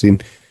ball. I'm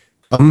missing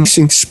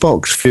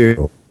Spock's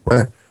funeral.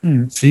 Right?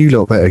 So you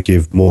lot better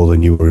give more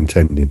than you were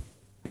intending.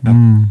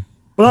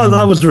 Well,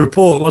 that was the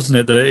report, wasn't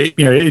it? That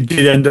it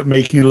did end up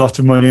making a lot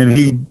of money, and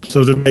he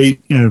sort of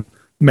made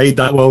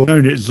that well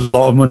known. It's a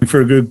lot of money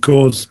for a good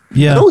cause.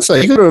 Yeah. And also,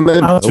 you got to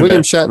remember,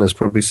 William Shatner's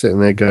probably sitting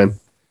there going,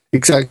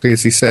 exactly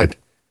as he said,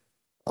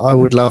 I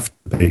would love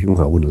to be.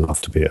 Well, I wouldn't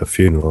love to be at a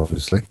funeral,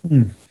 obviously,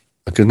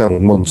 because no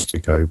one wants to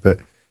go. But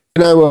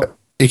you know what?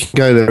 He can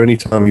go there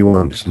anytime he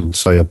wants and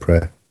say a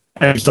prayer.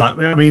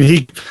 Exactly. I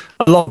mean,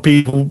 a lot of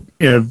people,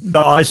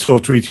 that I saw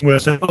tweeting were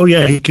saying, "Oh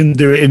yeah, he can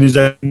do it in his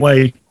own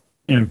way."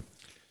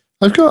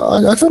 I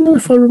don't know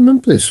if I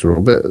remember this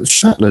wrong, but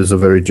Shatner's a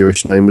very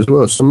Jewish name as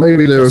well, so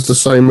maybe they're of the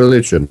same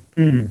religion.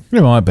 It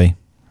might be.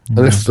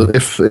 And if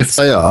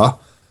they are,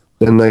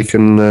 then they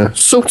can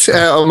sort it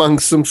out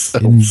amongst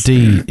themselves.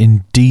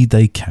 Indeed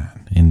they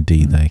can.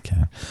 Indeed they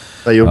can.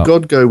 May your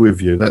God go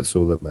with you. That's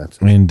all that matters.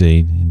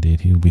 Indeed.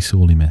 He'll be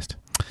sorely missed.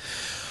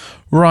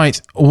 Right.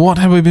 What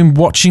have we been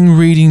watching,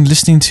 reading,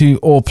 listening to,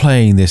 or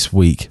playing this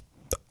week?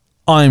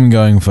 I'm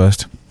going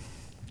first.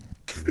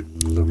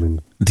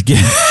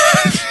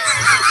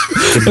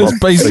 It's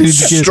basically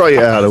straight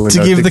out of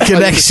to give the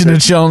connection a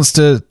chance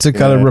to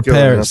kind of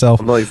repair itself.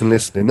 I'm not even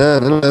listening. No,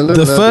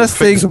 the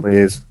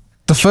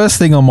first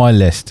thing on my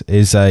list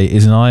is an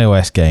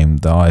iOS game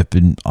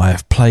that I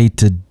have played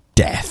to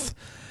death.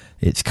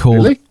 It's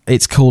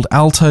called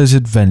Alto's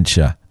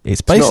Adventure.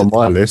 It's not on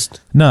my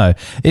list. No,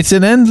 it's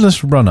an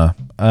endless runner.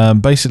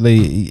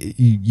 Basically,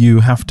 you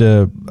have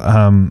to.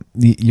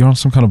 You're on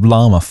some kind of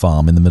llama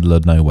farm in the middle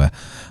of nowhere,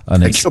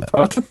 and it's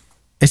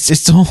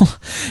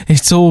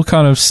all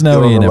kind of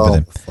snowy and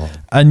everything.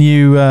 And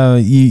you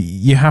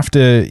have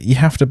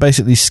to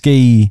basically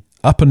ski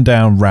up and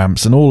down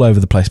ramps and all over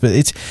the place. But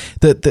it's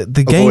the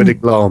game avoiding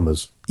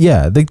llamas.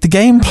 Yeah, the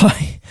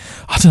gameplay.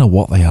 I don't know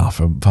what they are. If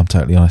I'm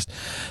totally honest,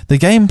 the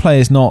gameplay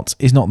is not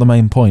the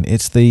main point.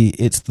 It's the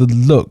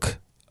look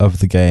of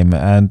the game,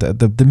 and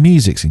the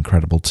music's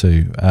incredible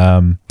too.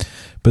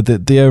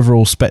 But the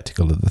overall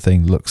spectacle of the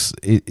thing looks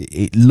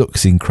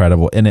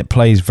incredible, and it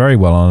plays very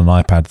well on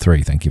an iPad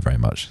 3. Thank you very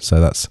much. So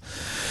that's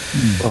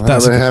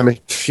how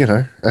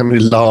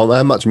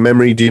much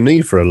memory do you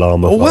need for a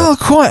llama? Well,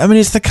 quite. I mean,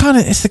 it's the kind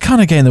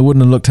of game that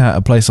wouldn't have looked out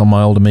of place on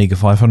my old Amiga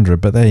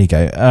 500. But there you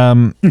go.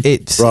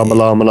 It's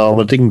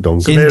llama ding dong.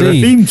 It's a bit of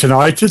a theme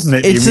tonight, isn't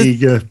it?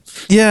 Amiga.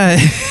 Yeah.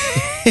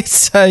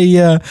 It's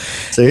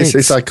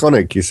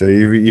iconic. You see,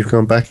 you've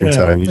gone back in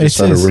time. You're just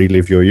trying to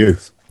relive your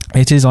youth.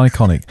 It is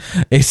iconic.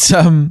 It's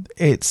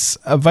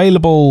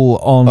available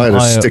on. I had a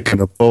stick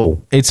and a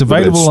ball. It's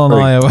available on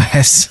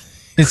iOS.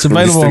 It's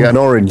available on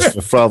orange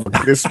for Father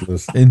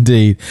Christmas.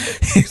 Indeed,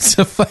 it's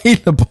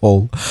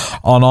available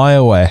on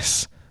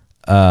iOS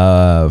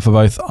for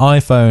both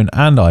iPhone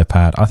and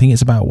iPad. I think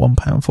it's about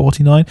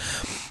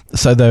 £1.49.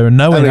 So there are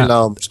no. How many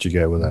alarms do you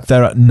get with that?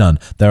 There are none.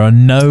 There are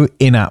no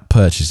in-app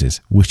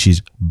purchases, which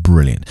is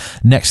brilliant.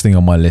 Next thing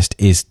on my list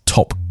is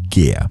Top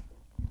Gear.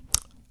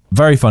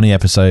 Very funny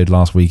episode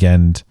last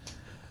weekend.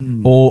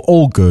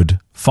 All good,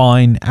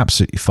 fine,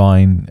 absolutely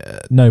fine,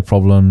 no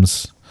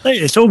problems.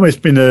 It's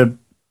almost been a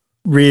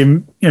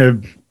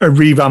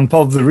revamp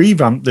of the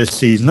revamp this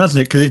season,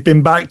 hasn't it? Because it's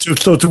been back to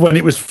sort of when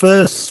it was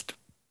first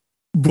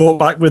brought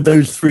back with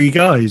those three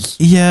guys.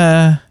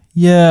 Yeah.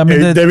 I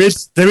mean, there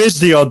is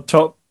the odd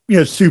top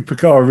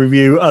supercar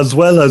review, as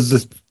well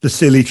as the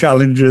silly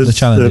challenges. The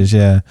challenges,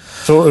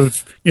 sort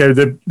of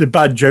the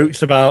bad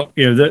jokes about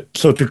that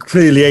sort of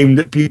clearly aimed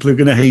at people who are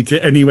going to hate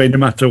it anyway, no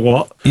matter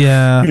what.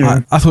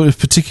 Yeah, I thought it was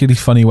particularly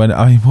funny when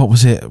what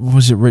was it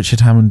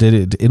Richard Hammond did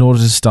it in order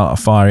to start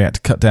a fire. He had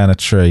to cut down a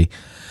tree,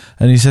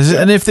 And he says,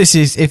 and if this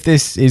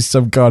is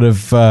some kind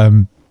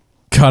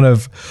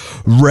of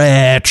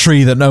rare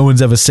tree that no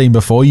one's ever seen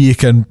before, you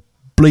can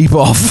bleep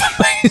off.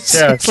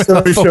 Yeah, I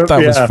thought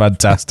that was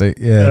fantastic.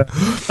 Yeah.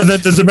 And then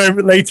there's a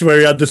moment later where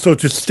he had the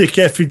sort of stick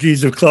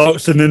effigies of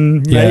Clarkson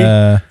and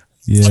yeah. May.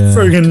 Yeah.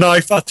 Throwing a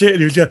knife at it, and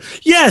he was going,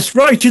 yes,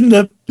 right in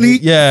the bleep.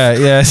 Yeah,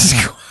 yes.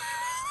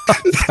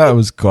 That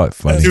was quite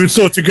funny. He was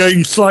sort of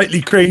going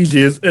slightly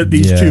crazy at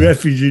these two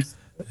effigies.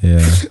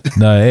 Yeah,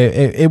 no,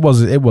 it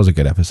was a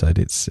good episode.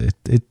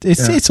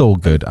 It's all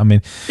good. I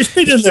mean, it's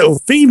been a little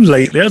theme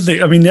lately, hasn't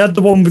it? I mean, they had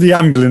the one with the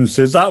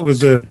ambulances. That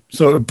was a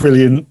sort of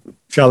brilliant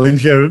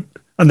challenge, and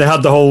they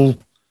had the whole.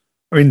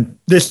 I mean,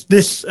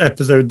 this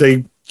episode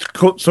they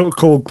sort of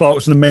called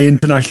Clarkson and May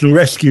International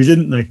Rescue,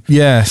 didn't they?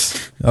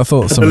 Yes, I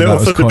thought some of that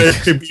was quite.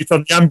 Tribute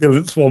on the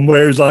ambulance one,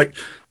 where it was like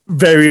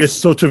various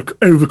sort of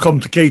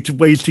overcomplicated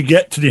ways to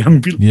get to the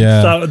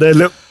ambulance out of their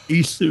little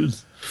piece.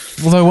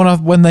 Although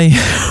when they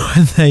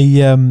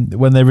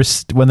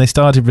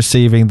started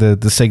receiving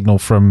the signal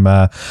from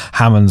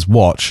Hammond's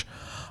watch,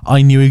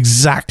 I knew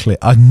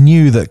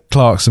that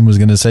Clarkson was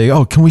going to say,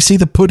 "Oh, can we see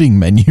the pudding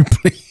menu,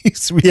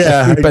 please? We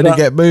better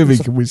get moving.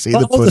 Can we see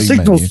the pudding the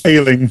signal's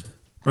menu?" failing.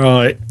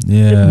 Right.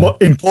 Yeah.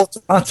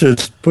 Important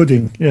matters.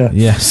 Pudding. Yeah.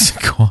 Yes,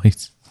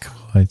 quite.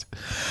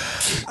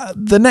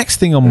 The next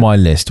thing on my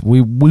list,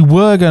 we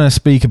were going to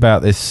speak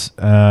about this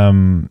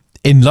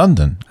in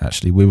London.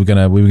 Actually, we were going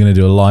to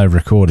do a live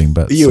recording,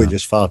 but you were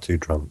just far too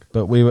drunk.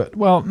 But we were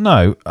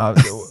no.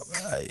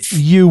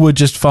 You were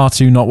just far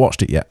too not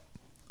watched it yet.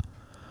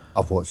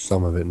 I've watched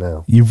some of it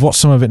now. You've watched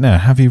some of it now,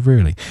 have you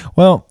really?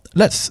 Well,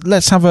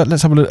 let's have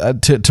a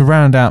to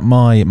round out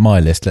my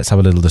list. Let's have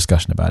a little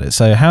discussion about it.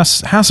 So,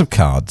 House of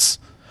Cards,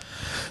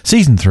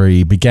 season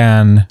 3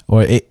 began,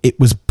 or it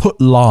was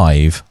put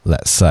live.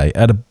 Let's say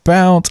at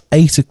about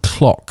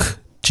 8:00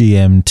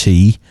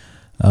 GMT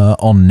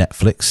on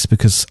Netflix,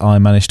 because I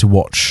managed to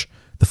watch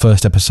the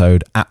first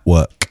episode at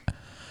work,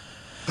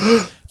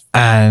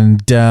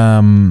 and we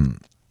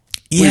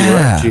were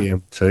at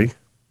GMT.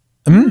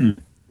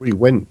 We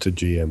went to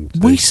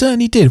GMT. We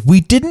certainly did.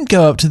 We didn't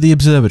go up to the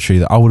observatory.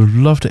 That I would have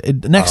loved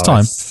it. Next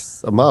time.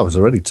 I was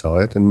already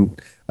tired,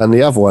 and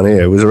the other one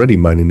here was already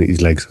moaning that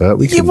his legs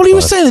hurt. He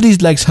was saying that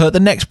his legs hurt the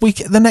next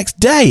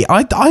day.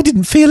 I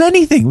didn't feel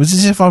anything. It was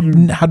as if I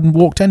hadn't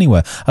walked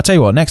anywhere. I'll tell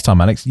you what, next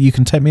time, Alex, you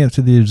can take me up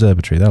to the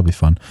observatory. That'll be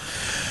fun.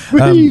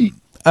 Yeah.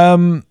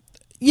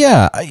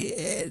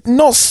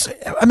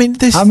 I mean,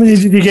 this. How many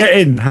did you get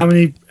in? How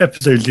many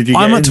episodes did you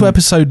get in? I'm up to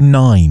episode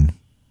 9.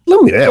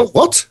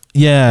 What?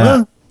 Yeah.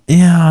 Well,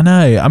 yeah, I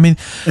know. I mean,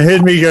 I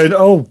heard me going,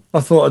 "Oh,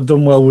 I thought I'd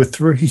done well with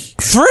 3."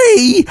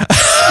 3?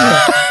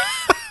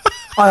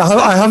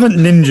 I haven't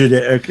ninja'd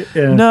it. Okay,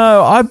 yeah.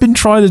 No, I've been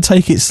trying to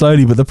take it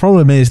slowly, but the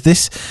problem is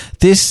this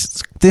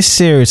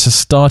series has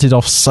started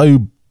off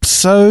so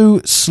slow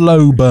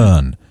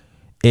burn.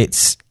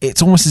 It's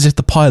almost as if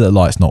the pilot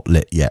light's not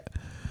lit yet.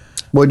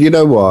 Well, you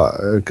know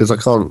what? Because I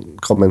can't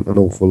comment an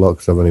awful lot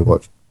because I've only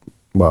watched.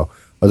 Well,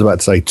 I was about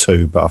to say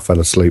 2, but I fell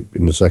asleep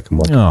in the second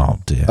one. Oh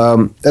dear.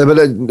 But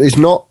it's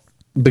not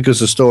because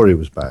the story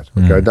was bad.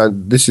 Okay,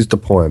 this is the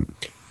point.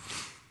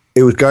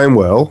 It was going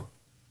well.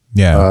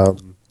 Yeah.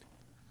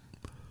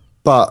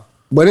 But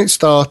when it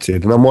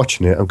started and I'm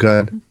watching it, I'm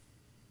going,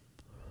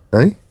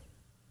 hey?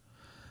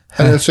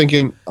 And I was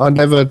thinking, I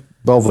never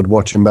bothered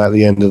watching about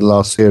the end of the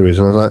last series.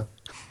 And I was like,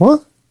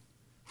 what?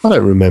 I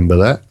don't remember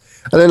that.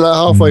 And then like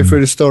halfway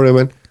through the story, I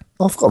went,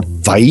 I've got a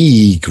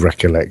vague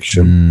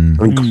recollection,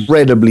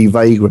 incredibly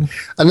vague.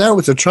 And that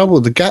was the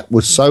trouble. The gap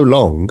was so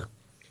long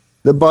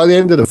that by the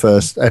end of the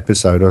first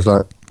episode, I was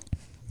like,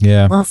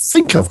 yeah, I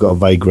think I've got a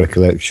vague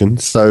recollection.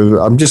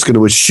 So I'm just going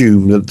to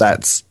assume that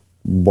that's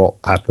what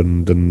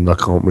happened and I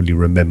can't really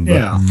remember.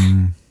 Yeah.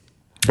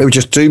 It was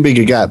just too big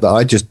a gap that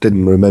I just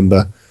didn't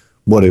remember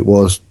what it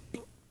was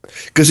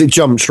because it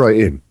jumped straight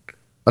in.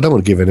 I don't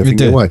want to give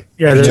anything away.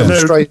 Yeah, there's no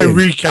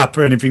recap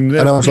or anything.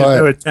 And I was like,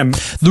 no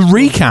attempt. The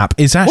recap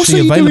is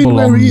actually available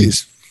on. He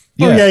is?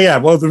 Yeah.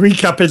 Well, the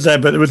recap is there,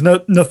 but there was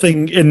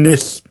nothing in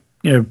this.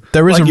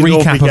 There is a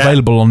recap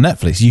available on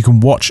Netflix. You can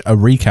watch a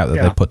recap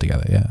that they put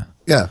together. Yeah.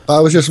 Yeah, I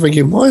was just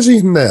thinking, why is he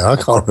in there? I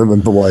can't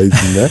remember why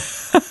he's in there.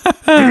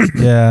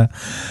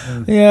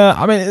 Yeah.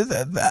 I mean,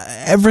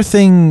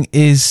 everything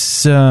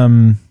is.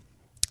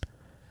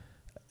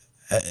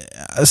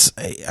 As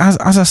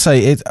I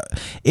say,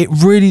 it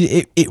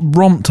really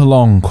romped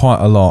along quite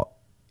a lot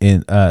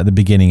in the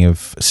beginning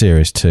of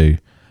series 2,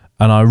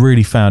 and I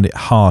really found it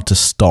hard to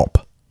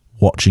stop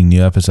watching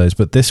new episodes.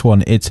 But this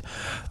one,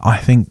 I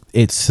think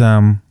it's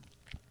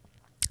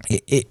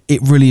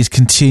it really is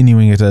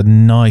continuing at a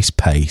nice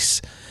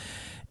pace.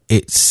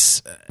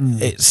 It's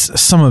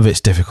some of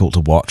it's difficult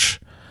to watch.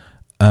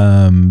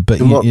 But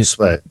it's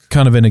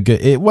kind of in a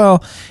good.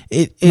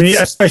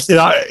 Especially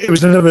that it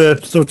was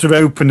another sort of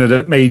opener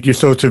that made you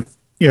sort of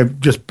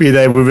just be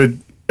there with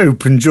an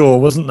open jaw,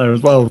 wasn't there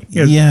as well?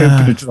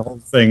 Opener to the whole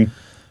thing.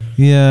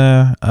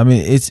 Yeah, I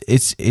mean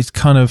it's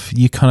kind of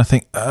you kind of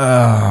think,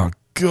 oh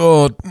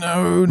God,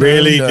 no,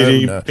 really? no, did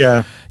he? No.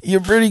 Yeah,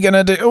 you're really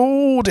gonna do?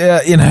 Oh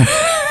dear,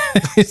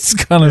 It's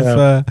kind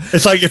of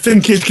it's like you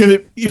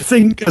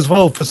think as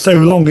well for so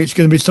long it's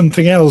going to be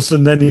something else,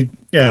 and then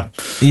yeah.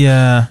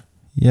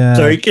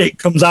 So it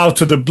comes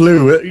out of the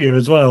blue at you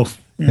as well.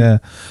 Yeah,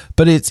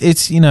 but it's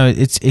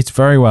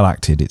very well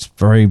acted. It's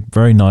very,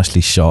 very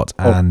nicely shot,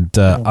 and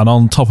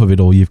on top of it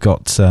all, you've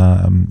got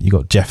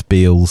Jeff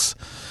Beal's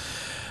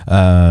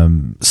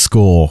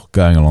score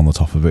going along the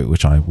top of it,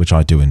 which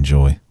I do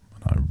enjoy.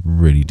 I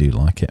really do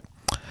like it.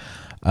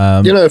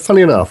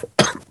 Funny enough,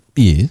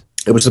 yeah,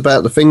 it was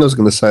about the thing I was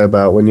going to say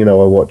about when I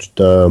watched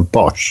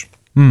Bosch,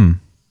 and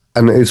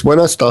it's when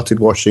I started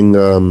watching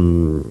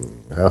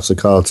House of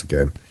Cards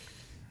again,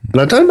 and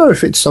I don't know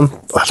if it's I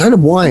don't know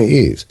why it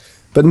is.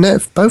 But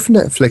both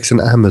Netflix and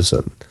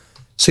Amazon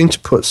seem to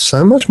put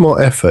so much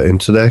more effort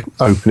into their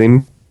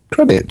opening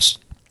credits.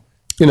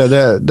 They do.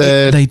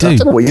 I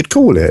don't know what you'd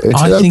call it.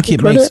 I think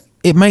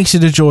it makes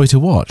it a joy to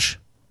watch.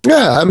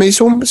 Yeah, I mean, it's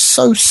almost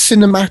so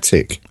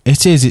cinematic.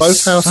 It is. It's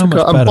both House so of much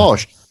Cards and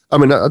Bosch. I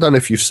mean, I don't know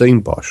if you've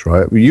seen Bosch,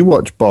 right? You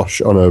watch Bosch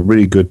on a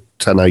really good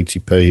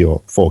 1080p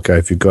or 4K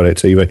if you've got it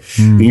TV.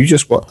 And you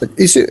just watch.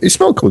 It's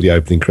not called the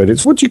opening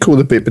credits. What do you call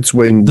the bit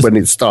between when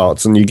it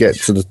starts and you get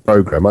to the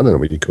program? I don't know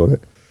what you call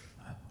it.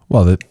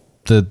 Well,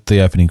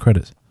 the opening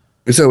credits.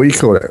 Is that what you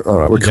call it? All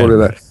right, we'll call it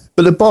that.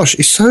 But the Bosch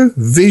is so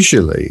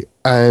visually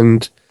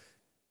and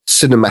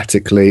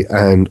cinematically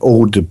and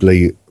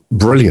audibly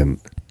brilliant.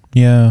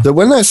 Yeah. That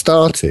when that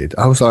started,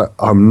 I was like,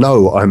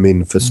 I'm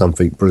in for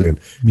something brilliant.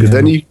 Because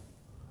then you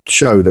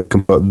show that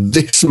can put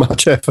this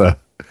much effort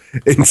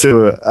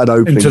into an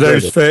opening into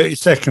those credit. 30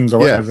 seconds or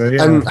whatever.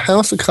 Yeah. And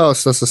House of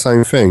Cards does the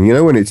same thing.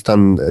 When it's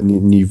done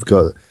and you've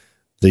got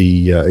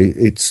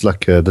it's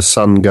like the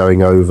sun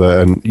going over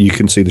and you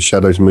can see the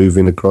shadows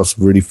moving across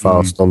really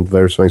fast on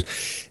various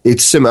things.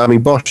 It's similar. I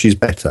mean, Bosch is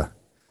better.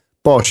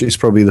 Bosch is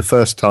probably the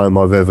first time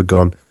I've ever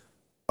gone,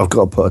 I've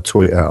got to put a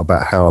tweet out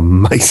about how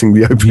amazing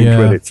the opening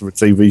credits of a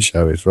TV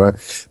show is, right?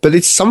 But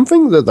it's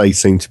something that they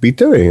seem to be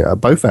doing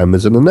at both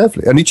Amazon and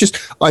Netflix. And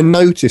I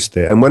noticed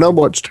it. And when I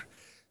watched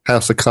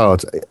House of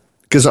Cards,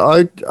 because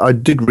I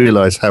did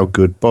realise how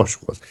good Bosch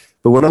was.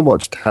 But when I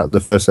watched the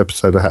first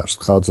episode of House of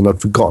Cards and I'd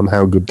forgotten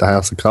how good the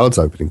House of Cards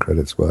opening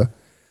credits were,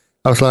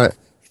 I was like,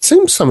 it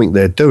seems something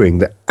they're doing.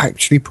 They're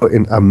actually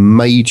putting a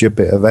major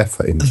bit of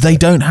effort into it. They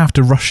don't have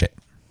to rush it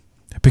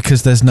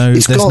because there's no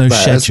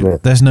schedule.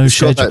 There's no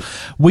schedule.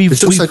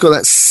 It's also got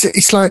that.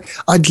 It's like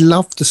I'd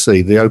love to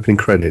see the opening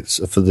credits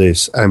for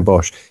this and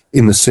Bosch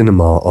in the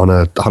cinema on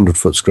a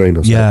 100-foot screen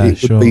or something. Yeah,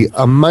 it would be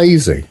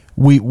amazing.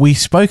 We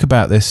spoke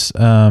about this.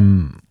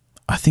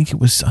 I think it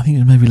was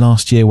maybe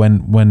last year when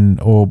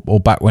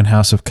back when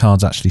House of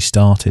Cards actually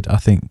started. I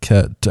think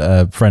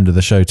a friend of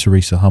the show,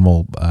 Teresa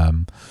Hummel,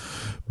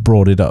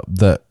 brought it up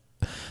that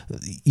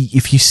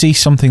if you see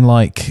something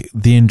like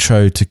the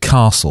intro to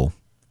Castle,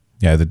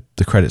 the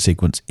credit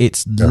sequence,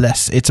 it's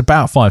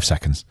about 5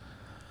 seconds.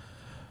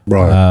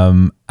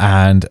 Right.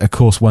 And of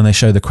course, when they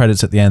show the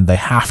credits at the end, they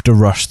have to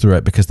rush through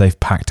it because they've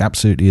packed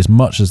absolutely as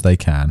much as they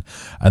can,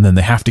 and then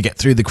they have to get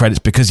through the credits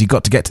because you've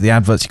got to get to the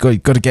adverts. You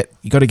got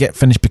to get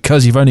finished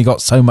because you've only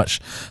got so much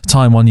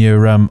time on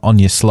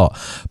your slot.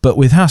 But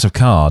with House of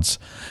Cards,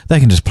 they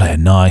can just play a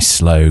nice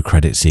slow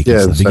credit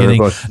sequence at the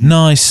beginning,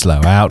 nice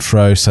slow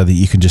outro, so that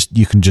you can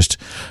just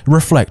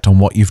reflect on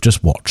what you've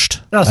just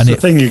watched. That's and the it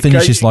thing.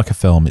 Finishes like a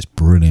film. It's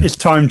brilliant. It's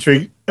time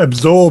to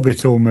absorb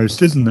it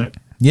almost, isn't it?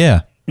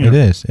 Yeah. It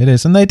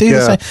is, and they do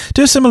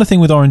do a similar thing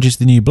with Orange Is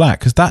the New Black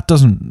because that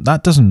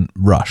doesn't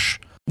rush.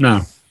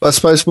 No, I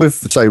suppose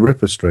with say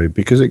Ripper Street,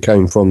 because it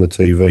came from the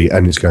TV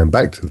and it's going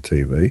back to the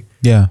TV.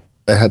 Yeah,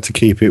 they had to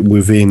keep it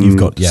within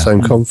the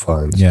same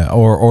confines. Yeah,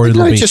 or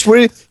it'll be just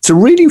really. It's a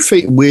really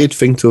weird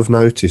thing to have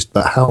noticed,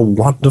 but how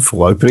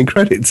wonderful opening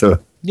credits are.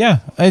 Yeah,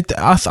 I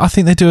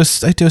think they do a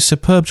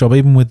superb job,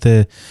 even with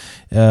the,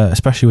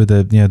 especially with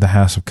the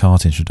House of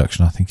Cards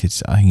introduction. I think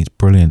it's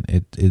brilliant.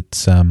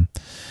 It's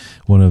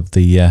one of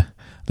the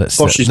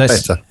Bosch is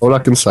better. All I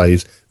can say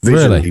is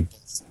visually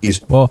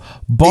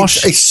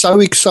Bosch. It's so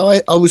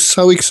exciting. I was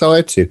so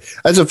excited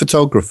as a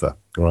photographer,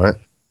 right?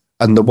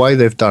 And the way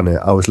they've done it,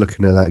 I was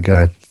looking at that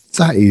going,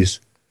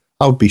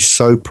 I would be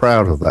so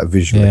proud of that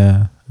visually.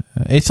 Yeah,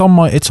 it's on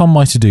my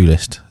to-do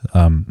list.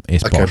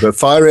 It's okay, Bosch. but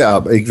fire it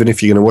up. Even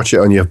if you're going to watch it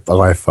on your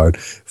iPhone,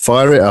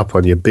 fire it up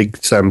on your big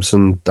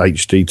Samsung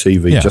HD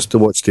TV just to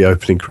watch the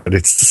opening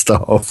credits to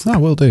start off. No,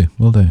 we'll do.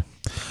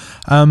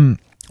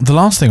 The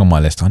last thing on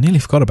my list, I nearly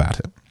forgot about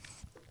it,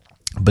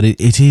 but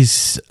it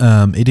is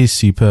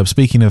superb.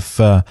 Speaking of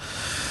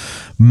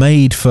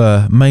made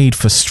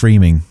for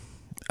streaming,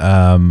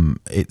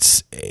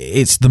 it's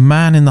The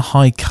Man in the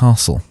High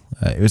Castle.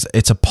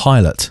 It's a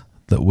pilot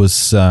that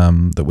was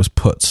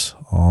put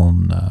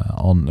on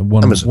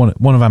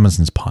one of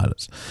Amazon's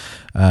pilots,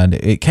 and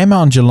it came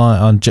out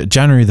on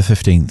January the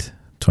 15th.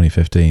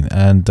 2015,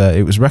 and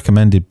it was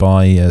recommended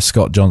by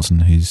Scott Johnson,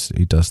 who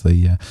does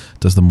the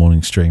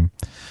Morning Stream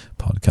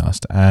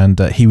podcast, and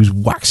he was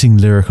waxing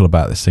lyrical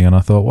about this thing, and I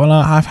thought, well,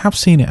 I have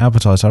seen it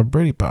advertised,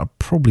 but I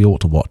probably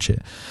ought to watch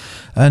it.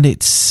 and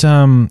it's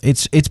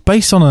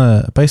based on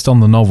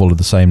the novel of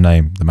the same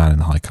name, The Man in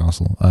the High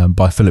Castle,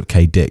 by Philip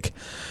K. Dick.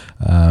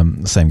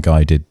 The same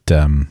guy did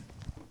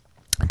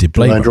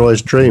Blade Runner.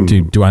 Android's Dream.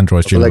 Do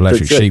Android's Dream of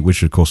Electric Sheep,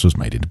 which of course was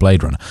made into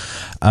Blade Runner.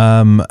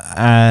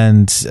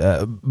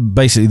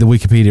 Basically the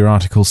Wikipedia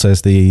article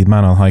says The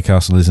Man on the High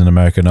Castle is an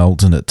American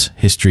alternate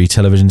history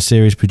television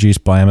series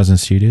produced by Amazon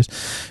Studios.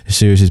 The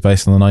series is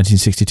based on the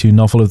 1962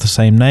 novel of the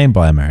same name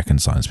by American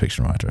science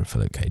fiction writer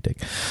Philip K. Dick.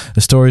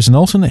 The story is an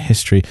alternate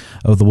history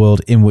of the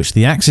world in which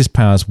the Axis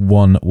powers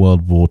won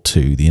World War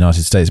II. The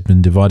United States has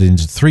been divided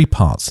into three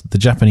parts: the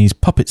Japanese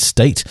puppet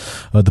state,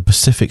 the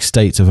Pacific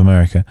states of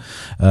America,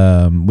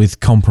 which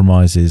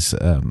compromises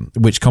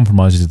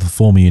the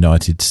former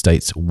United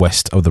States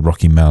west of the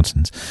Rocky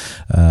Mountains,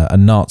 a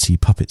Nazi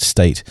puppet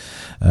state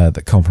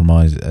that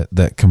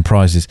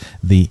comprises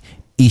the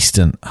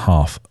eastern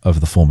half of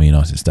the former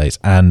United States,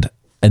 and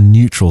a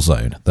neutral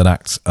zone that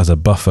acts as a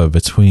buffer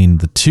between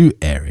the two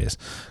areas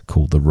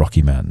called the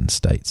Rocky Mountain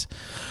states.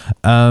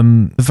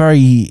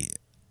 Very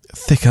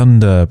thick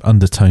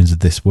undertones of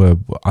this were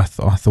I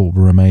thought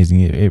were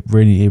amazing. It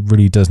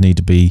really does need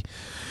to be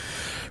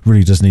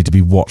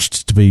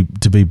watched to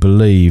be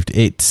believed.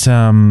 It's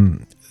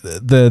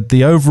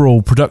the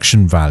overall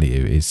production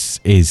value is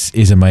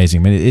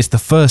amazing. I mean, it's the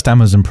first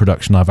Amazon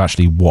production I've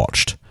actually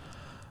watched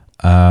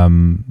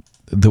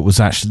that was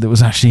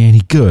actually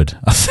any good,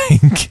 I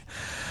think.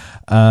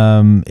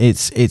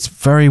 It's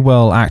very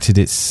well acted.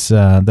 It's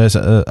there's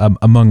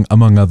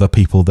among other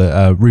people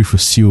that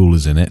Rufus Sewell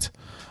is in it.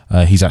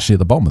 He's actually at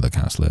the bottom of the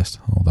cast list,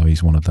 although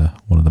he's one of the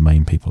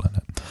main people in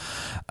it.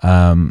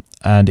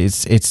 And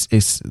it's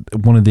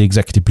one of the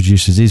executive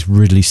producers is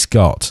Ridley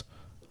Scott,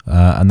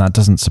 and that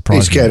doesn't surprise me.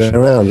 He's getting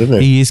around,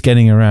 isn't he? He is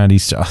getting around.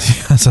 He's,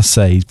 as I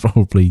say, he's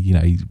probably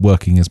he's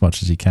working as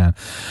much as he can.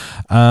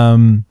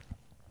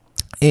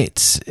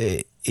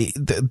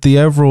 The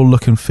overall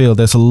look and feel.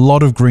 There's a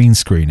lot of green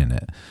screen in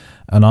it,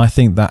 and I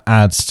think that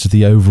adds to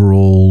the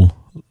overall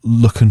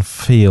look and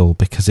feel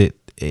because it's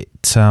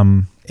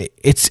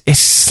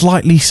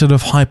slightly sort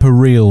of hyper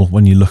real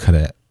when you look at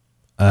it.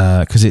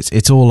 Because it's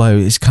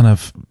kind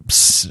of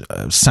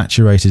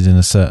saturated in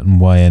a certain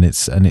way, and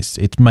it's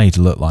made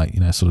to look like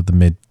sort of the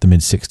mid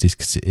 60s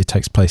because it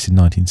takes place in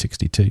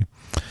 1962.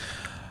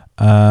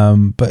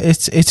 But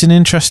it's an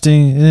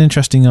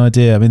interesting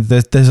idea. I mean,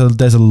 there's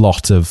a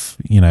lot of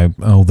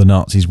the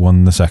Nazis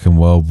won the Second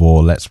World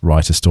War. Let's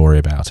write a story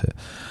about it.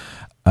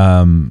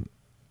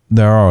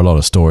 There are a lot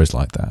of stories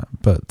like that,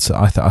 but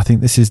I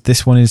think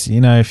this one is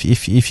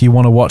if you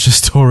want to watch a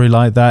story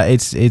like that,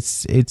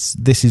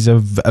 this is a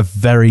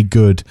very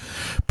good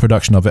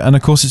production of it, and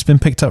of course it's been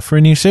picked up for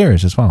a new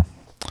series as well.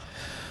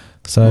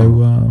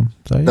 So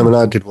yeah. I mean,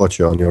 I did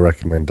watch it on your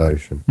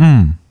recommendation.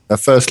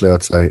 Firstly,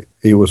 I'd say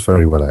he was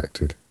very well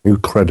acted,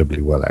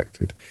 incredibly well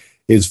acted.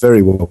 It's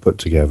very well put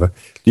together.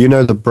 Do you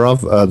know the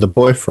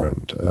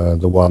boyfriend,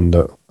 the one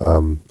that I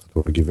don't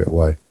want to give it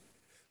away.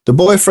 The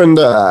boyfriend,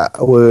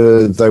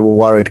 they were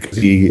worried because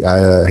he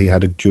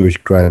had a Jewish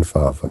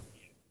grandfather.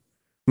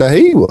 Now,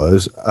 he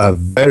was a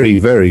very,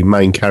 very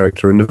main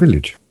character in the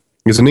village.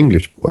 He's an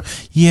English boy.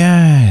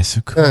 Yes,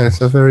 of course.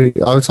 Yeah,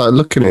 I was like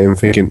looking at him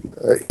thinking,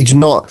 he's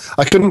not,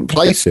 I couldn't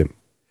place him.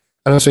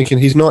 And I was thinking,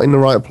 he's not in the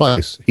right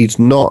place. He's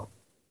not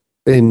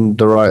in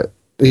the right,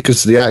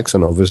 because of the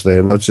accent, obviously.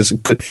 And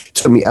it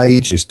took me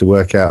ages to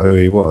work out who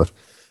he was.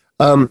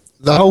 The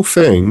whole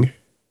thing,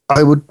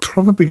 I would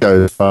probably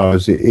go as far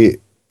as it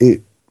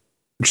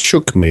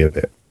shook me a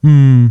bit.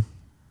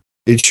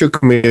 It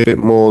shook me a bit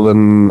more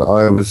than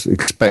I was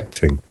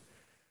expecting.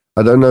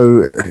 I don't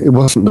know, it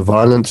wasn't the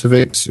violence of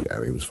it.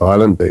 It was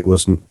violent, but it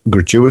wasn't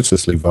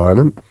gratuitously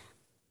violent.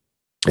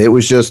 It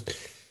was just,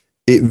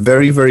 it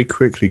very, very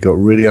quickly got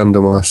really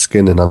under my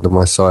skin and under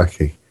my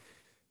psyche.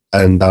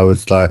 And I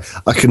was like,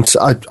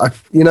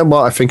 you know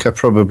what, I think I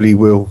probably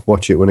will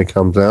watch it when it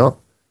comes out.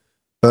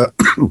 But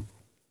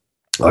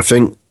I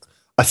think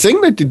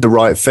they did the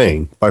right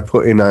thing by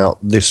putting out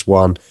this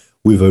one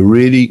with a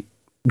really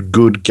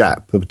good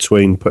gap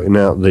between putting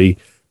out the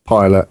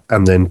pilot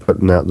and then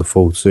putting out the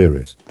full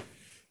series.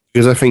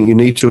 Because I think you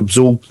need to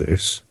absorb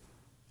this.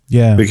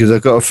 Yeah. Because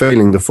I've got a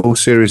feeling the full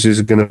series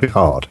is going to be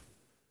hard.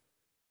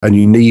 And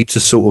you need to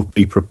sort of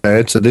be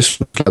prepared. So this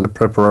was like the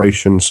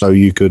preparation so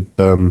you could,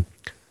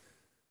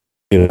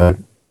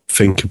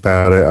 think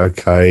about it,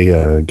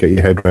 okay, get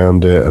your head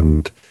around it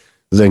and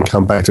then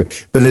come back to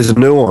it. But there's a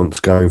nuance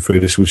going through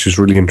this which is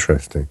really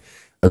interesting.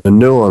 And the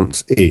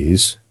nuance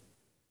is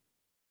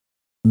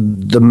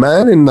the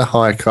man in the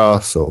high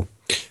castle.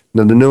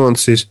 Now the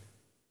nuance is,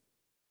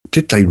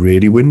 did they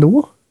really win the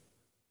war?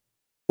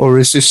 Or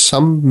is this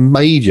some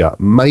major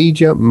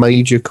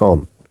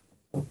con?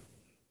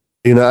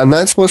 And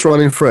that's what's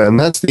running through it, and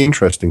that's the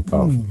interesting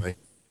part for me.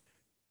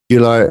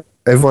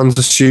 Everyone's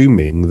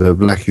assuming that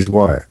black is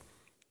white.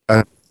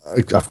 And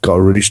I've got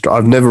a really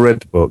I've never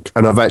read the book,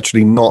 and I've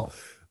actually not,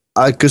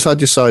 because I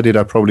decided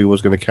I probably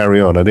was going to carry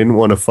on. I didn't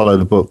want to follow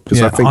the book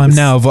because I think I'm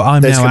now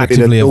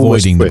actively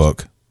avoiding the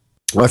book.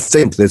 I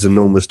think there's an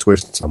enormous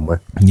twist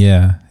somewhere.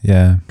 Yeah.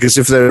 Because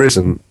if there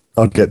isn't,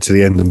 I'd get to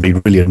the end and be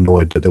really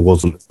annoyed that there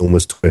wasn't an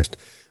enormous twist.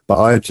 But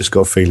I've just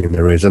got a feeling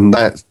there is, and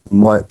that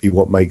might be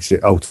what makes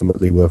it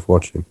ultimately worth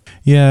watching.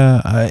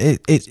 Yeah,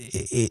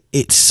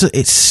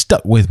 it's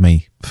stuck with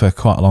me for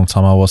quite a long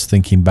time. I was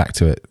thinking back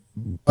to it.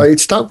 It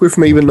stuck with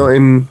me, but not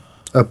in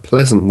a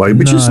pleasant way,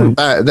 which isn't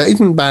bad. That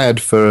isn't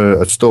bad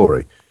for a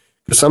story.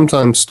 Because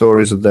sometimes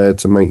stories are there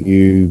to make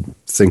you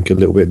think a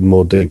little bit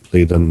more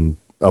deeply than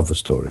other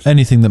stories.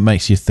 Anything that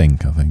makes you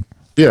think, I think.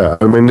 Yeah,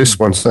 I mean, this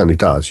one certainly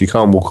does. You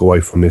can't walk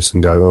away from this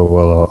and go, oh,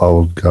 well,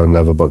 I'll go and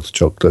have a box of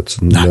chocolates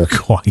and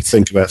quite.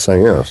 think about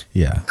something else.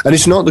 Yeah. And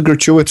it's not the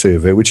gratuity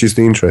of it, which is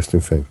the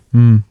interesting thing.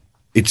 Mm.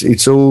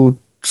 It's all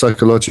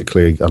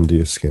psychologically under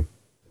your skin.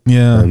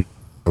 Yeah.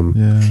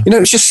 You know,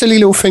 it's just silly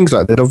little things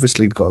like that. They'd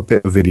obviously got a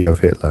bit of video of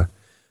Hitler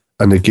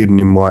and they're giving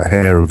him white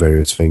hair and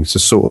various things to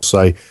sort of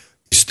say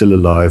he's still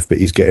alive, but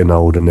he's getting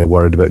old and they're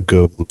worried about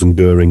Goebbels and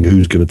Goering,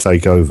 who's going to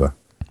take over.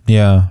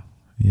 Yeah.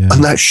 Yeah.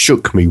 And that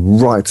shook me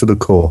right to the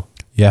core.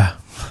 Yeah.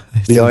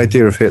 The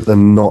idea of Hitler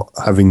not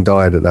having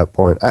died at that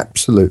point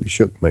absolutely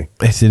shook me.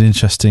 It's an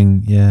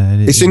interesting,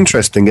 It's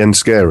interesting and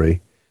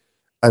scary.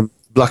 And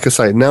like I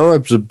say, now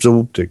I've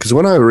absorbed it. Because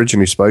when I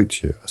originally spoke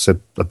to you, I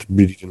said I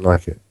really didn't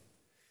like it.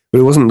 But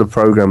it wasn't the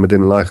program I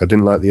didn't like. I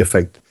didn't like the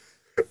effect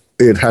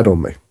it had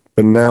on me.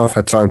 But now I've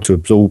had time to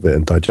absorb it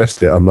and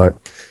digest it. I'm like,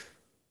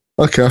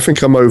 okay, I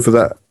think I'm over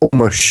that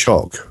almost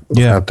shock of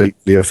how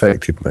deeply it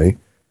affected me.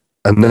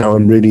 And now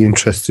I'm really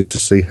interested to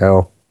see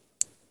how.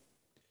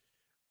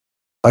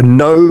 I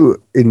know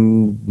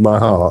in my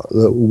heart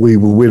that we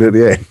will win at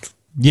the end.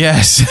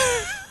 Yes.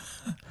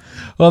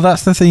 Well,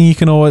 that's the thing you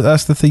can always.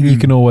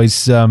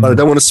 I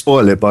don't want to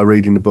spoil it by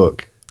reading the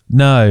book.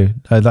 No,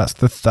 that's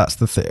the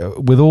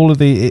thing. With all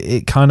of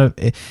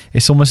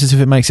it's almost as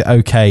if it makes it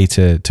okay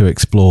to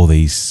explore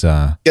these.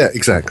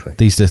 Exactly.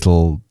 These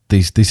little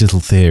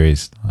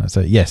theories.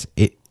 So yes,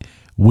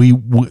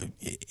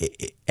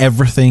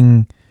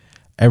 everything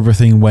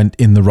went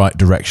in the right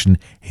direction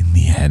in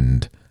the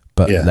end.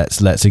 But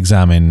let's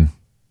examine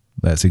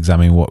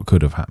what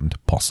could have happened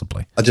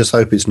possibly. I just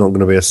hope it's not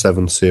going to be a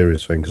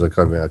 7-series thing because I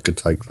can't think I could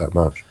take that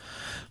much.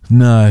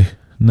 No,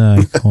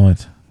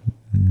 quite.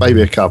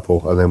 Maybe a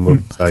couple, and then we'll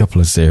a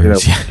couple of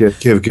series.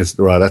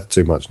 Right, that's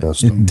too much now.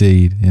 Stop.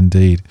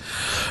 Indeed.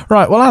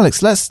 Right, well,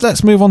 Alex,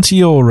 let's move on to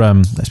your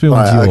list.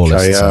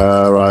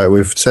 Right,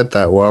 we've said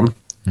that one.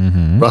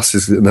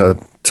 Mm-hmm.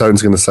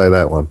 Tone's going to say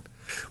that one.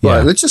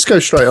 Right, let's just go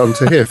straight on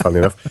to here, funny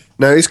enough.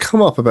 Now, he's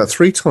come up about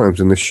 3 times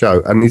in this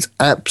show, and it's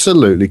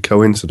absolutely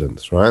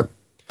coincidence, right?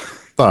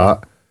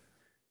 But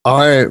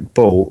I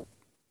bought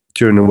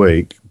during the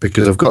week,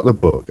 because I've got the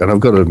book, and I've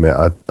got to admit,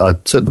 I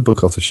took the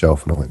book off the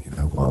shelf, and I went, you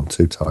know what, I'm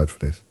too tired for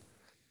this.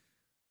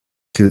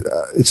 Because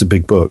it's a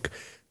big book.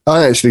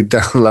 I actually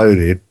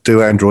downloaded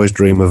Do Androids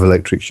Dream of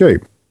Electric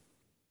Sheep?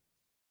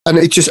 And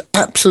it's just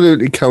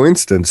absolutely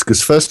coincidence,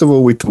 because first of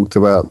all, we talked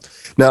about...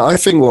 Now, I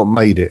think what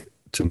made it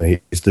to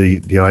me is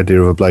the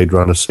idea of a Blade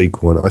Runner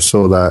sequel, and I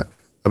saw that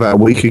about a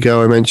week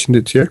ago. I mentioned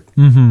it to you,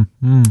 and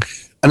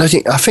I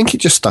think it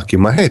just stuck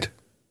in my head.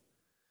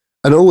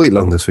 And all week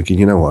long, I was thinking,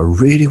 you know what, I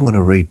really want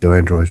to read The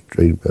Android's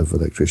Dream of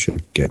Electric Sheep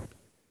again.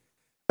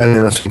 And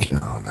then I was thinking,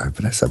 oh no,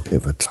 but that's a bit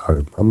of a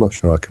tome. I'm not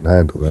sure I can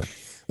handle that.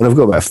 And I've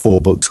got about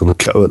 4 books on the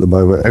go at the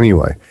moment,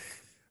 anyway.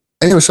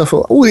 Anyway, so I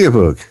thought,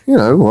 audiobook, you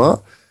know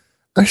what?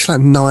 It's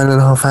like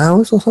 9.5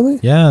 hours or something.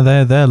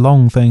 Yeah, they're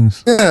long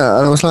things. Yeah,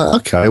 and I was like,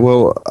 okay,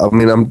 well, I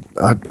mean,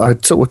 I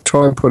sort of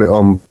try and put it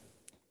on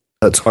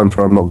at times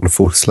where I'm not going to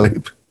fall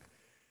asleep.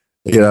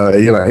 You know,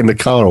 in the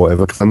car or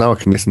whatever, because I know I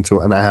can listen to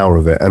an hour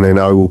of it, and then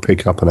I will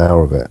pick up an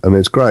hour of it, and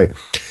it's great.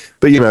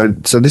 But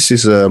so this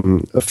is a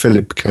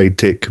Philip K.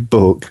 Dick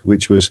book,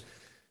 which was,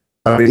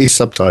 I mean, he's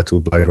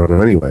subtitled Blade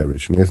Runner anyway,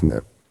 originally, isn't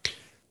it?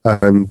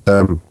 And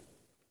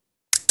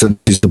so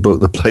this is the book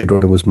that Blade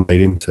Runner was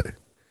made into,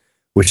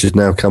 which has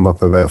now come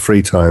up about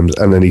 3 times,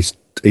 and then he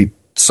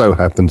so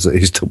happens that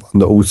he's the one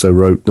that also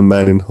wrote The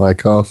Man in High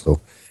Castle.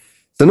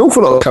 It's an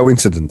awful lot of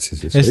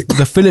coincidences. It's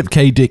the Philip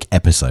K. Dick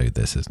episode,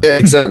 this, isn't it? Yeah,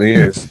 exactly,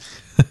 it is.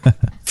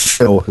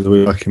 Phil, as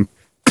we like him.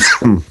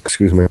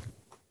 Excuse me.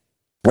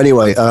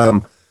 Anyway,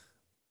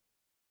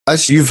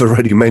 as you've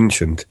already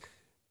mentioned,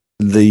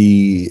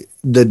 they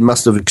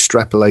must have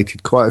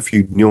extrapolated quite a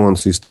few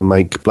nuances to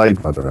make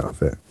Blade Runner out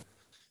of it.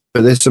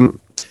 But again,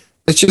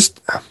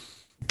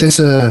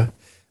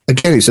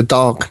 it's a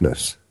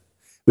darkness.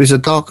 There's a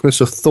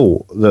darkness of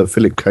thought that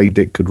Philip K.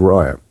 Dick could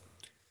write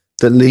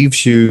that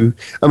leaves you...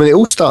 I mean, it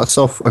all starts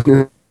off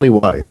in a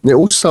way. It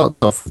all starts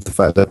off with the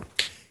fact that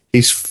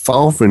his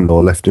father-in-law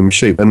left him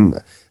sheep.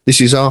 And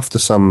this is after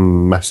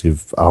some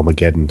massive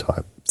Armageddon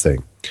type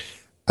thing,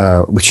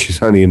 which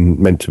is only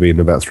meant to be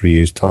in about 3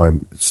 years'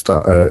 time,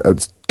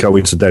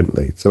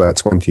 coincidentally. It's about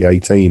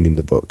 2018 in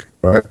the book,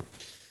 right?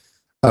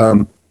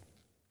 And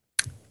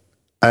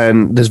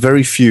there's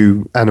very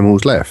few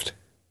animals left.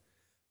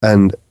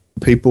 And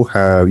people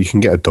you can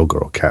get a dog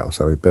or a cat or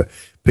something, but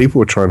people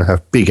were trying to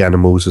have big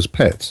animals as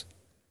pets.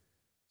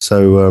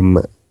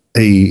 So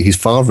his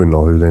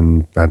father-in-law, who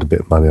then had a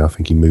bit of money, I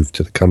think he moved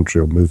to the country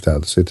or moved out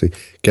of the city,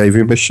 gave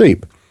him a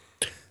sheep.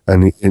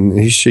 and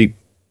his sheep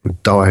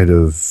died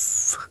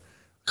of,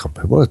 I can't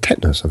remember,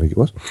 tetanus, I think it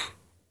was.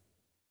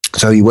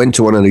 So he went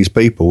to one of these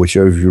people, which,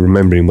 if you're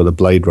remembering what the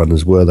Blade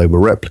Runners were, they were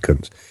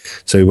replicants.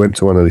 So he went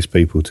to one of these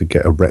people to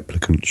get a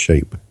replicant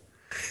sheep.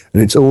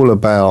 And it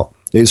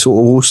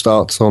all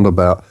starts on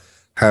about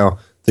how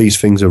these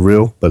things are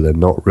real, but they're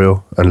not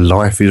real. And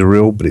life is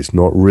real, but it's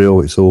not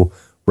real. It's all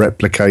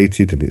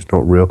replicated and it's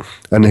not real.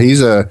 And he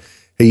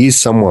is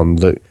someone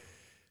that,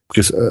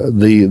 because I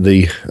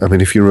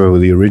mean, if you remember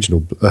the original,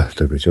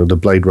 the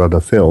Blade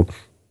Runner film,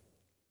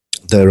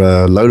 there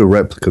are a load of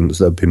replicants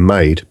that have been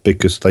made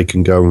because they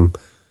can go and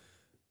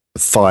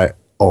fight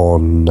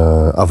on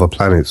other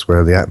planets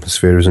where the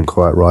atmosphere isn't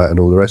quite right and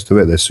all the rest of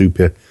it. They're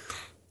super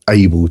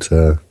able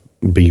to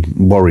be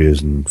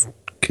warriors and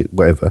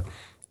whatever.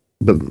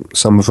 But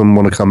some of them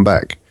want to come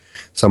back.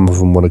 Some of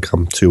them want to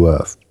come to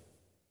Earth.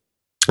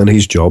 And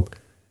his job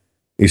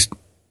is,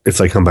 if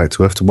they come back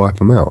to Earth, to wipe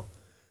them out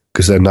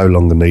because they're no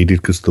longer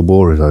needed because the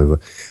war is over.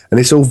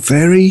 And it's all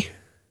very...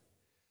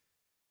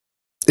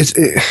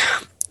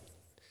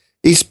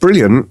 It's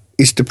brilliant.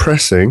 It's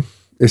depressing.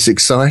 It's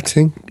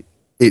exciting.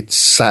 It's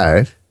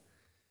sad.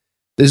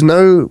 There's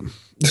no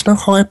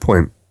high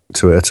point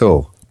to it at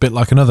all. Bit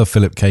like another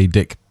Philip K.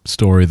 Dick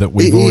story that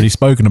we've already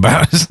spoken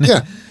about, isn't it?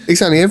 Yeah,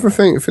 exactly.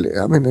 Everything.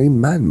 I mean, the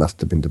man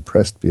must have been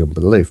depressed beyond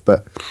belief,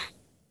 but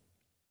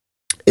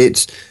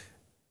it's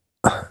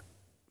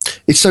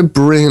so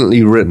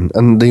brilliantly written,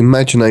 and the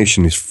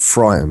imagination is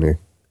frightening,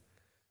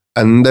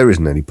 and there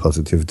isn't any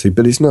positivity,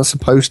 but it's not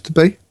supposed to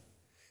be.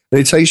 And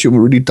it takes you to a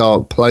really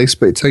dark place,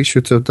 but it takes you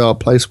to a dark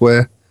place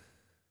where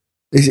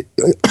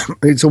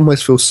it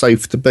almost feels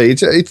safe to be.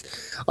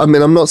 I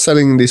mean, I'm not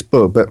selling this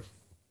book, but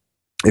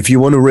if you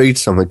want to read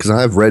something, because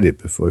I have read it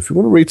before, if you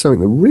want to read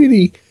something that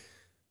really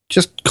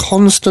just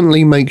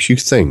constantly makes you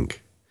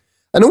think,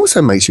 and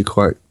also makes you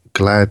quite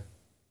glad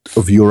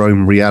of your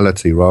own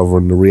reality rather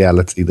than the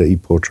reality that he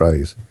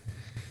portrays.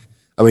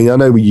 I mean, I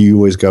know you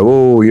always go,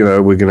 oh, you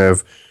know, we're going to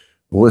have,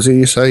 what is it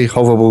you say?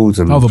 Hoverboards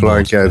and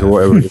flying cars or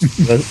whatever it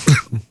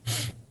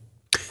is.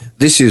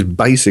 This is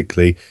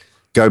basically,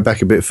 go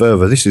back a bit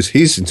further, this is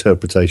his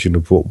interpretation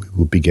of what we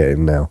will be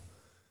getting now.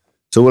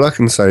 So what I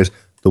can say is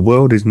the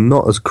world is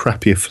not as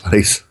crappy a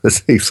place as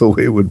he thought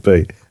it would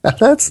be. And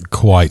that's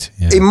quite,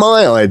 yeah. In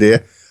my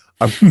idea,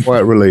 I'm quite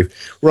relieved.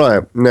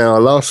 Right, now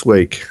last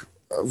week,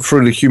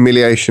 through the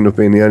humiliation of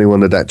being the only one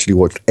that actually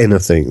watched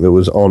anything that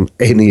was on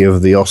any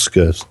of the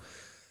Oscars,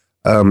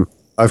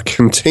 I've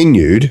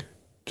continued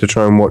to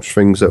try and watch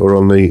things that were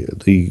on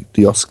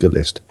the Oscar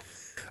list.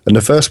 And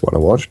the first one I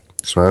watched,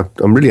 so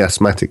I'm really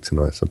asthmatic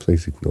tonight, so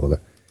please ignore that.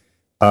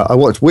 I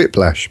watched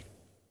Whiplash.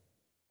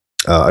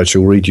 I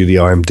shall read you the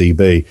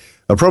IMDb.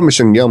 A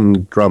promising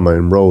young drummer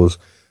enrolls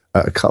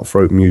at a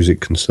cutthroat music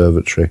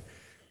conservatory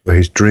where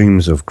his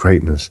dreams of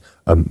greatness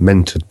are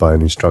mentored by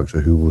an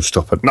instructor who will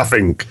stop at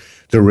nothing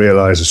to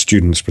realise a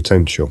student's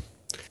potential.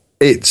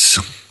 It's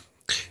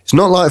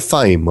not like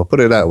Fame, I'll put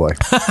it that way.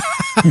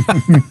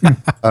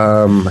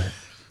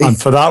 And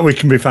for that, we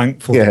can be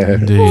thankful. Yeah,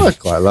 well, I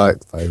quite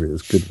liked Fame. It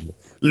was good.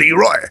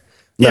 Leroy!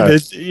 No,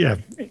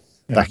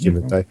 back in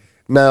the day.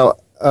 Now,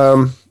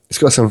 it's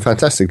got some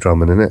fantastic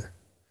drumming in it.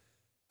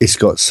 It's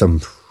got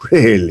some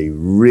really,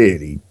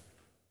 really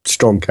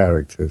strong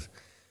characters.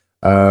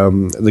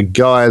 The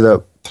guy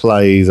that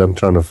plays, I'm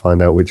trying to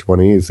find out which one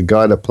he is, the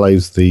guy that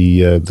plays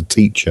the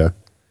teacher,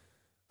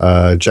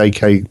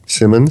 J.K.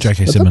 Simmons.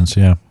 J.K. Simmons,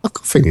 yeah. I've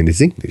got a feeling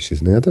it's English,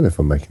 isn't it? I don't know if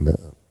I'm making that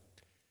up.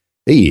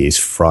 He is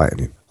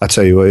frightening. I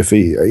tell you what, if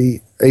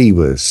he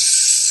was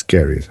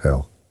scary as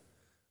hell.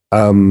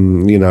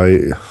 You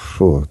know,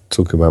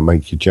 talk about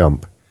make you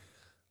jump.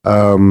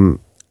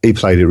 He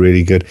played it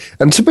really good.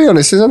 And to be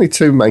honest, there's only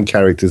two main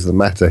characters that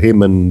matter,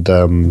 him and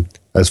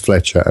as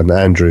Fletcher, and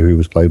Andrew, who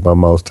was played by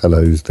Miles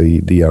Teller, who's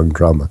the young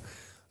drummer.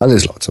 And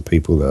there's lots of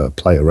people that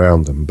play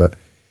around them, but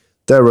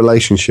their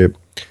relationship,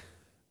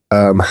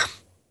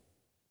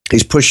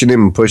 he's pushing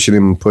him and pushing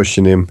him and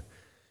pushing him.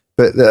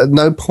 But at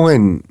no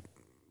point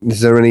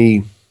is there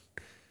any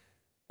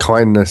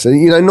kindness.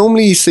 You know,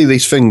 normally you see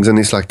these things and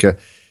it's like a,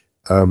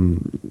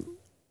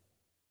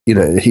 you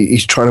know,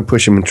 he's trying to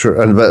push him,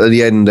 but at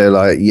the end they're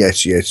like,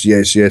 yes,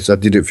 I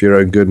did it for your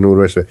own good and all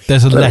the rest of it.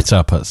 There's a let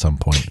up at some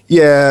point.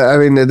 Yeah, I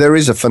mean, there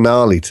is a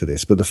finale to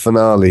this, but the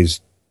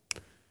finale's,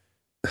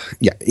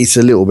 yeah, it's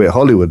a little bit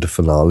Hollywood, the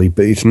finale,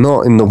 but it's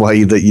not in the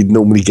way that you'd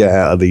normally get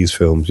out of these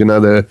films, you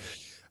know.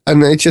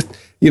 And it just,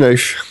 you know,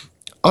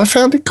 I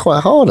found it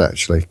quite hard,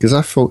 actually, because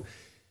I thought,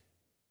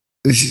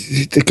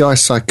 the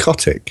guy's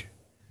psychotic.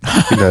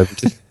 You know,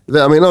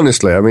 I mean,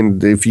 honestly, I mean,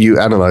 if you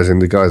analyse him,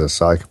 the guy's a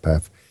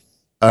psychopath.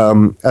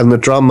 And the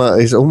drummer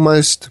is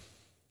almost,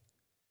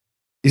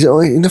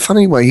 in a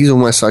funny way, he's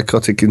almost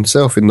psychotic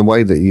himself in the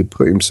way that he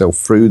put himself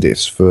through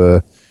this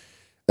for,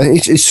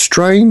 it's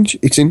strange,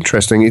 it's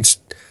interesting, it's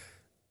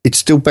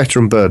still better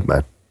than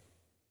Birdman,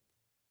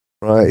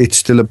 right? It's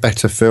still a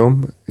better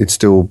film, it's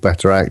still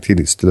better acted,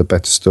 it's still a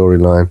better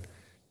storyline,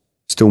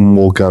 still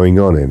more going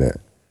on in it.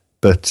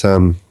 But,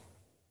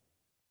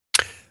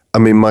 I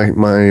mean,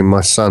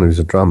 my son, who's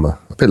a drummer,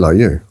 a bit like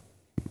you,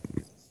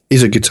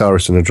 he's a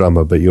guitarist and a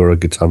drummer, but you're a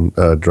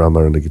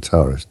drummer and a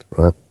guitarist,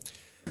 right?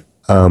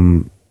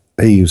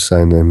 He was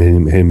saying that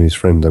him and his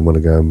friend, they want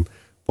to go and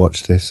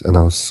watch this, and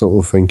I was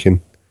sort of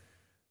thinking,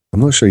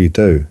 I'm not sure you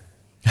do.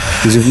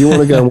 Because if you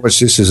want to go and watch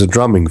this as a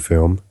drumming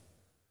film,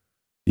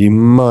 you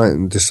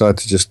might decide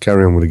to just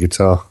carry on with a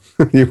guitar.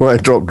 You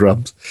might drop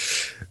drums.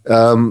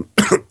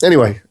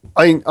 Anyway,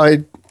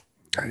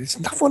 it's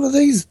not one of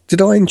these.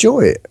 Did I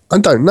enjoy it? I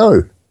don't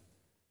know.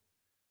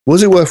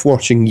 Was it worth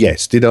watching?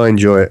 Yes. Did I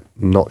enjoy it?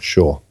 Not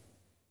sure.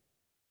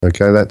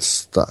 Okay,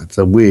 that's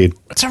a weird...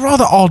 It's a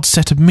rather odd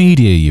set of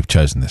media you've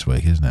chosen this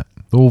week, isn't it?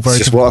 All very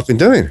it's just what I've been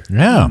doing.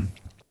 Yeah.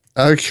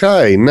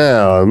 Okay,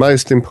 now,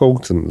 most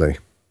importantly,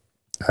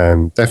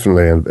 and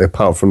definitely,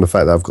 apart from the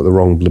fact that I've got the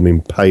wrong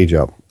blooming page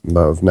up,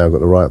 but I've now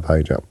got the right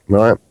page up,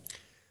 right?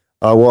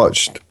 I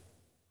watched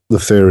The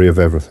Theory of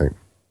Everything,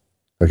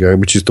 okay,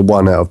 which is the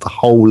one out of the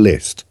whole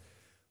list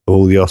of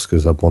all the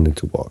Oscars I've wanted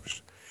to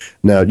watch.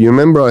 Now, you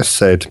remember I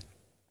said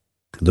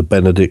the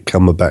Benedict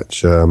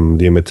Cumberbatch,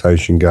 The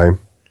Imitation Game?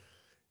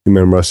 You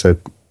remember I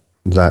said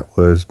that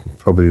was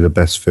probably the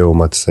best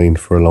film I'd seen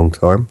for a long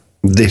time?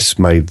 This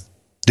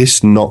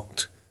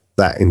knocked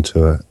that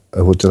into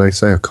what did I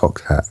say? A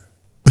cocked hat.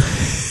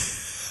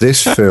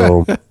 This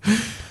film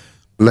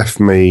left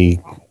me,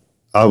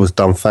 I was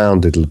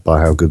dumbfounded by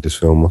how good this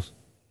film was.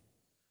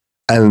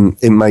 And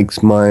it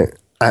makes my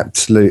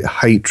absolute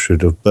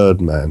hatred of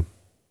Birdman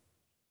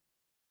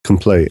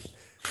complete.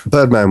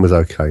 Birdman was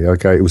okay,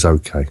 it was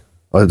okay.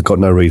 I've got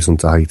no reason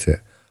to hate it,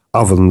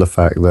 other than the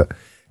fact that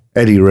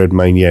Eddie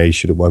Redmayne, he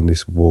should have won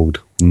this award,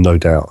 no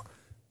doubt.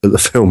 But the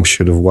film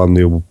should have won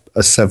 7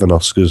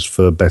 Oscars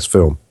for Best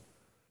Film.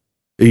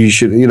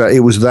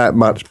 It was that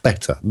much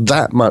better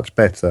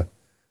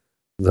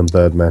than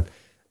Birdman.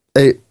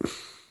 Eddie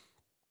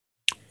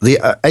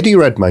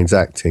Redmayne's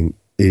acting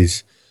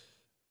it's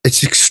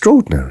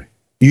extraordinary.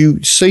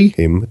 You see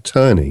him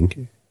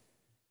turning.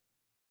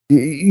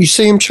 You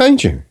see him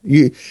changing.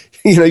 You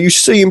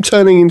see him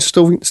turning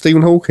into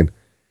Stephen Hawking.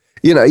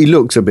 He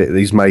looks a bit,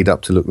 he's made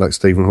up to look like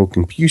Stephen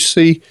Hawking. But you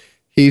see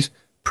his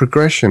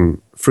progression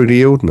through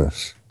the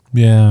illness.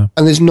 Yeah.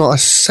 And there's not a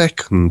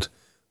second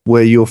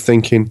where you're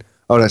thinking,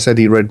 oh, that's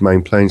Eddie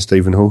Redmayne playing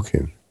Stephen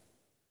Hawking.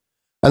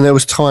 And there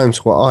was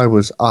times where I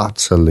was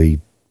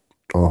utterly,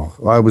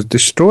 I was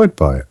destroyed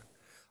by it.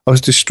 I was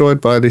destroyed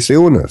by this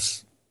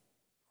illness,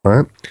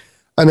 right?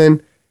 And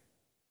then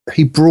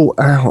he brought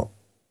out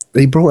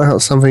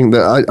something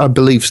that I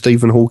believe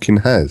Stephen Hawking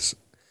has.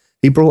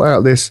 He brought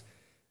out this,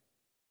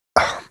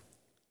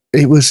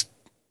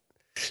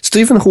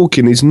 Stephen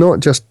Hawking is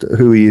not just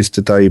who he is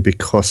today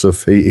because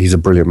of he's a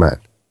brilliant man.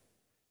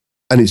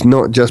 And it's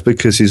not just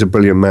because he's a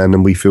brilliant man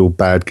and we feel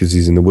bad because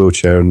he's in a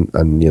wheelchair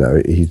and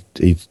he's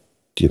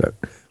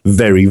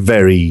very,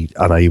 very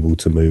unable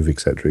to move,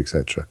 etc.,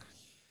 etc.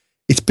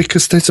 It's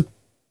because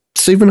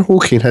Stephen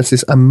Hawking has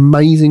this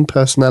amazing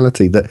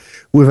personality that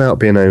without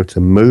being able to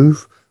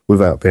move,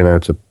 without being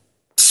able to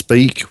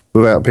speak,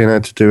 without being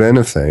able to do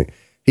anything,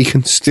 he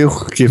can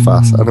still give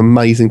us an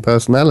amazing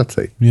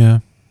personality. Yeah.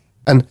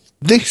 And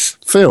this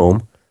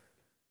film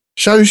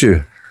shows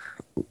you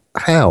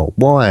how,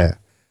 why.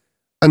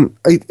 And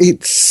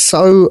it's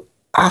so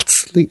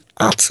utterly,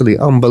 utterly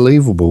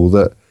unbelievable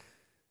that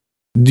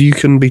you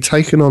can be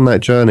taken on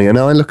that journey. And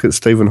I look at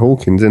Stephen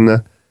Hawking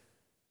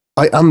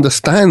I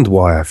understand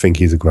why I think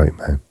he's a great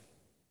man.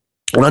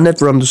 And I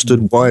never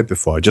understood why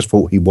before. I just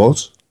thought he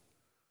was.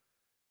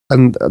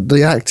 And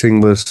the acting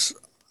was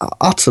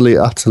utterly,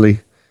 utterly...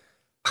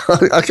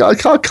 I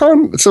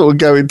can't sort of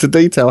go into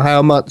detail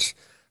how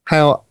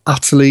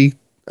utterly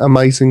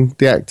amazing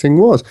the acting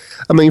was.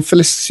 I mean,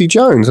 Felicity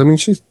Jones,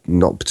 she's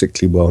not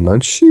particularly well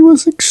known. She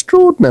was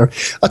extraordinary.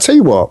 I tell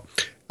you what,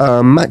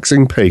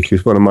 Maxine Peake,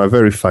 who's one of my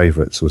very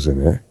favourites, was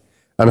in it.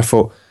 And I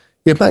thought,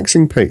 yeah,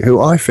 Maxine Peake, who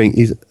I think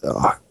is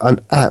an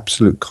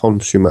absolute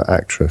consummate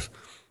actress.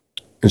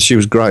 And she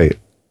was great.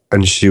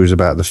 And she was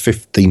about the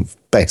 15th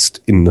best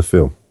in the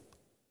film.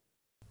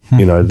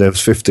 There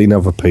was 15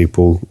 other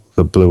people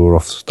that blew her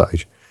off the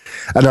stage.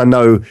 And I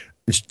know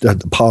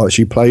the part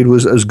she played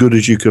was as good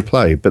as you could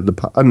play, but it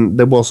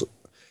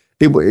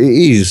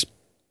is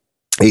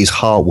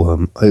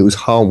heartwarming. It was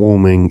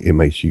heartwarming. It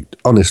makes you,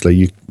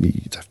 honestly,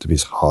 you'd have to be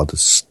as hard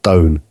as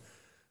stone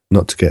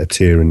not to get a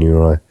tear in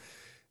your eye.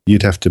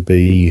 You'd have to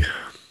be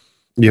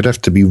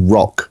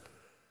rock,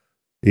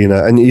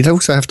 and you'd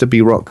also have to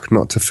be rock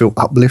not to feel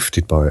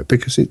uplifted by it,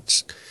 because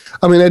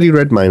Eddie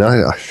Redmayne,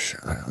 I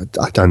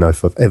don't know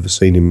if I've ever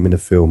seen him in a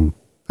film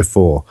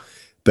before,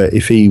 but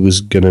if he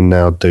was going to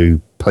now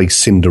play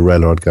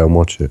Cinderella, I'd go and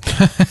watch it.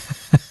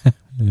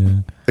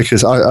 Yeah.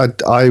 Because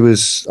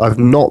I've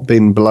not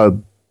been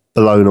blown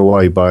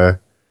away by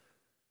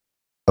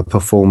a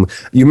performance.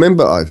 You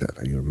remember? I don't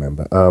know. You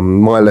remember?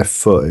 My Left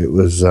Foot. It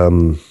was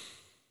the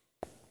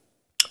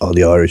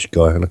Irish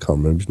guy, and I can't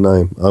remember his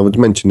name. I would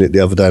mention it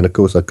the other day, and of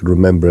course I could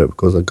remember it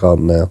because I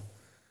can't now.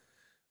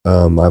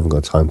 I haven't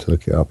got time to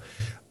look it up.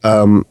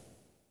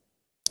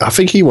 I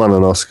think he won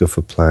an Oscar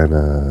for playing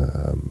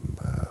a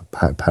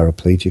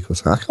paraplegic or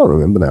something. I can't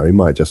remember now. He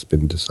might have just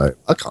been disabled.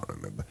 I can't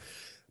remember.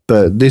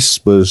 But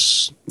this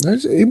was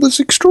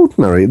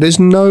extraordinary. There's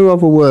no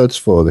other words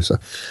for this.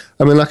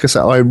 I mean, like I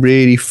said, I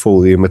really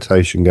thought The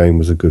Imitation Game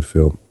was a good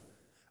film.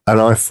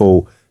 And I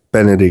thought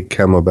Benedict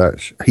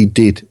Cumberbatch, he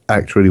did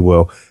act really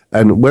well.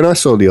 And when I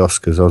saw the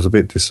Oscars, I was a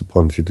bit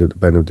disappointed that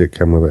Benedict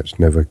Cumberbatch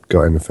never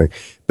got anything.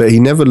 But he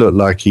never looked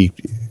like he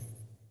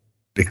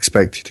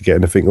expected to get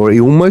anything, or he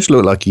almost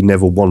looked like he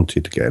never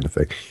wanted to get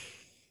anything.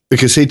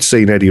 Because he'd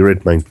seen Eddie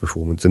Redmayne's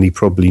performance, and he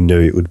probably knew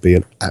it would be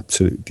an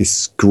absolute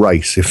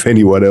disgrace if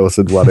anyone else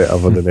had won it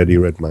other than Eddie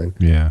Redmayne.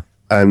 Yeah.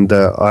 And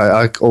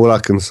all I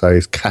can say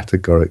is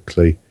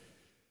categorically,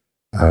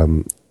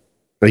 even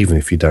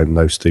if you don't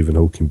know Stephen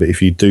Hawking, but if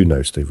you do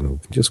know Stephen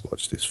Hawking, just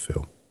watch this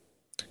film.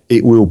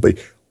 It will be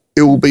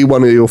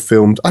one of your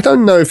films. I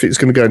don't know if it's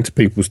going to go into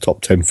people's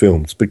top 10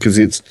 films because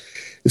it's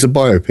a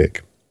biopic.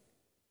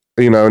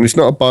 And it's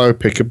not a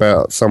biopic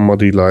about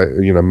somebody like,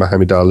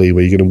 Muhammad Ali,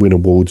 where you're going to win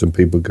awards and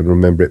people are going to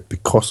remember it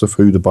because of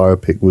who the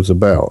biopic was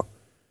about.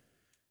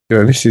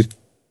 It's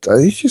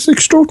just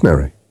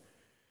extraordinary.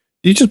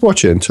 You just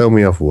watch it and tell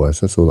me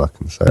otherwise. That's all I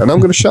can say. And I'm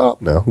going to shut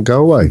up now and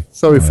go away.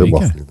 Sorry for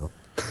waffling on.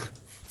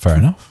 Fair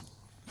enough.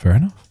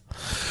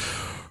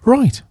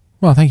 Right.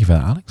 Well, thank you for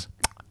that, Alex.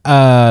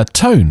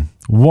 Tone,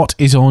 what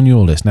is on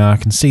your list? Now, I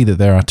can see that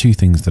there are two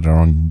things that are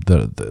on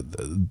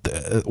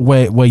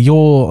where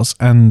yours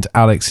and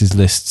Alex's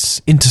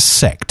lists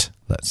intersect,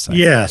 let's say.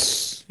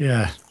 Yes.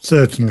 Yeah,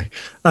 certainly.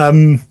 I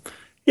mean,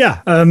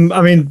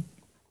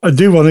 I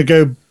do want to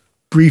go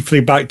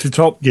briefly back to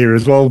Top Gear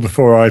as well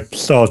before I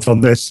start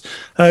on this,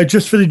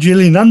 just for the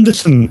Gillian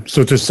Anderson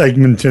sort of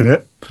segment in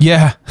it.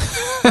 Yeah.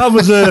 That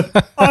was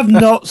I've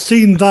not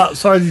seen that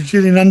side of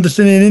Gillian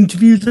Anderson in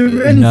interviews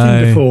or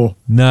anything before.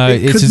 No,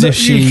 it's as if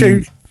she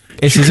really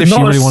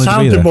wanted to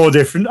be there. More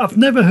different. I've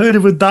never heard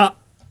her with that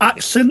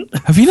accent.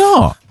 Have you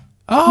not?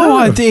 Oh, no.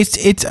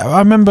 I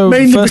remember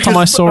first time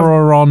I saw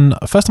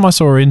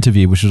her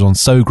interview, which was on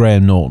So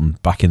Graham Norton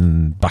back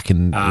in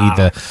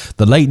either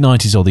the late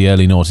 90s or the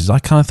early 90s. I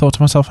kind of thought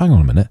to myself, hang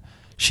on a minute,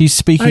 she's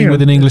speaking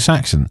with an English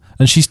accent,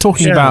 and she's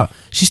talking about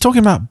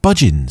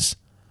budgeons.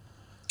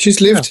 She's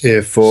lived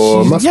here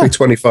for must be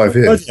 25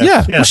 years.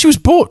 Yeah. Well, she was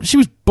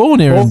born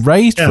here and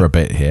raised for a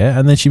bit here,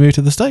 and then she moved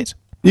to the States.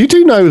 You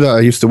do know that I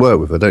used to work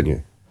with her, don't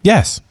you?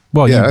 Yes.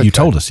 Well, you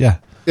told us, yeah.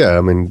 Yeah,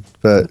 I mean,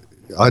 but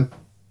I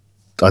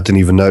didn't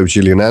even know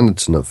Gillian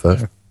Anderson at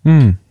first.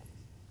 Mm.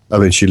 I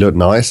mean, she looked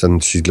nice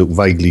and she looked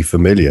vaguely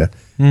familiar,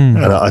 and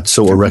I'd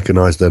sort of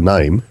recognised her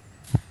name.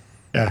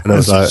 Yeah, and I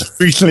was like,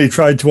 recently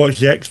tried to watch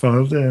the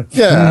X-Files. Yeah,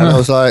 and I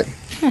was like,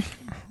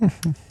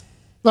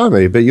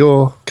 blimey, but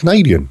you're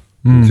Canadian.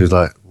 She was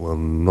like, well,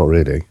 not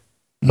really.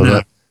 I was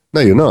like,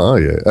 no, you're not,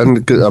 are you?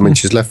 And I mean,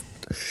 she's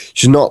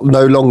no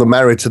longer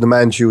married to the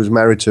man she was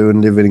married to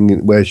and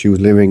living where she was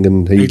living,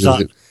 and he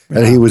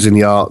was in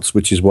the arts,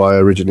 which is why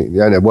originally,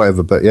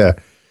 whatever. But yeah,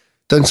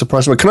 don't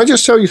surprise me. Can I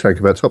just tell you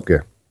something about Top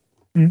Gear?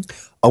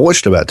 I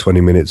watched about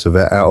 20 minutes of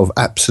it out of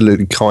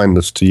absolutely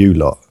kindness to you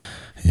lot.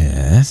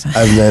 Yes.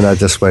 And then I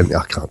just went,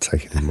 I can't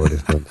take it anymore.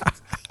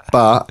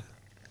 But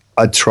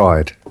I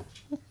tried.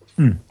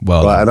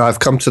 Well, right, and I've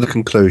come to the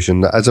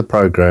conclusion that as a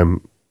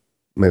program,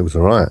 it was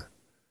all right.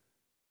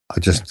 I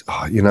just,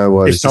 you know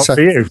what? It's not for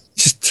you.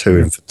 It's just too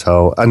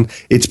infantile. And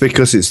it's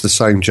because it's the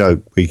same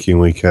joke week in,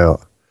 week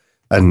out.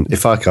 And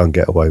if I can't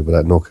get away with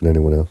that, nor can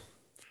anyone else.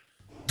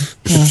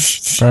 Yeah,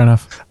 fair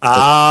enough.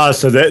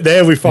 So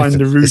there we find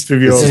the root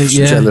of your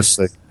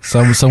jealousy.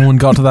 Someone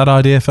got to that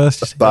idea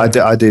first. But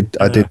I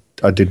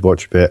did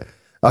watch a bit.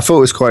 I thought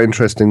it was quite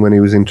interesting when he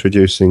was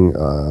introducing,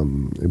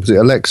 was it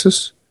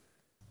Alexis?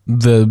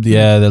 The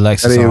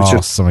Lexus, and he was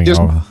just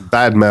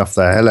badmouth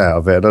the hell out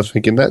of it. And I was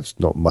thinking, that's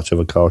not much of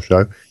a car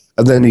show.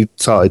 And then he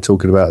started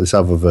talking about this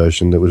other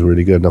version that was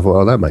really good. And I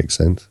thought, that makes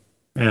sense.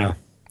 Yeah.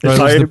 It's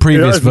like the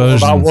previous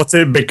version. About what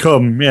it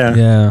become,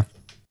 Yeah.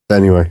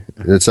 Anyway,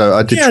 so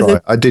I did try.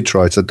 I did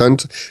try. So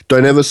don't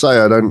ever say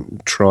I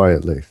don't try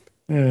at least.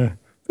 Yeah.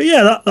 But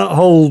yeah, that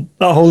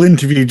whole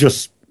interview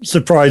just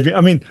surprised me. I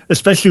mean,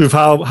 especially with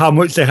how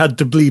much they had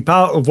to bleep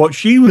out of what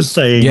she was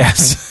saying.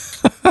 Yes.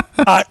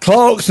 At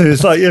Clarkson,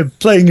 it's like you're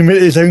playing him at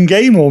his own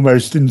game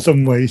almost in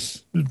some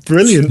ways. It's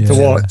brilliant to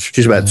watch.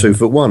 She's about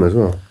 2'1" as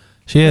well.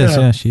 She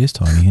is, she is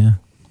tiny,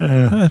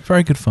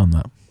 very good fun,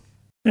 that.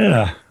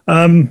 Yeah.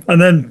 And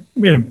then,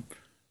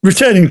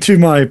 returning to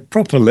my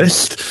proper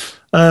list,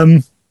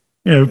 Uncle,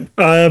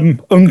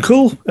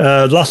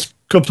 last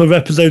couple of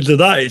episodes of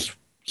that, it's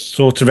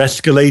sort of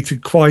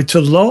escalated quite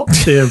a lot.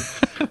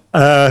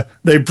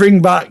 They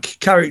bring back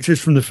characters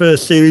from the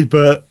first series,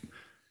 but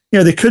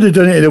they could have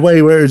done it in a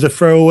way where it was a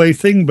throwaway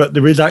thing, but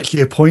there is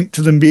actually a point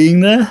to them being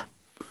there.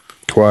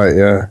 Quite,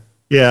 yeah.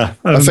 Yeah.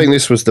 I think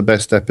this was the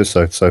best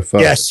episode so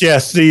far. Yes.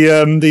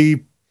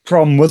 The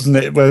prom, wasn't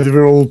it, where they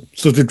were all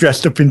sort of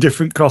dressed up in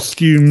different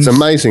costumes. It's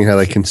amazing how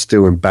they can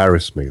still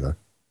embarrass me, though.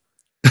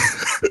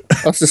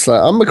 I was just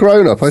like, I'm a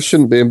grown-up. I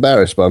shouldn't be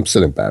embarrassed, but I'm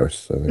still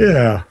embarrassed. So,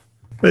 yeah.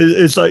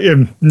 It's like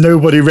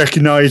nobody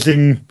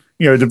recognising...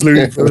 the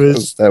Blues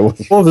Brothers.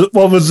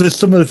 What was this?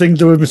 Some of the things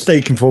they were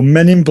mistaken for?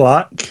 Men in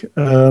Black,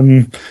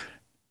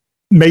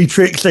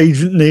 Matrix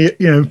agent,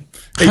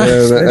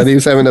 and he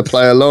was having to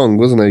play along,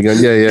 wasn't he? Going,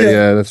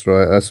 yeah, that's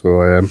right, that's who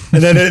I am.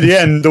 And then at the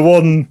end, the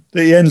one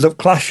that he ends up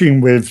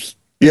clashing with.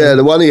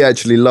 The one he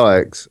actually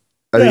likes.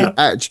 And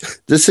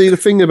he see, the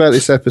thing about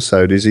this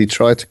episode is he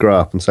tried to grow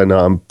up and say, no,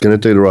 I'm going to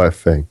do the right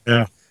thing.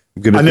 Yeah.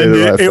 I'm going to do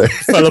the right thing. It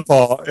fell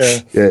apart,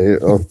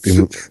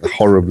 It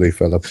horribly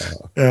fell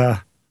apart. Yeah.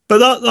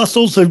 But that's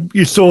also,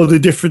 you saw the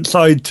different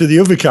side to the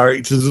other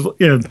characters,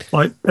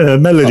 like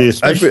Melody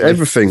especially.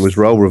 Everything was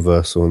role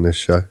reversal in this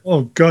show.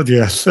 Oh God,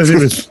 yes, and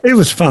it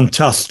was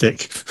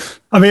fantastic.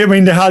 I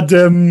mean, they had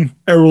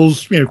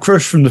Errol's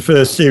crush from the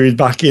first series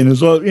back in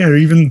as well.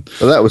 Even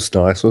that was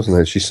nice, wasn't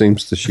it?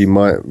 She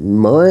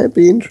might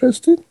be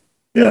interested.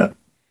 Yeah,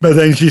 but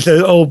then she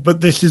said, "Oh,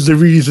 but this is the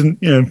reason."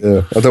 Yeah,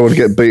 I don't want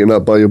to get beaten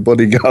up by your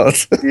bodyguard.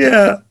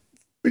 Yeah,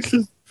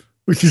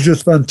 which is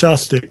just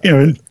fantastic,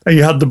 and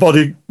you had the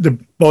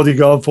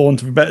bodyguard, for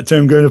want of a better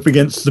term, going up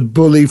against the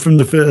bully from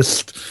the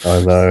first.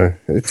 I know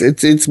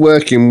it's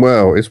working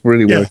well. It's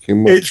really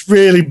working well. It's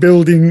really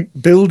building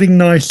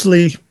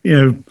nicely.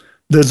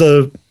 There's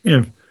there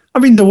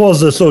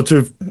was a sort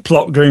of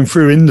plot going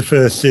through in the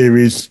first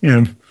series,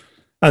 and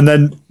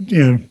then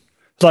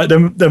it's like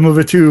them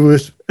other two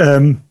was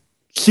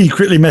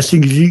secretly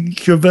messing with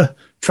each other,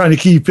 trying to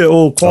keep it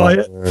all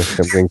quiet.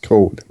 Kept being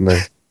caught, didn't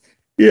they?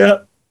 Yeah.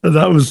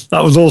 That was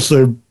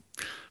also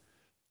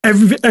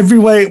every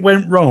way it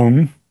went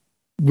wrong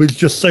was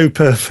just so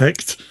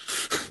perfect.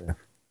 Yeah.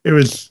 It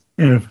was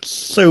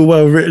so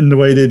well written the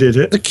way they did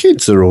it. The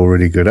kids are all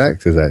really good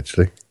actors,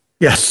 actually.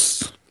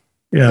 Yes,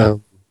 yeah.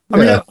 I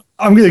mean,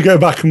 I'm going to go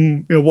back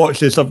and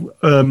watch this. I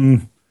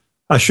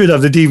should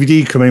have the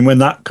DVD coming when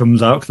that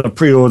comes out because I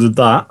pre-ordered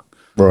that.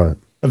 Right.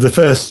 Of the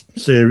first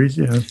series.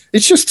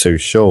 It's just too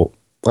short.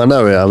 I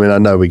know it. I mean, I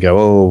know we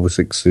go,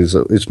 6 is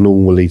it's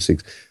normally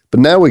 6. But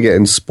now we're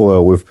getting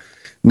spoiled with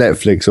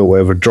Netflix or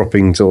whatever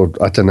dropping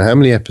I don't know how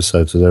many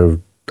episodes are there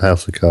of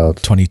House of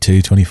Cards.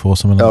 22, 24,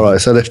 something like that. All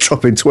right, so they're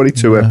dropping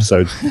 22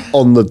 episodes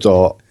on the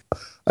dot.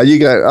 And you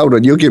go, hold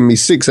on, you're giving me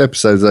 6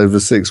 episodes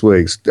over 6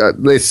 weeks.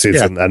 This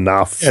isn't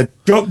enough. Yeah,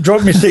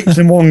 drop me 6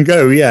 in one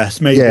go,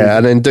 yes, maybe. Yeah,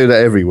 and then do that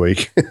every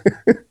week.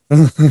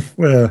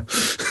 Well,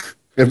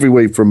 every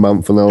week for a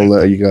month, and I'll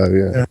let you go,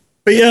 yeah.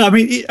 But yeah, I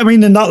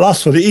mean, in that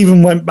last one, it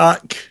even went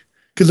back,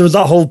 because there was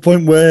that whole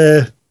point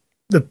where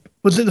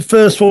was it the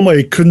first one where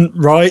he couldn't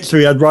write, so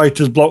he had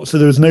writer's block, so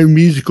there was no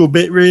musical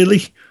bit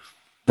really?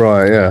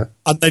 Right, yeah.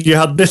 And then you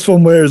had this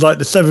one where it was like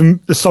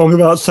the song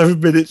about 7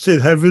 minutes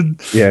in heaven.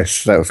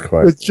 Yes, that was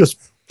quite. It's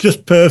just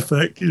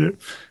perfect.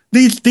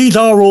 These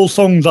are all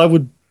songs I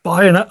would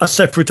buy a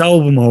separate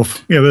album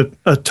of.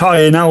 A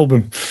tie-in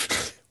album.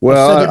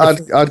 Well,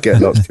 I'd get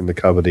locked in the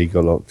cupboard. He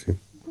got locked in.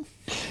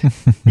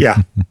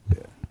 Yeah.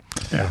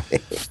 But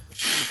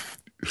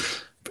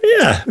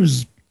yeah, it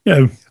was.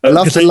 I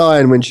love the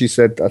line when she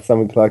said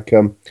something like,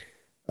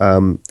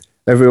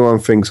 everyone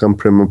thinks I'm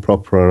prim and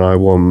proper and I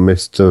want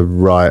Mr.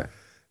 Right,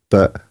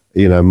 but,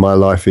 my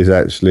life is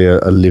actually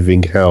a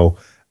living hell.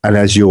 And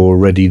as you're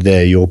already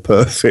there, you're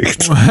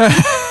perfect.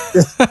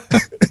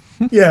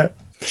 Yeah.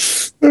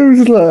 It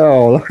was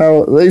like,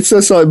 how it's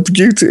just like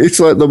beauty. It's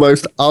like the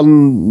most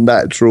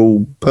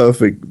unnatural,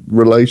 perfect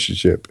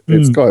relationship.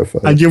 It's quite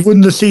funny. And you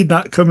wouldn't have seen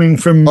that coming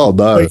from. Oh,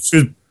 no. She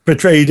was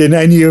portrayed in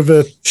any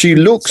other. She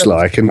looks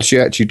like, and she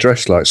actually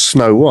dressed like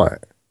Snow White.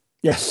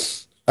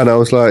 Yes. And I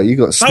was like, you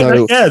got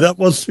Snow. Yeah, that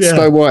was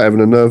Snow White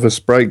having a nervous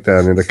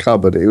breakdown in a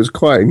cupboard. It was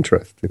quite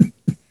interesting.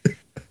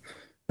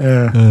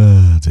 Yeah.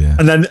 Oh dear.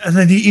 And then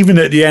even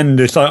at the end,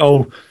 it's like,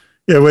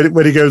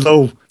 when he goes,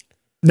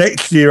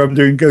 next year I'm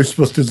doing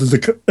Ghostbusters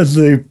as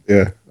the.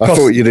 Yeah, I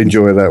thought you'd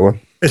enjoy that one.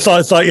 It's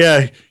like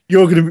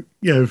you're gonna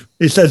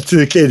it says to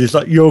the kid, it's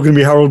like you're gonna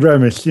be Harold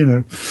Ramis,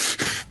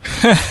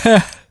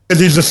 because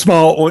he's a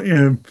smart one,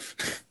 Yeah,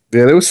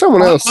 there was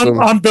someone else.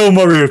 I'm Bill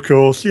Murray, of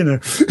course, Yeah,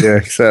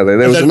 exactly.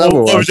 There was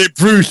another one. Or was it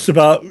Bruce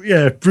about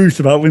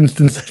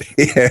Winston?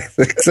 Yeah,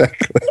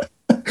 exactly.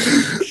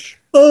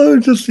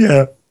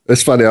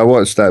 It's funny. I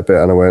watched that bit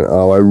and I went,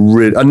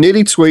 I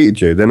nearly tweeted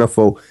you. Then I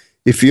thought,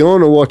 if you're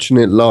not watching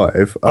it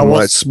live, I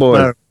might spoil.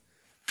 No.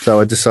 So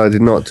I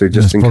decided not to,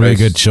 just in case. Probably a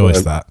good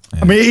choice. That.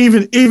 Yeah. I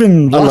mean,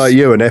 even unlike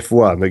you and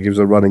F1, that gives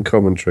a running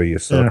commentary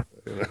yourself.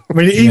 Yeah. I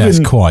mean,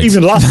 even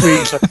last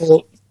week's I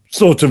thought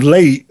sort of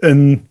late,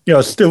 and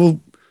I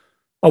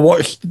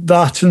watched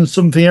that and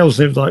something else.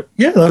 And it was like,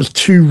 that was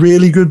 2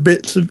 really good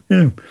bits of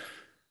But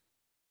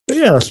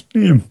yeah,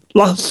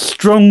 lots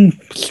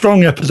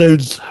strong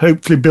episodes.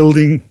 Hopefully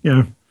building.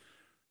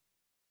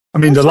 I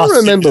mean, I don't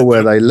remember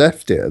where they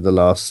left it at the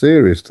last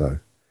series, though.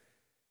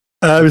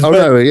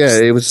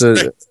 It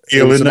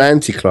was an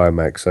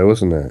anticlimax, though,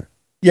 wasn't it?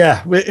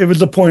 Yeah, it was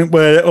the point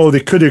where they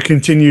could have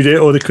continued it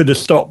or they could have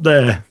stopped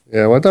there.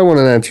 Yeah, well, I don't want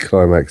an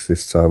anticlimax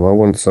this time. I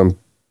want some,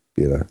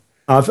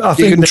 I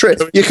think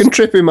you can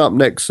trip him up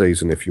next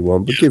season if you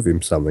want, but give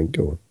him something.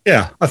 Go on.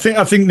 Yeah, I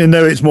think they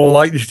know it's more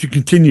likely to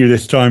continue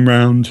this time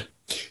round.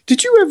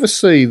 Did you ever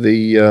see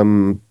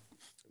the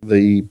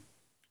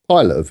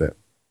pilot of it?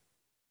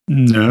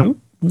 No,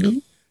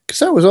 because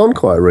that was on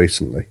quite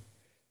recently.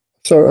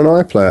 saw it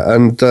on iPlayer,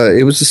 and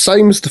it was the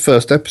same as the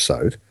first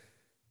episode,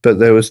 but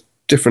there was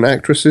different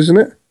actresses in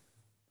it.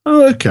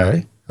 Oh,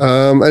 okay.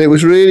 And it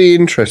was really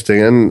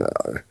interesting. And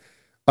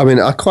I mean,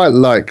 I quite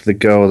like the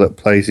girl that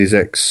plays his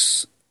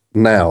ex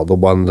now, the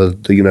one,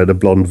 the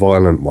blonde,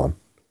 violent one.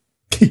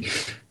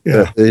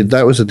 Yeah.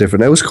 That was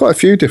there was quite a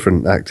few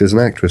different actors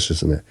and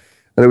actresses in it.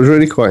 And it was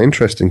really quite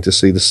interesting to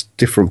see the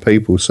different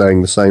people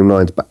saying the same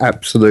lines, but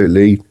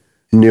absolutely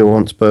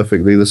nuanced,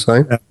 perfectly the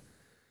same. Yeah.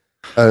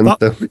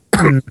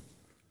 And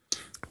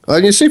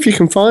and you see if you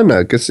can find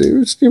that, because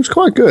it was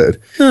quite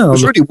good. Oh, it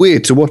was really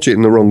weird to watch it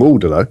in the wrong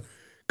order, though,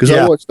 because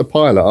I watched the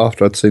pilot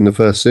after I'd seen the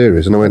first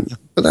series, and I went,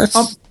 but that's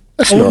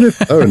not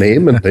her and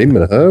him and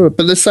her,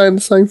 but they're saying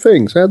the same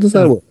things. How does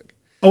that work?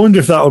 I wonder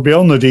if that will be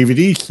on the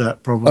DVD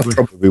set, probably.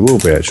 That probably will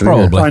be, actually.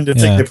 Probably. Kind of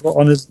thing they put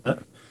on, isn't it?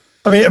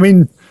 I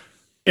mean,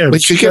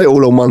 but you get it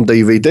all on one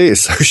DVD,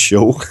 it's so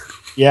short.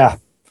 Yeah.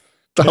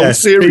 The whole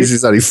series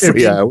is only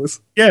 3 hours.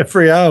 Yeah,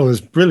 3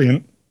 hours.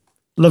 Brilliant.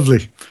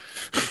 Lovely.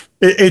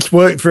 It's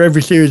worked for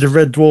every series of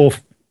Red Dwarf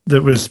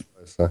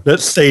that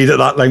stayed at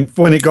that length.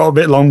 When it got a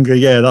bit longer,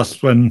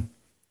 that's when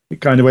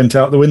it kind of went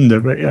out the window.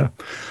 But yeah.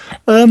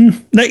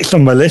 Next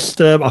on my list,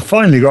 I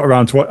finally got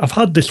around to it. I've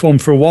had this one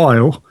for a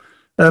while.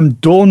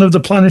 Dawn of the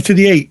Planet of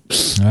the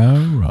Apes.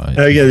 Oh, right.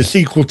 The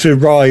sequel to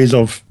Rise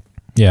of.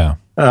 Yeah.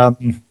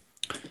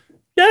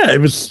 It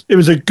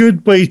was a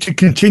good way to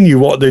continue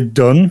what they'd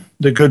done.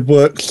 The good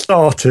work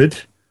started,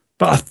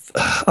 but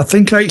I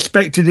think I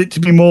expected it to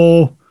be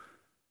more.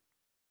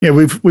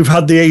 We've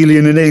had the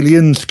Alien and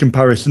Aliens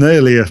comparison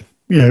earlier.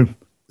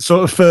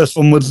 Sort of first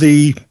one was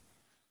a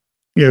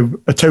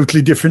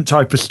totally different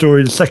type of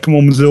story. The second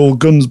one was all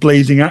guns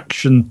blazing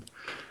action.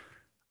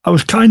 I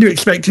was kind of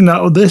expecting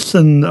that of this,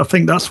 and I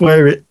think that's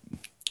where it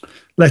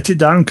let it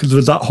down, because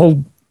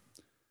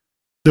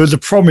there was a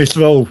promise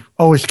of,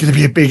 it's going to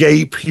be a big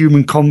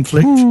ape-human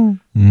conflict.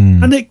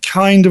 And it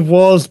kind of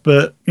was,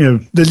 but,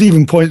 there's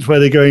even points where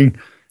they're going,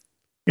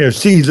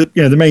 see that,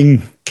 the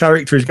main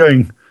character is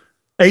going,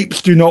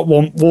 apes do not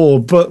want war,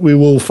 but we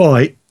will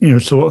fight,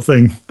 sort of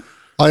thing.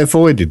 I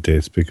avoided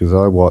this because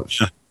I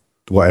watched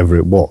whatever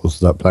it was,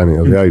 that Planet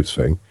of the Apes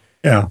thing.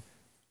 Yeah.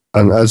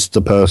 And as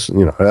the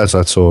person, as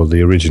I saw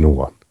the original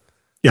one,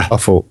 I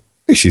thought,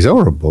 this is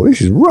horrible.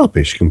 This is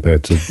rubbish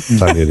compared to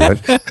Planet of the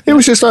Apes. It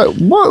was just like,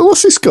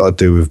 what's this got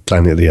to do with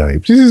Planet of the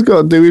Apes? This has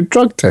got to do with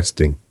drug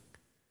testing.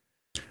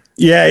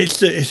 Yeah,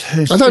 it's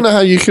I don't know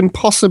how you can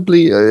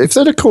possibly, if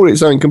they'd have called it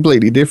something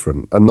completely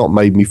different and not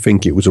made me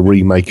think it was a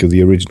remake of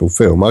the original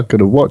film, I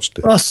could have watched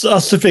it. That's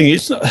the thing.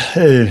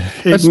 It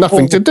had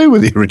nothing to do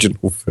with the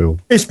original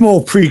film. It's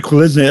more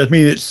prequel, isn't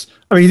it?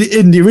 I mean,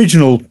 in the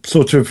original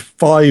sort of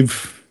 5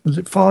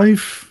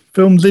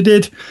 films they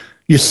did,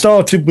 you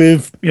started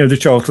with, the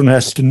Charlton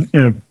Heston,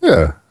 Yeah.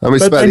 I mean,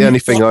 it's about the only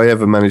thing I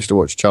ever managed to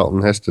watch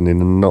Charlton Heston in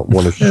and not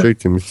want to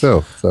shoot him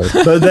myself. So.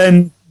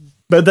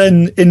 But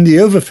then in the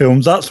other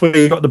films, that's where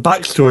you got the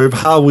backstory of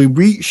how we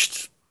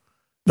reached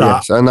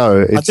that. Yes, I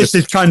know. This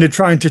is kind of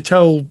trying to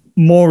tell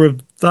more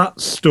of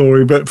that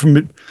story, but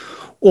from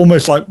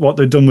almost like what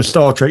they've done with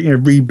Star Trek,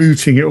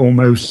 rebooting it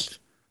almost,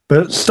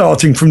 but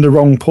starting from the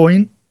wrong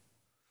point.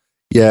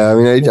 Yeah, I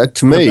mean,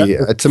 to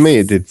me,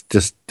 it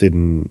just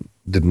didn't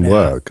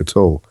work at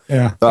all.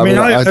 Yeah, but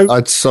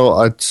I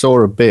saw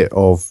a bit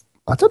of.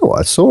 I don't know what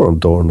I saw on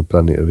Dawn of the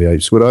Planet of the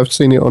Apes. Would I have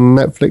seen it on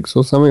Netflix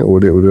or something, or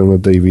would it be on a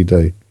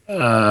DVD?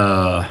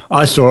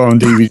 I saw it on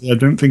DVD. I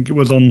don't think it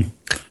was on.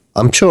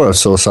 I'm sure I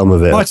saw some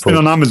of it. It might have been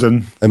on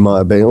Amazon. It might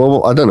have been.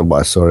 Well, I don't know why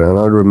I saw it, and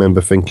I remember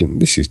thinking,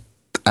 this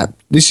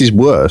is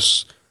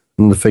worse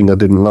than the thing I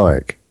didn't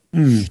like.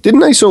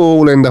 Didn't they sort of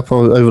all end up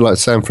over like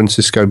San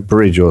Francisco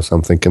Bridge or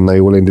something, and they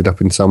all ended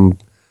up in some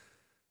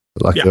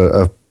I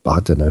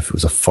don't know if it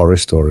was a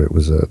forest or it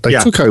was they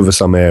took over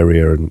some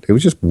area, and it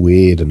was just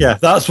weird. And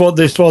that's what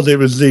this was. It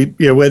was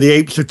where the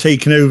apes had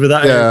taken over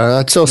that area. Yeah,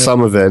 I saw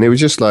some of it, and it was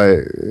just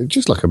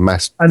like a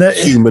mass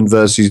human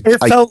versus. It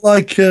felt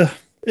like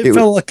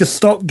felt like a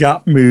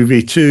stopgap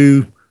movie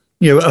to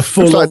a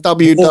full. It was like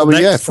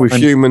WWF with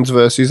humans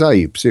versus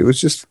apes. It was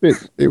just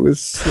it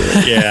was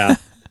yeah.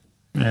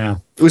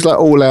 It was like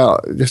all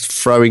out, just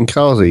throwing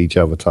cars at each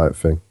other type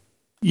thing.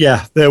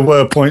 Yeah, there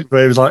were points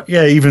where it was like,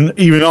 even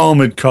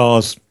armoured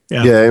cars.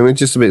 Yeah, it was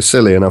just a bit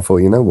silly, and I thought,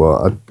 you know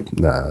what?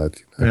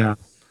 Yeah.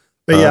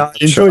 But I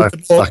enjoyed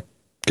I'd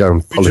go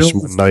and polish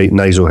my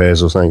nasal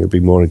hairs or something. It'd be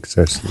more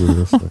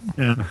accessible.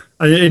 Yeah.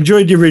 I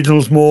enjoyed the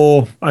originals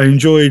more. I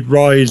enjoyed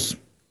Rise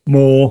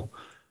more.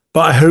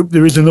 But I hope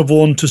there is another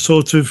one to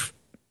sort of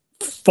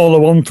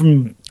follow on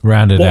from.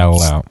 Round it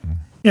all out.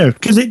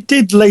 Because it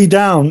did lay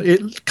down.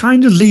 It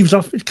kind of leaves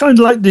off. It's kind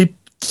of like the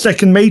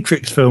second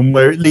Matrix film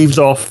where it leaves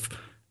off,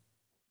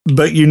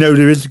 but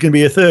there is going to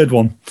be a third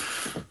one.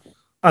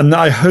 And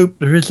I hope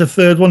there is a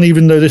third one,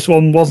 even though this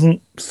one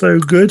wasn't so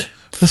good.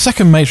 The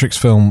second Matrix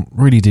film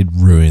really did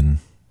ruin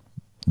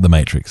the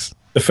Matrix.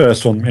 The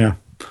first one, yeah.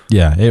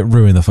 Yeah, it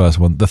ruined the first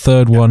one. The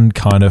third one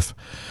kind of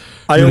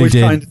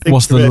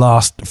was the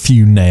last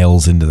few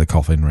nails into the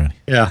coffin, really.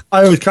 Yeah,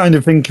 I always kind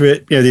of think of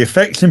it, the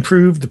effects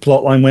improved, the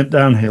plot line went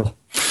downhill.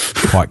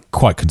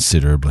 quite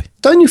considerably.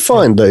 Don't you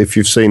find that if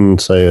you've seen,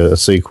 say, a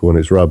sequel and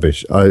it's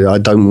rubbish, I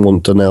don't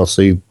want to now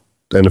see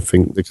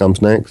anything that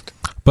comes next?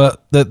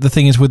 But the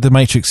thing is, with the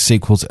Matrix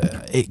sequels,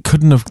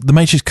 the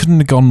Matrix couldn't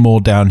have gone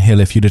more downhill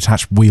if you'd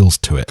attached wheels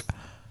to it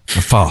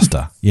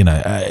faster.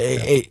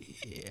 It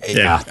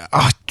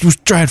was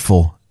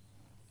dreadful.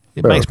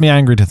 It makes me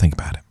angry to think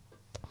about it.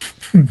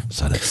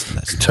 So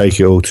let's take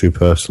it all too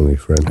personally,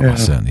 friend. I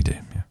certainly do.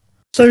 Yeah.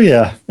 So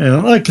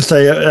like I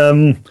say,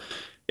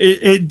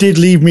 it did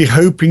leave me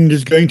hoping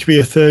there's going to be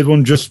a third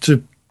one just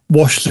to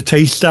wash the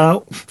taste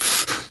out,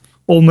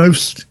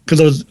 almost, because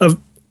I was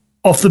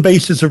off the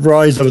basis of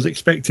Rise, I was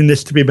expecting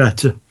this to be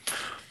better.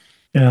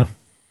 Yeah.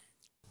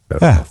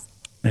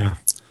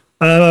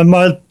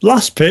 My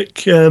last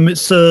pick,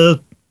 it's a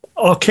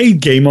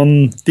arcade game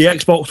on the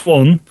Xbox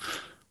One.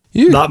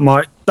 That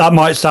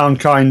might sound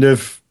kind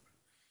of,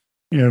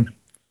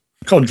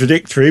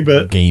 contradictory,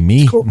 but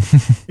gamey.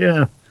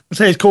 Yeah, I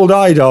say it's called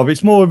IDOB.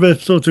 It's more of a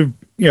sort of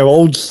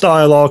old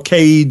style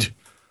arcade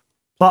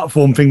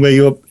platform thing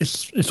where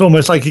it's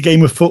almost like a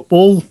game of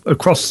football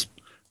across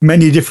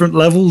many different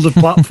levels of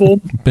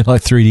platform. A bit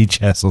like 3D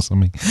chess or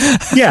something.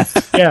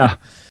 Yeah.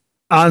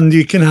 And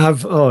you can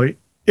have,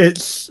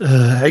 it's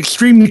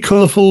extremely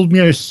colourful,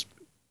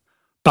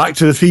 back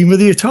to the theme of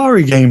the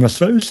Atari game, I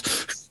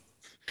suppose.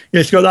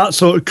 It's got that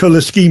sort of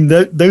colour scheme,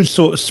 those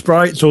sort of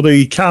sprites, although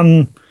you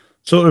can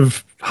sort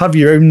of have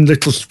your own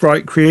little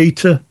sprite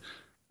creator.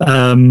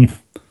 So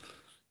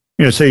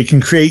you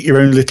can create your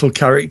own little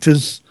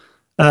characters.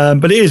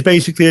 But it is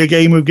basically a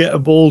game of get a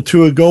ball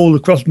to a goal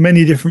across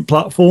many different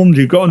platforms.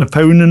 You've got an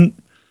opponent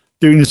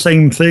doing the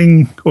same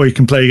thing, or you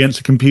can play against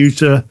a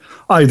computer.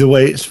 Either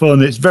way, it's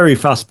fun. It's very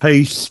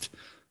fast-paced,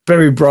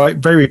 very bright,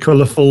 very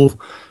colourful.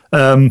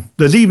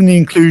 There's even the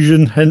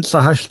inclusion, hence the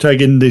hashtag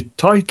in the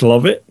title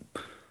of it.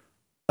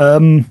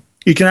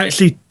 You can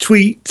actually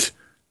tweet,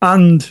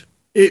 and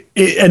it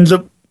ends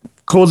up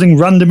causing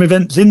random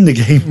events in the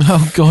game.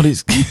 Oh, God,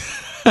 it's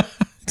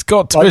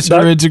got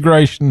Twitter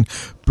integration.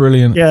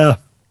 Brilliant. Yeah.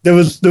 There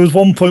was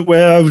one point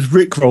where I was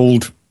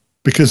rickrolled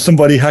because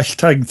somebody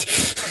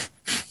hashtagged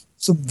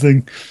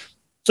something.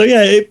 So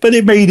but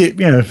it made it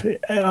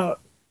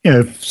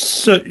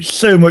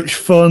so much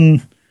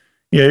fun.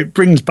 It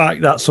brings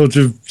back that sort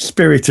of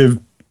spirit of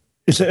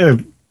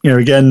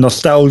again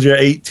nostalgia,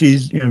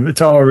 80s,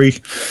 Atari.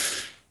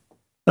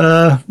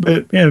 But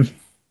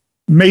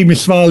made me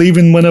smile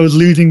even when I was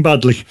losing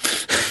badly.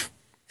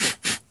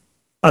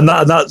 And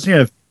that's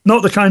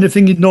not the kind of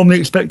thing you'd normally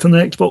expect on the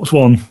Xbox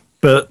One.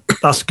 But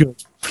that's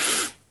good.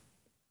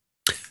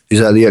 Is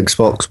that the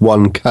Xbox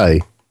 1K?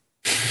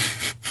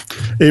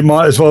 It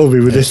might as well be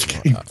with this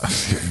game.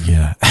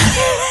 Yeah.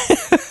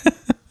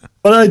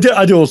 But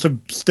I do also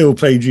still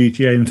play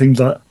GTA and things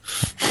like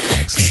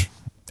that.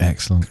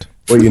 Excellent.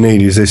 What you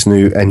need is this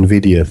new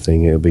NVIDIA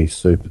thing. It'll be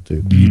super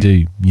duper. You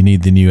do. You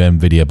need the new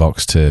NVIDIA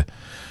box to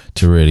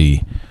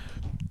really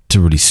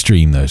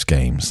stream those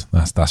games.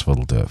 That's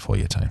what'll do it for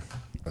you, Tone.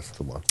 That's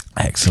the one.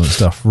 Excellent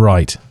stuff.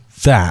 Right.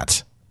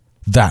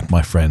 That,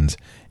 my friend,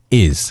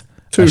 is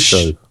two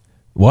shows.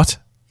 What?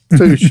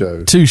 2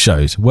 shows. 2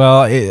 shows.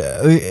 Well,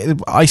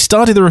 I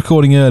started the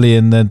recording early,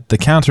 and the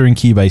counter in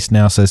Keybase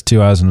now says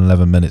 2 hours and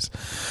 11 minutes.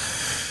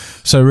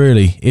 So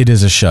really, it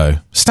is a show.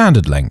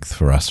 Standard length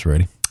for us,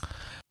 really.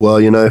 Well,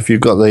 if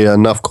you've got the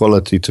enough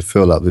quality to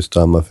fill up this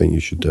time, I think you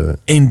should do it.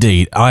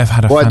 Indeed. I've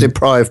had Why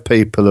deprive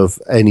people of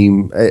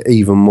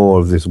even more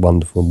of this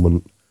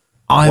wonderfulment?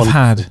 I've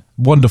had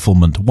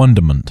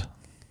wonderment.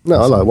 No,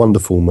 I like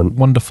wonderfulment.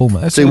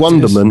 Wonderfulment. See,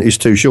 wonderment is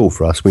too short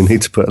for us. We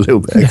need to put a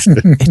little bit extra.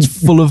 It's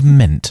full of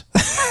mint.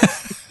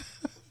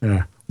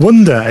 Yeah.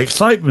 Wonder,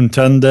 excitement,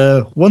 and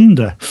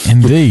wonder.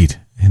 Indeed.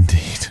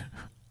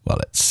 Well,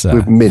 it's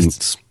with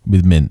mints.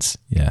 With mints,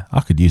 yeah. I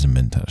could use a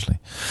mint, actually.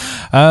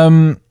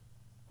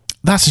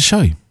 That's a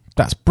show.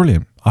 That's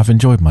brilliant. I've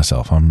enjoyed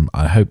myself.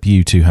 I hope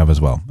you two have as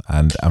well.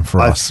 And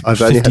for us, I've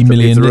 50 only had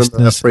million to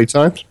listeners. 3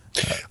 times.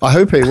 I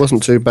hope it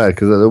wasn't too bad,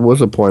 because there was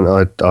a point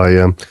I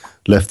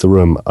left the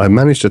room. I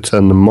managed to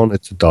turn the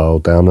monitor dial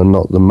down and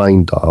not the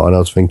main dial, and I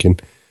was thinking,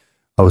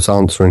 I was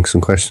answering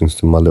some questions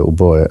to my little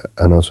boy,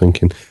 and I was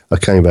thinking, I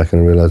came back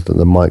and I realised that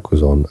the mic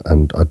was on,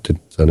 and I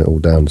didn't turn it all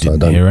down.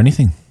 Didn't hear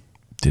anything.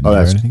 Didn't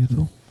hear anything at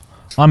all.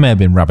 I may have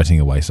been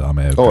rabbiting away, so I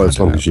may have. As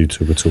long as you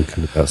two were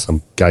talking about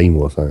some game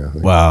or something, I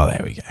think. Well,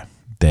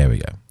 there we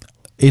go.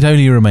 It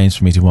only remains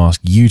for me to ask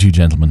you two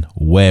gentlemen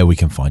where we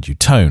can find you.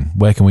 Tone,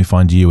 where can we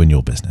find you and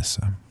your business?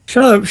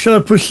 Shall I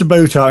push the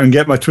boat out and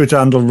get my Twitter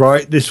handle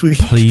right this week?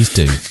 Please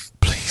do.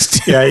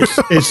 Yeah,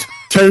 it's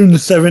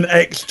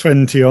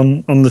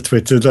Tone7X20 on the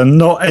Twitters, and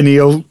not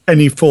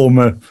any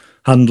former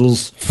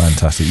handles.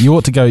 Fantastic. You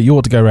ought to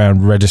go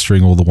around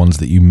registering all the ones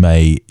that you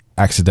may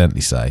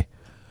accidentally say,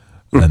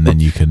 and then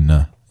you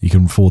can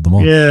forward them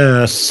on.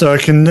 Yeah, so I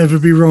can never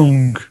be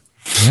wrong.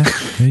 Yeah,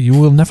 you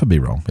will never be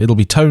wrong. It'll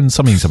be Tone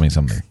something.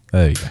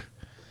 There you go.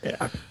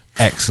 Yeah.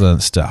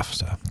 Excellent stuff.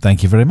 So,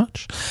 thank you very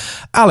much,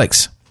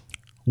 Alex.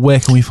 Where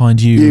can we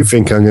find you? You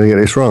think I'm going to get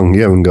this wrong?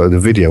 You haven't got the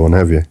video on,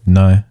 have you?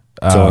 No.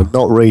 So I'm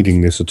not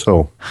reading this at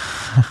all.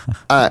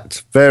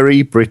 At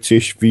Very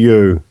British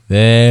View.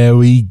 There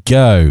we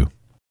go.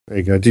 There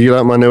you go. Do you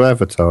like my new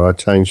avatar? I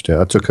changed it.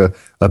 I took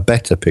a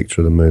better picture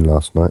of the moon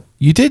last night.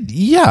 You did?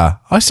 Yeah.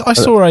 I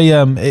saw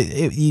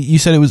you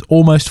said it was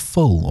almost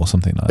full or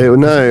something like that.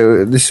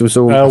 No, this was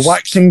all...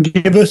 waxing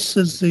gibbous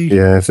as the...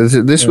 Yeah, so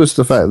this was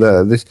the fact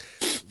that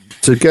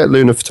to get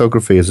lunar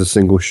photography as a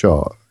single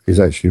shot is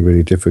actually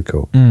really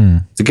difficult.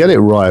 To get it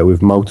right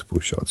with multiple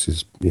shots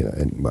is,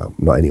 well,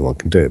 not anyone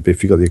can do it, but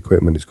if you've got the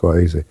equipment, it's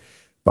quite easy.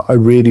 But I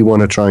really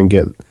want to try and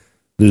get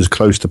as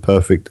close to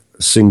perfect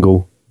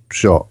single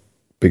shot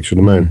picture of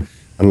the moon.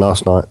 And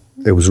last night,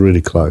 it was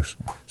really close.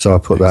 So I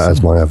put that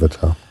as my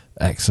avatar.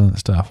 Excellent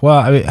stuff. Well,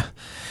 I mean,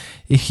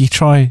 if you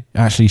try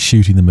actually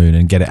shooting the moon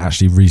and get it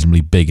actually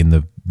reasonably big in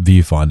the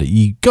viewfinder,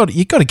 you got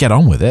to get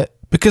on with it.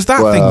 Because that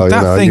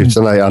thing, it's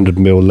an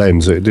 800mm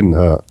lens, so it didn't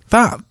hurt.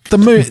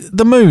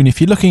 The moon, if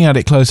you're looking at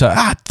it closer,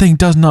 that thing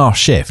does not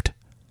shift.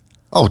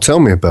 Oh, tell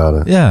me about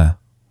it. Yeah.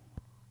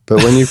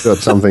 But when you've got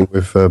something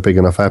with a big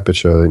enough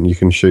aperture, then you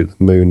can shoot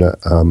the moon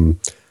at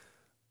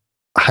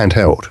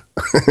handheld.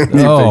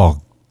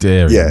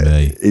 Dear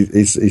me.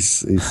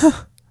 It's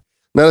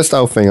no, that's the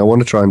whole thing. I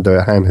want to try and do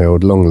a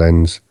handheld, long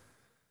lens.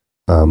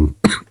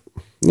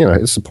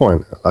 It's the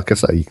point. Like I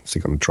say, you can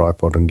stick on a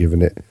tripod and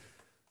giving it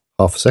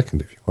half a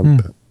second if you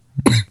want.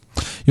 But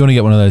you want to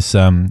get one of those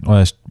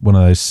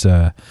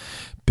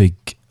big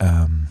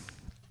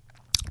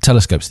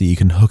telescopes that you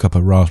can hook up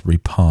a Raspberry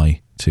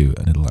Pi to,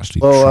 and it'll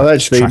actually. Well,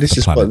 this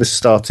is what this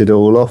started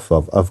all off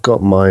of. I've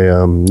got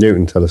my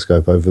Newton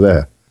telescope over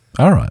there.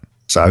 All right,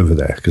 it's over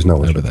there because no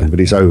one's looking, but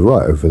it's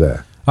right over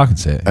there. I can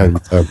see it.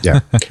 And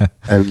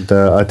and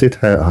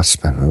I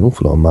spent an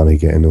awful lot of money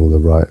getting all the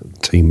right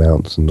T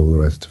mounts and all the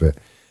rest of it.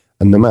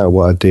 And no matter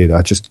what I did,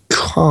 I just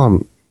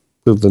can't.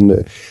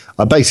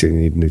 I basically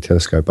need a new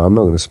telescope, but I'm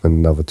not going to spend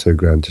another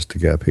 $2,000 just to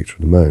get a picture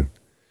of the moon.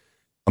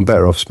 I'm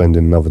better off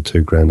spending another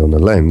 $2,000 on a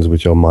lens,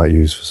 which I might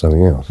use for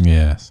something else.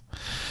 Yes.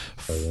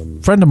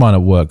 A friend of mine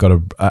at work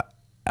got a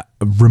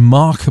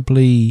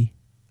remarkably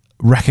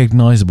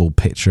recognisable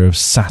picture of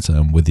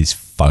Saturn with his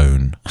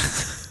phone.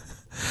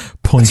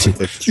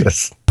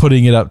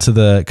 Putting it up to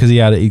because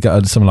he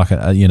got something like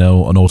an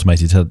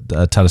automated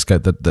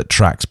telescope that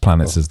tracks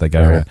planets as they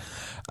go around.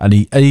 And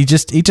he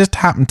just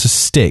happened to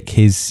stick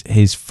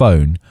his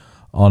phone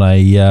on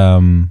a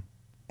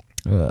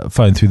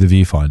phone through the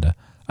viewfinder,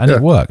 and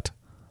it worked.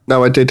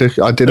 No, I did a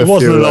few. It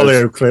wasn't an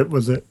audio clip,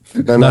 was it?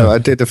 No, I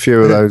did a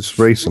few of those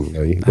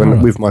recently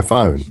with my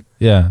phone.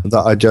 Yeah,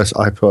 that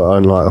I put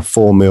on like a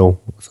 4mm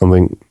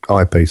something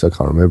eyepiece. I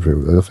can't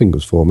remember. I think it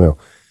was 4mm,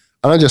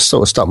 and I just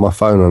sort of stuck my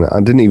phone on it.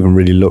 I didn't even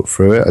really look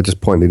through it. I just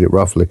pointed it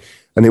roughly,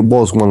 and it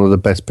was one of the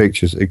best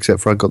pictures.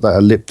 Except for I got that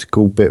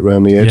elliptical bit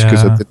around the edge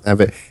because I didn't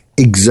have it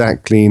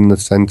exactly in the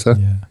centre.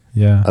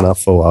 Yeah. And I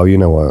thought, you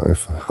know what?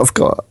 If I've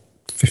got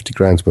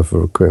 $50,000 worth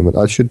of equipment,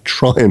 I should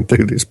try and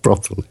do this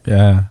properly.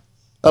 Yeah.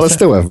 And I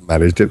still haven't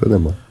managed it, but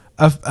never mind.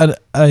 A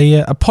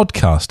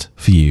podcast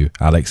for you,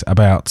 Alex,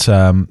 about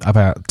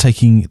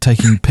taking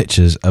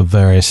pictures of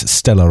various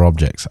stellar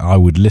objects. I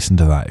would listen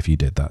to that if you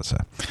did that, sir.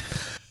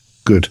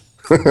 Good.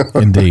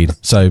 Indeed.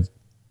 So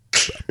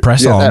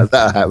press on.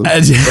 That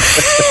happens.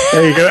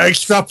 There you go.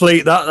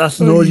 Extrapolate that.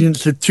 That's an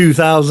audience of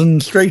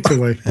 2,000 straight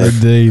away.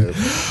 Indeed.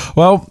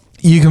 Well,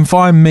 you can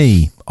find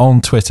me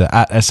on Twitter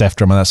at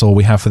SFDrummer. That's all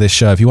we have for this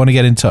show. If you want to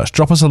get in touch,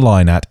 drop us a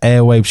line at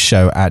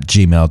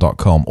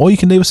airwaveshow@gmail.com, or you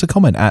can leave us a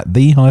comment at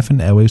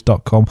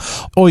the-airwaves.com,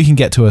 or you can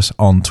get to us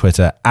on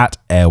Twitter at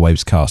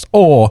airwavescast,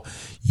 or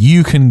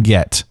you can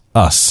get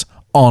us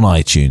on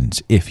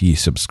iTunes if you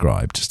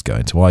subscribe. Just go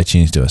into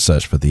iTunes, do a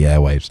search for The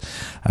Airwaves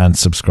and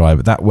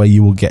subscribe. That way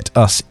you will get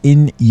us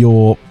in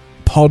your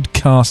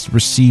podcast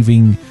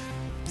receiving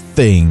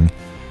thing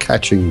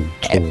catching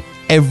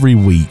every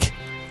week,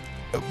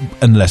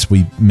 unless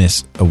we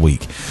miss a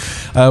week.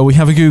 We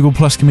have a Google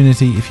Plus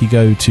community. If you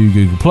go to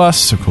Google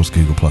Plus, of course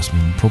Google Plus will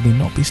probably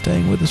not be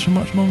staying with us for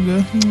much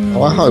longer.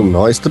 I hope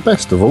not. It's the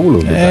best of all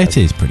of them. It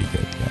is pretty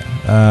good,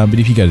 but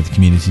if you go to the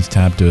communities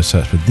tab, do a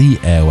search for The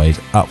Airwaves,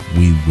 up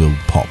we will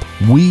pop.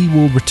 We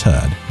will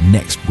return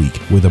next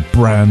week with a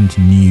brand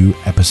new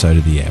episode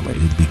of The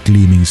Airwaves. It'll be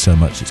gleaming so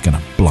much it's going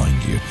to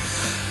blind you.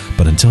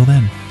 But until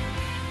then,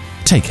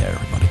 take care,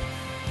 everybody.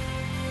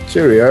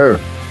 Cheerio.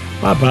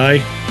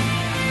 Bye-bye.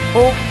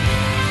 Oh.